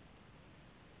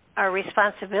our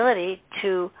responsibility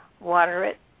to water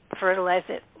it, fertilize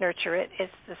it, nurture it.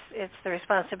 It's the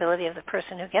responsibility of the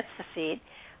person who gets the seed,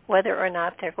 whether or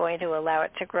not they're going to allow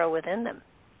it to grow within them.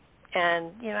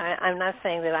 And I'm not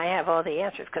saying that I have all the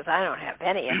answers, because I don't have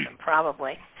any of them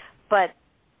probably, but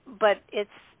it's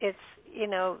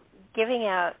giving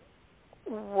out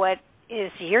what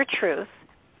is your truth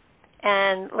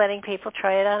and letting people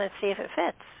try it on and see if it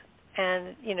fits,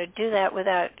 and do that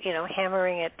without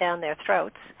hammering it down their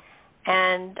throats.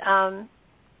 And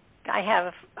I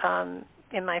have,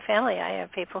 in my family, I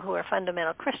have people who are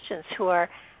fundamental Christians who are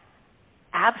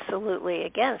absolutely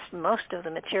against most of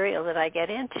the material that I get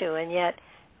into, and yet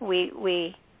we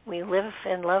live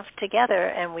and love together,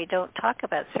 and we don't talk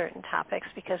about certain topics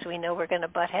because we know we're going to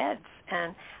butt heads.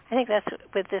 And I think that's,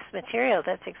 with this material,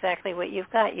 that's exactly what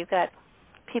you've got. You've got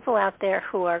people out there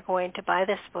who are going to buy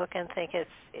this book and think it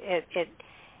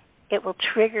will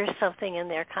trigger something in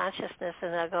their consciousness,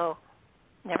 and they'll go,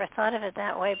 never thought of it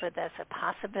that way, but that's a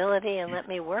possibility, and let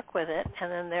me work with it. And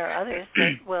then there are others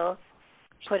that will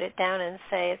put it down and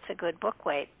say it's a good book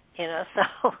weight,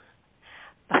 So,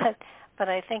 but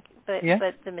I think, but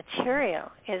the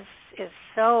material is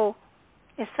so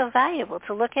valuable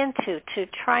to look into, to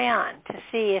try on, to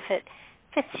see if it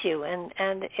fits you, and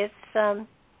it's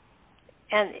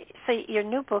and so your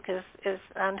new book is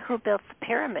on who built the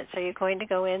pyramids. Are you going to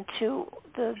go into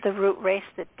the root race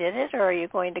that did it, or are you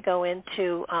going to go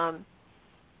into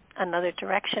another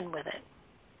direction with it?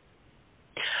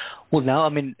 Well, no. I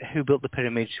mean, who built the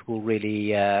pyramids will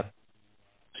really,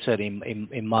 certainly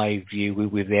in my view,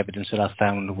 with the evidence that I've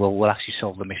found, will actually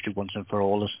solve the mystery once and for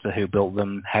all as to who built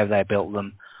them, how they built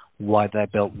them, why they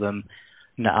built them,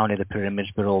 not only the pyramids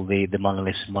but all the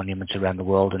monoliths and monuments around the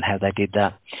world and how they did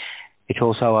that. It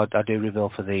also I do reveal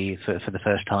for the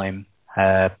first time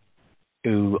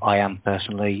who I am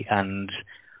personally and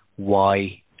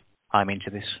why I'm into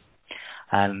this.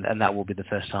 And that will be the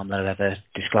first time that I've ever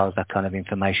disclosed that kind of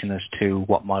information as to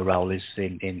what my role is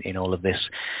in all of this.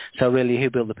 So really, Who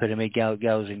Built the Pyramid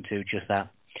goes into just that.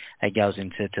 It goes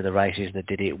into the races that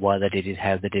did it, why they did it,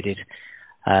 how they did it,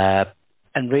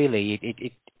 and really,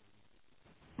 it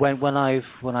when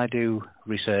I do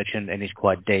research and it's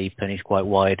quite deep and it's quite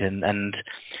wide and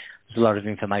there's a lot of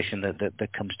information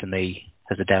that comes to me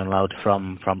as a download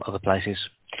from other places,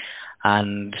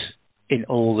 and in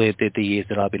all the years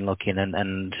that I've been looking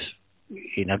and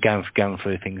going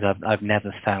through things, I've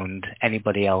never found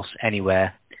anybody else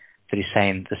anywhere that is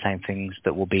saying the same things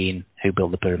that will be in Who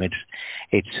Built the Pyramids.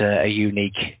 It's a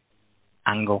unique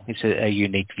angle, it's a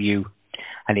unique view,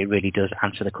 and it really does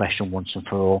answer the question once and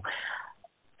for all.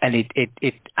 And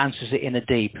it answers it in a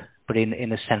deep, but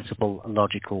in a sensible,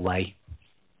 logical way.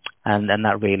 And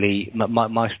that really,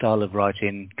 my style of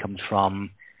writing comes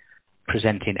from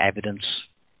presenting evidence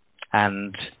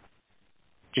and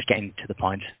just getting to the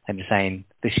point and saying,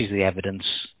 this is the evidence.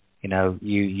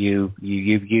 You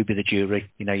be the jury.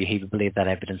 You either believe that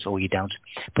evidence or you don't.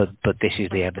 But this is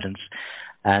the evidence.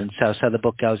 And so the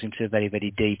book goes into a very,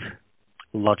 very deep,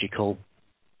 logical,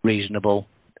 reasonable,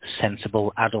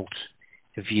 sensible, adult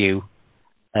view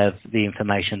of the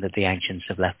information that the ancients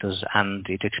have left us, and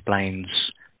it explains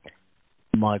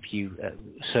my view,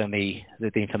 certainly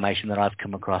the information that I've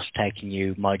come across,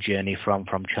 taking my journey from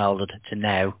childhood to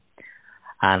now,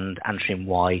 and answering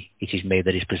why it is me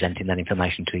that is presenting that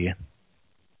information to you.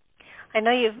 I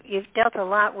know you've dealt a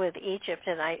lot with Egypt,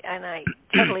 and I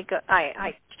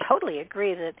totally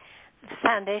agree that the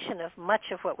foundation of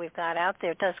much of what we've got out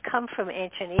there does come from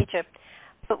ancient Egypt,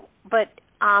 but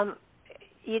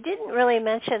you didn't really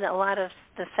mention a lot of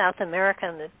the South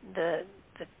American, the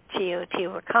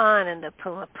Teotihuacan and the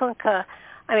Puma Punka.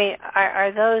 I mean,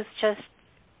 are those just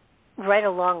right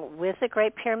along with the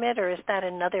Great Pyramid, or is that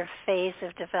another phase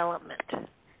of development?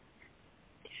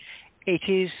 It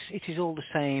is all the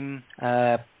same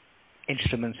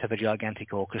instruments of a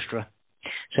gigantic orchestra.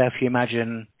 So if you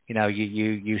imagine,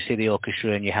 you see the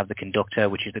orchestra and you have the conductor,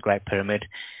 which is the Great Pyramid.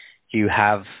 You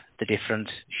have the different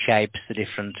shapes, the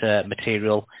different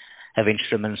material of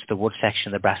instruments, the wood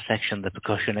section, the brass section, the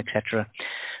percussion, etc.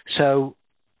 So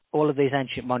all of these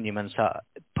ancient monuments,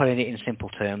 putting it in simple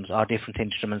terms, are different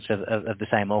instruments of the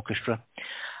same orchestra.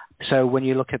 So when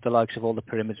you look at the likes of all the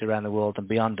pyramids around the world and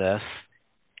beyond Earth,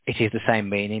 it is the same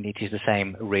meaning, it is the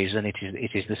same reason, it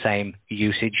is the same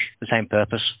usage, the same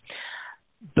purpose.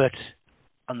 But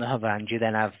on the other hand, you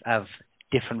then have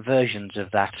different versions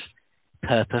of that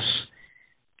purpose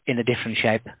in a different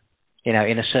shape, in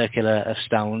a circular of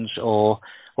stones or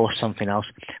something else.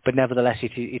 But nevertheless,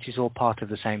 it is all part of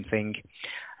the same thing.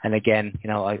 And again,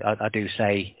 I do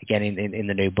say again in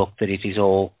the new book that it is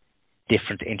all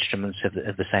different instruments of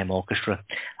the same orchestra,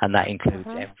 and that includes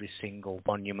every single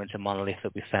monument and monolith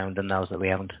that we found and those that we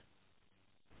haven't.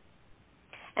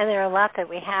 And there are a lot that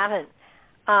we haven't.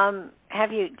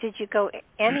 Did you go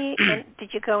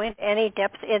in any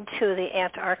depth into the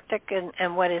Antarctic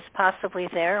and what is possibly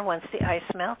there once the ice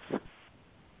melts?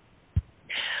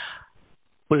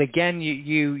 Well, again,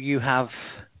 you have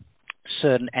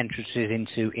certain entrances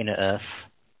into inner Earth,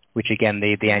 which again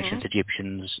the ancient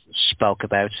Egyptians spoke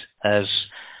about as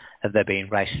there being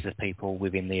races of people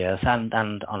within the Earth and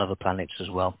on other planets as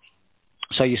well.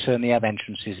 So you certainly have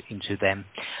entrances into them,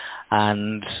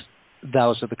 and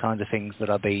those are the kinds of things that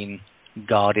are being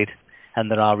guarded, and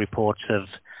there are reports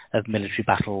of military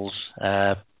battles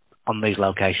on these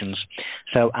locations.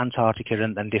 So Antarctica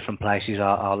and different places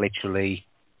are literally,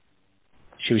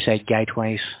 should we say,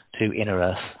 gateways to inner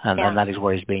Earth, and that is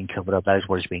what is being covered up, that is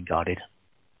what is being guarded.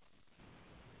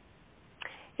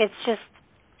 It's just,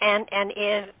 and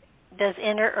does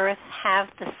inner Earth have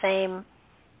the same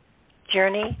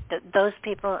journey that those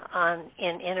people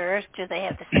in inner Earth, do they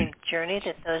have the same journey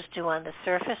that those do on the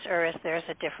surface, or is theirs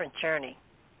a different journey?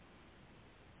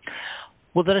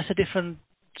 Well, there is a different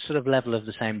sort of level of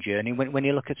the same journey. When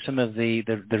you look at some of the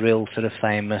real sort of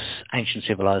famous ancient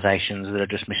civilizations that have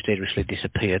just mysteriously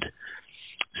disappeared,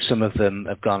 some of them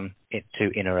have gone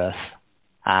to inner Earth,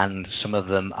 and some of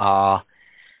them are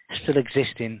still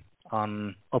existing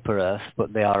on upper Earth,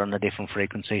 but they are on a different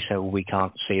frequency, so we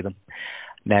can't see them.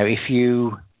 Now, if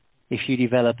you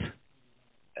develop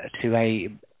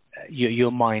to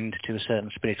your mind to a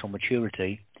certain spiritual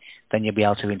maturity, then you'll be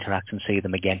able to interact and see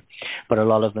them again. But a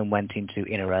lot of them went into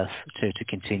inner earth to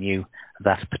continue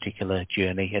that particular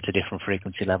journey at a different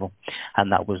frequency level,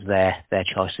 and that was their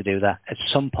choice to do that. At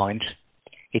some point,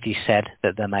 it is said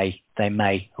that they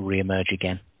may re-emerge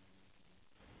again.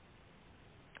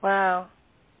 Wow.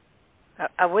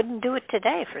 I wouldn't do it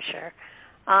today for sure.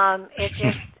 It's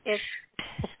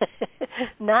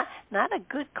not a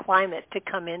good climate to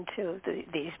come into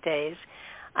these days.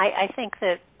 I think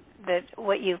that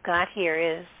what you've got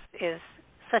here is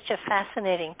such a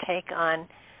fascinating take on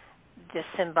the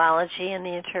symbology and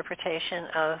the interpretation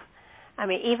of, I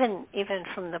mean, even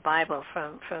from the Bible,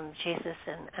 from Jesus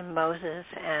and Moses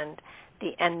and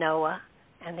Noah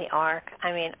and the Ark.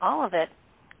 I mean, all of it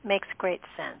makes great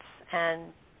sense, and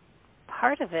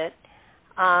part of it,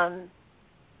 and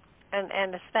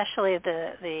especially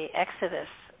the Exodus,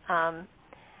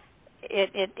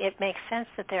 it makes sense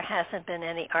that there hasn't been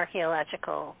any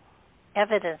archaeological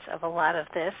evidence of a lot of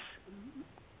this,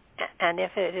 and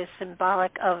if it is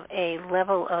symbolic of a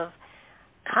level of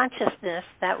consciousness,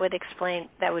 that would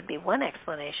be one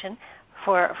explanation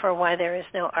for why there is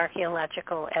no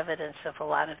archaeological evidence of a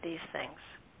lot of these things.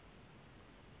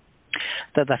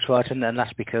 That's right, and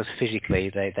that's because physically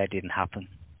they didn't happen.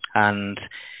 And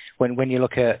when you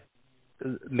look at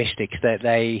mystics,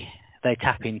 they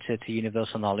tap into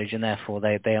universal knowledge, and therefore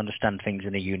they understand things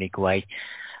in a unique way.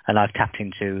 And I've tapped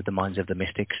into the minds of the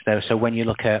mystics. So when you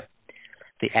look at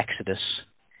the Exodus,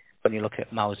 when you look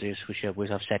at Moses, which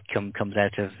I've said comes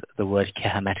out of the word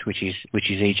Kehamet, which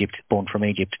is Egypt, born from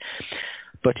Egypt.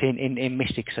 But in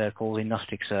mystic circles, in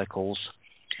Gnostic circles,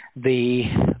 the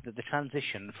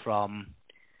transition from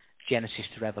Genesis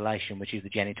to Revelation, which is the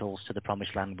genitals, to the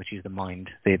Promised Land, which is the mind,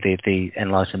 the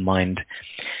enlightened mind,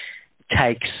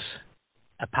 takes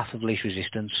a path of least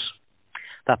resistance.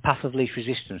 That path of least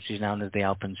resistance is known as the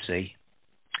open sea.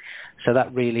 So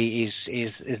that really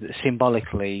is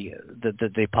symbolically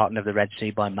the parting of the Red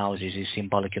Sea by Moses is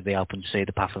symbolic of the open sea,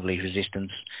 the path of least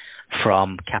resistance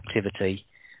from captivity,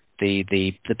 the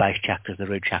base chakras, the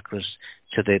root chakras,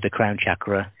 to the crown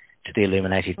chakra, to the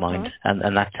illuminated mind,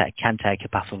 and that can take a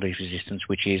path of least resistance,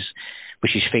 which is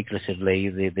figuratively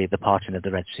the parting of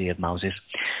the Red Sea of Moses.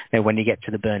 Now, when you get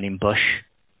to the burning bush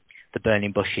is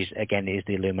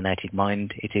the illuminated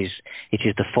mind. It is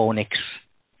the fornix,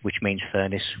 which means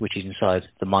furnace, which is inside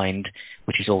the mind,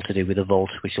 which is all to do with the vault,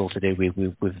 which is all to do with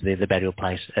the burial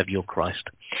place of your Christ.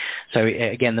 So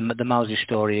again, the Moses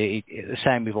story, the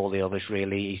same with all the others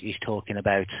really, is talking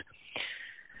about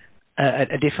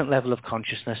a different level of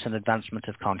consciousness, an advancement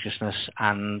of consciousness,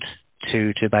 and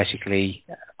to basically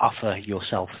offer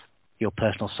yourself, your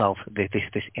personal self,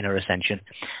 this inner ascension,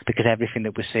 because everything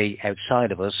that we see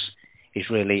outside of us is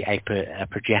really a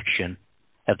projection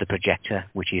of the projector,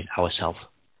 which is ourself.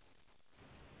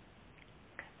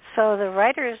 So the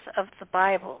writers of the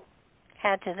Bible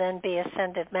had to then be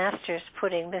ascended masters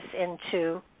putting this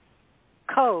into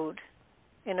code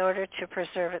in order to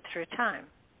preserve it through time.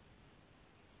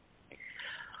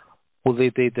 Well,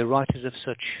 the writers of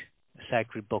such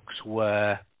sacred books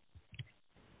were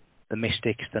the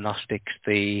mystics, the Gnostics,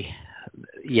 that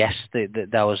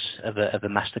was of a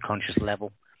master conscious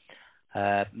level.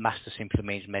 Master simply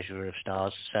means measurer of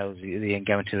stars, so they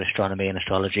go into astronomy and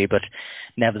astrology, but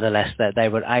nevertheless they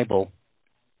were able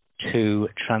to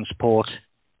transport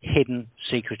hidden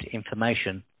secret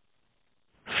information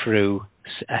through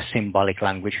a symbolic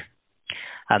language,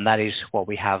 and that is what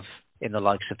we have in the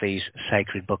likes of these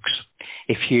sacred books.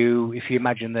 If you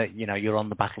imagine that you're on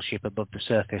the battleship above the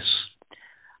surface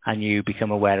and you become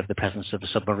aware of the presence of a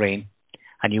submarine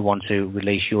and you want to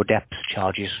release your depth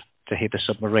charges to hit the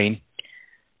submarine,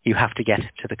 you have to get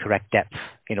to the correct depth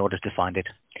in order to find it.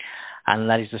 And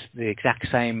that is the exact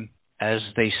same as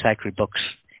these sacred books.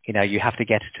 You have to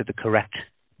get to the correct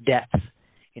depth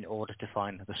in order to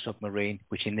find the submarine,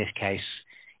 which in this case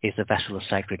is the vessel of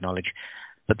sacred knowledge.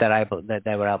 But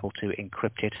they were able to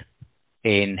encrypt it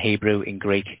in Hebrew, in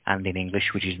Greek, and in English,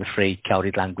 which is the three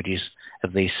coded languages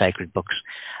of these sacred books.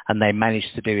 And they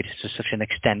managed to do it to such an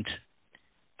extent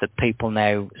that people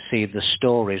now see the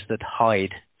stories that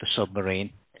hide the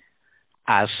submarine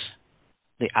as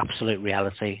the absolute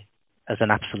reality, as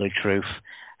an absolute truth,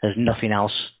 as nothing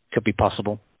else could be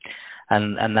possible.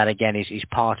 And that again is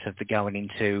part of the going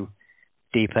into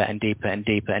deeper and deeper and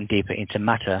deeper and deeper into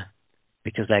matter,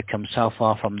 because they've come so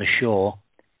far from the shore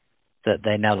that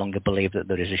they no longer believe that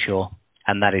there is a shore.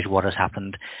 And that is what has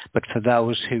happened. But for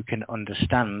those who can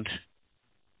understand,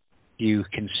 you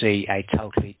can see a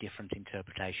totally different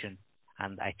interpretation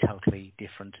and a totally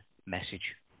different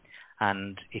message.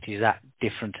 And it is that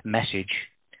different message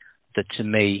that to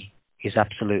me is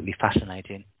absolutely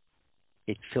fascinating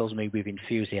it fills me with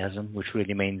enthusiasm, which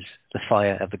really means the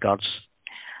fire of the gods.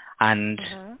 And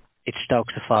it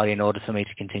stokes the fire in order for me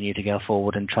to continue to go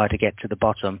forward and try to get to the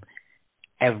bottom.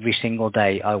 Every single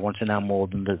day, I want to know more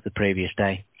than the previous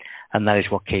day. And that is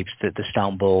what keeps the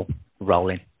stone ball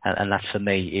rolling. And that, for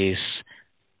me, is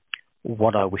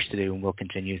what I wish to do and will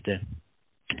continue to do.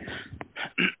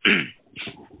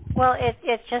 Well,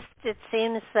 it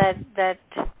seems that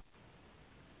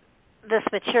this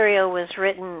material was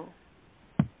written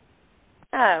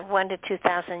 1,000 to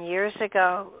 2,000 years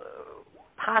ago.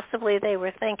 Possibly they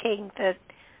were thinking that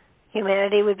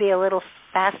humanity would be a little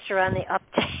faster on the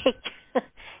uptake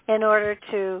in order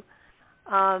to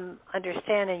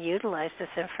understand and utilize this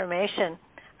information.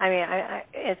 I mean,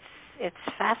 it's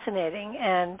fascinating,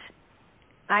 and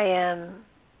I am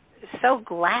so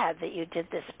glad that you did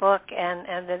this book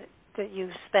and that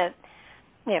you spent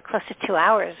close to 2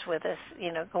 hours with us,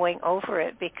 going over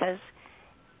it, because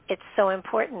it's so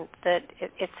important that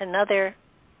it's another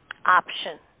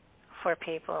option for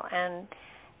people. And,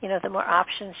 the more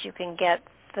options you can get,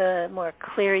 the more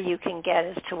clear you can get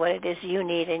as to what it is you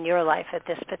need in your life at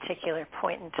this particular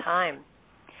point in time.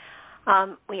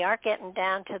 We are getting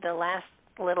down to the last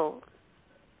little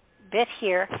bit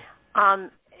here.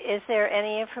 Is there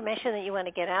any information that you want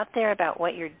to get out there about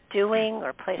what you're doing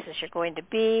or places you're going to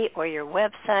be or your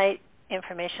website,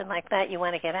 information like that you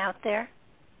want to get out there?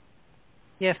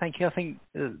 Yeah, thank you. I think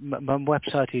my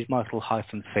website is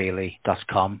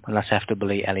michael-feely.com, and that's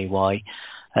F-E-E-L-E-Y.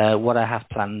 What I have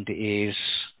planned is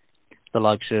the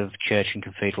likes of church and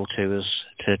cathedral tours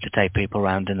to take people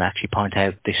around and actually point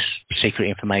out this secret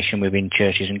information within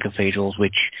churches and cathedrals,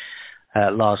 which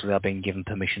largely I've been given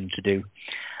permission to do.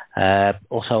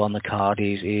 Also on the card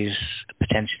is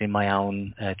potentially my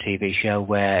own TV show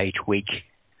where each week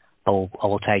I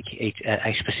will take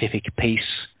a specific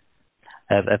piece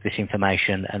of this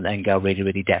information and then go really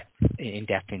in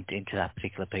depth into that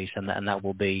particular piece, and that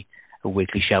will be a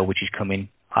weekly show which is coming,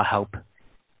 I hope,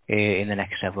 in the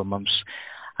next several months.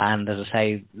 And as I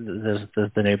say, there's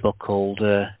the new book called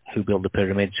Who Built the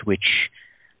Pyramids, which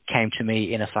came to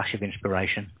me in a flash of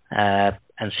inspiration.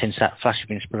 And since that flash of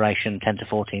inspiration 10 to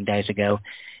 14 days ago,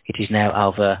 it is now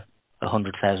over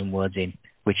 100,000 words in,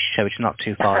 so it's not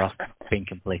too far off being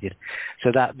completed.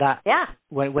 So that yeah.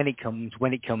 When it comes,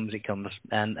 it comes,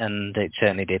 and it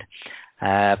certainly did.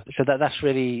 So that's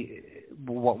really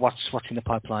what's in the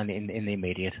pipeline in the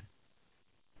immediate.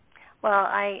 Well,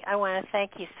 I want to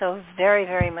thank you so very,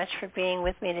 very much for being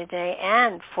with me today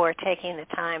and for taking the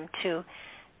time to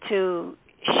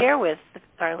share with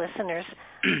our listeners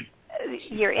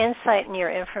your insight and your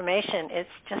information. It's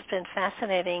just been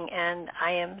fascinating, and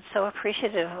I am so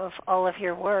appreciative of all of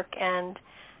your work. And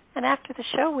after the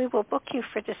show, we will book you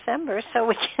for December so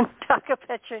we can talk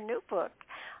about your new book.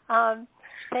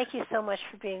 Thank you so much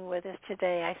for being with us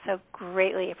today. I so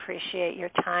greatly appreciate your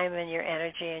time and your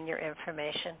energy and your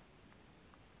information.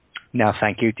 No,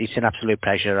 thank you. It's an absolute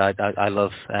pleasure. I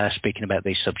love speaking about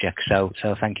these subjects. So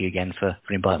thank you again for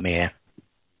inviting me here.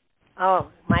 Oh,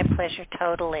 my pleasure,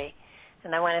 totally.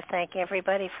 And I want to thank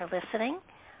everybody for listening.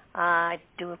 I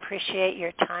do appreciate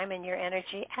your time and your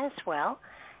energy as well.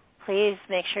 Please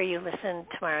make sure you listen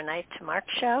tomorrow night to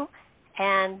Mark's show.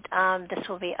 And this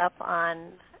will be up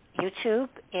on YouTube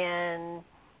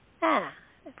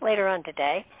later on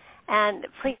today. And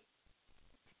please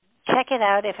check it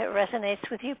out. If it resonates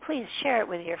with you, please share it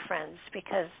with your friends,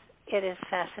 because it is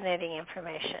fascinating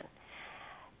information.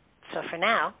 So for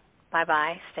now,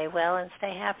 bye-bye. Stay well and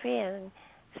stay happy and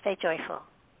stay joyful.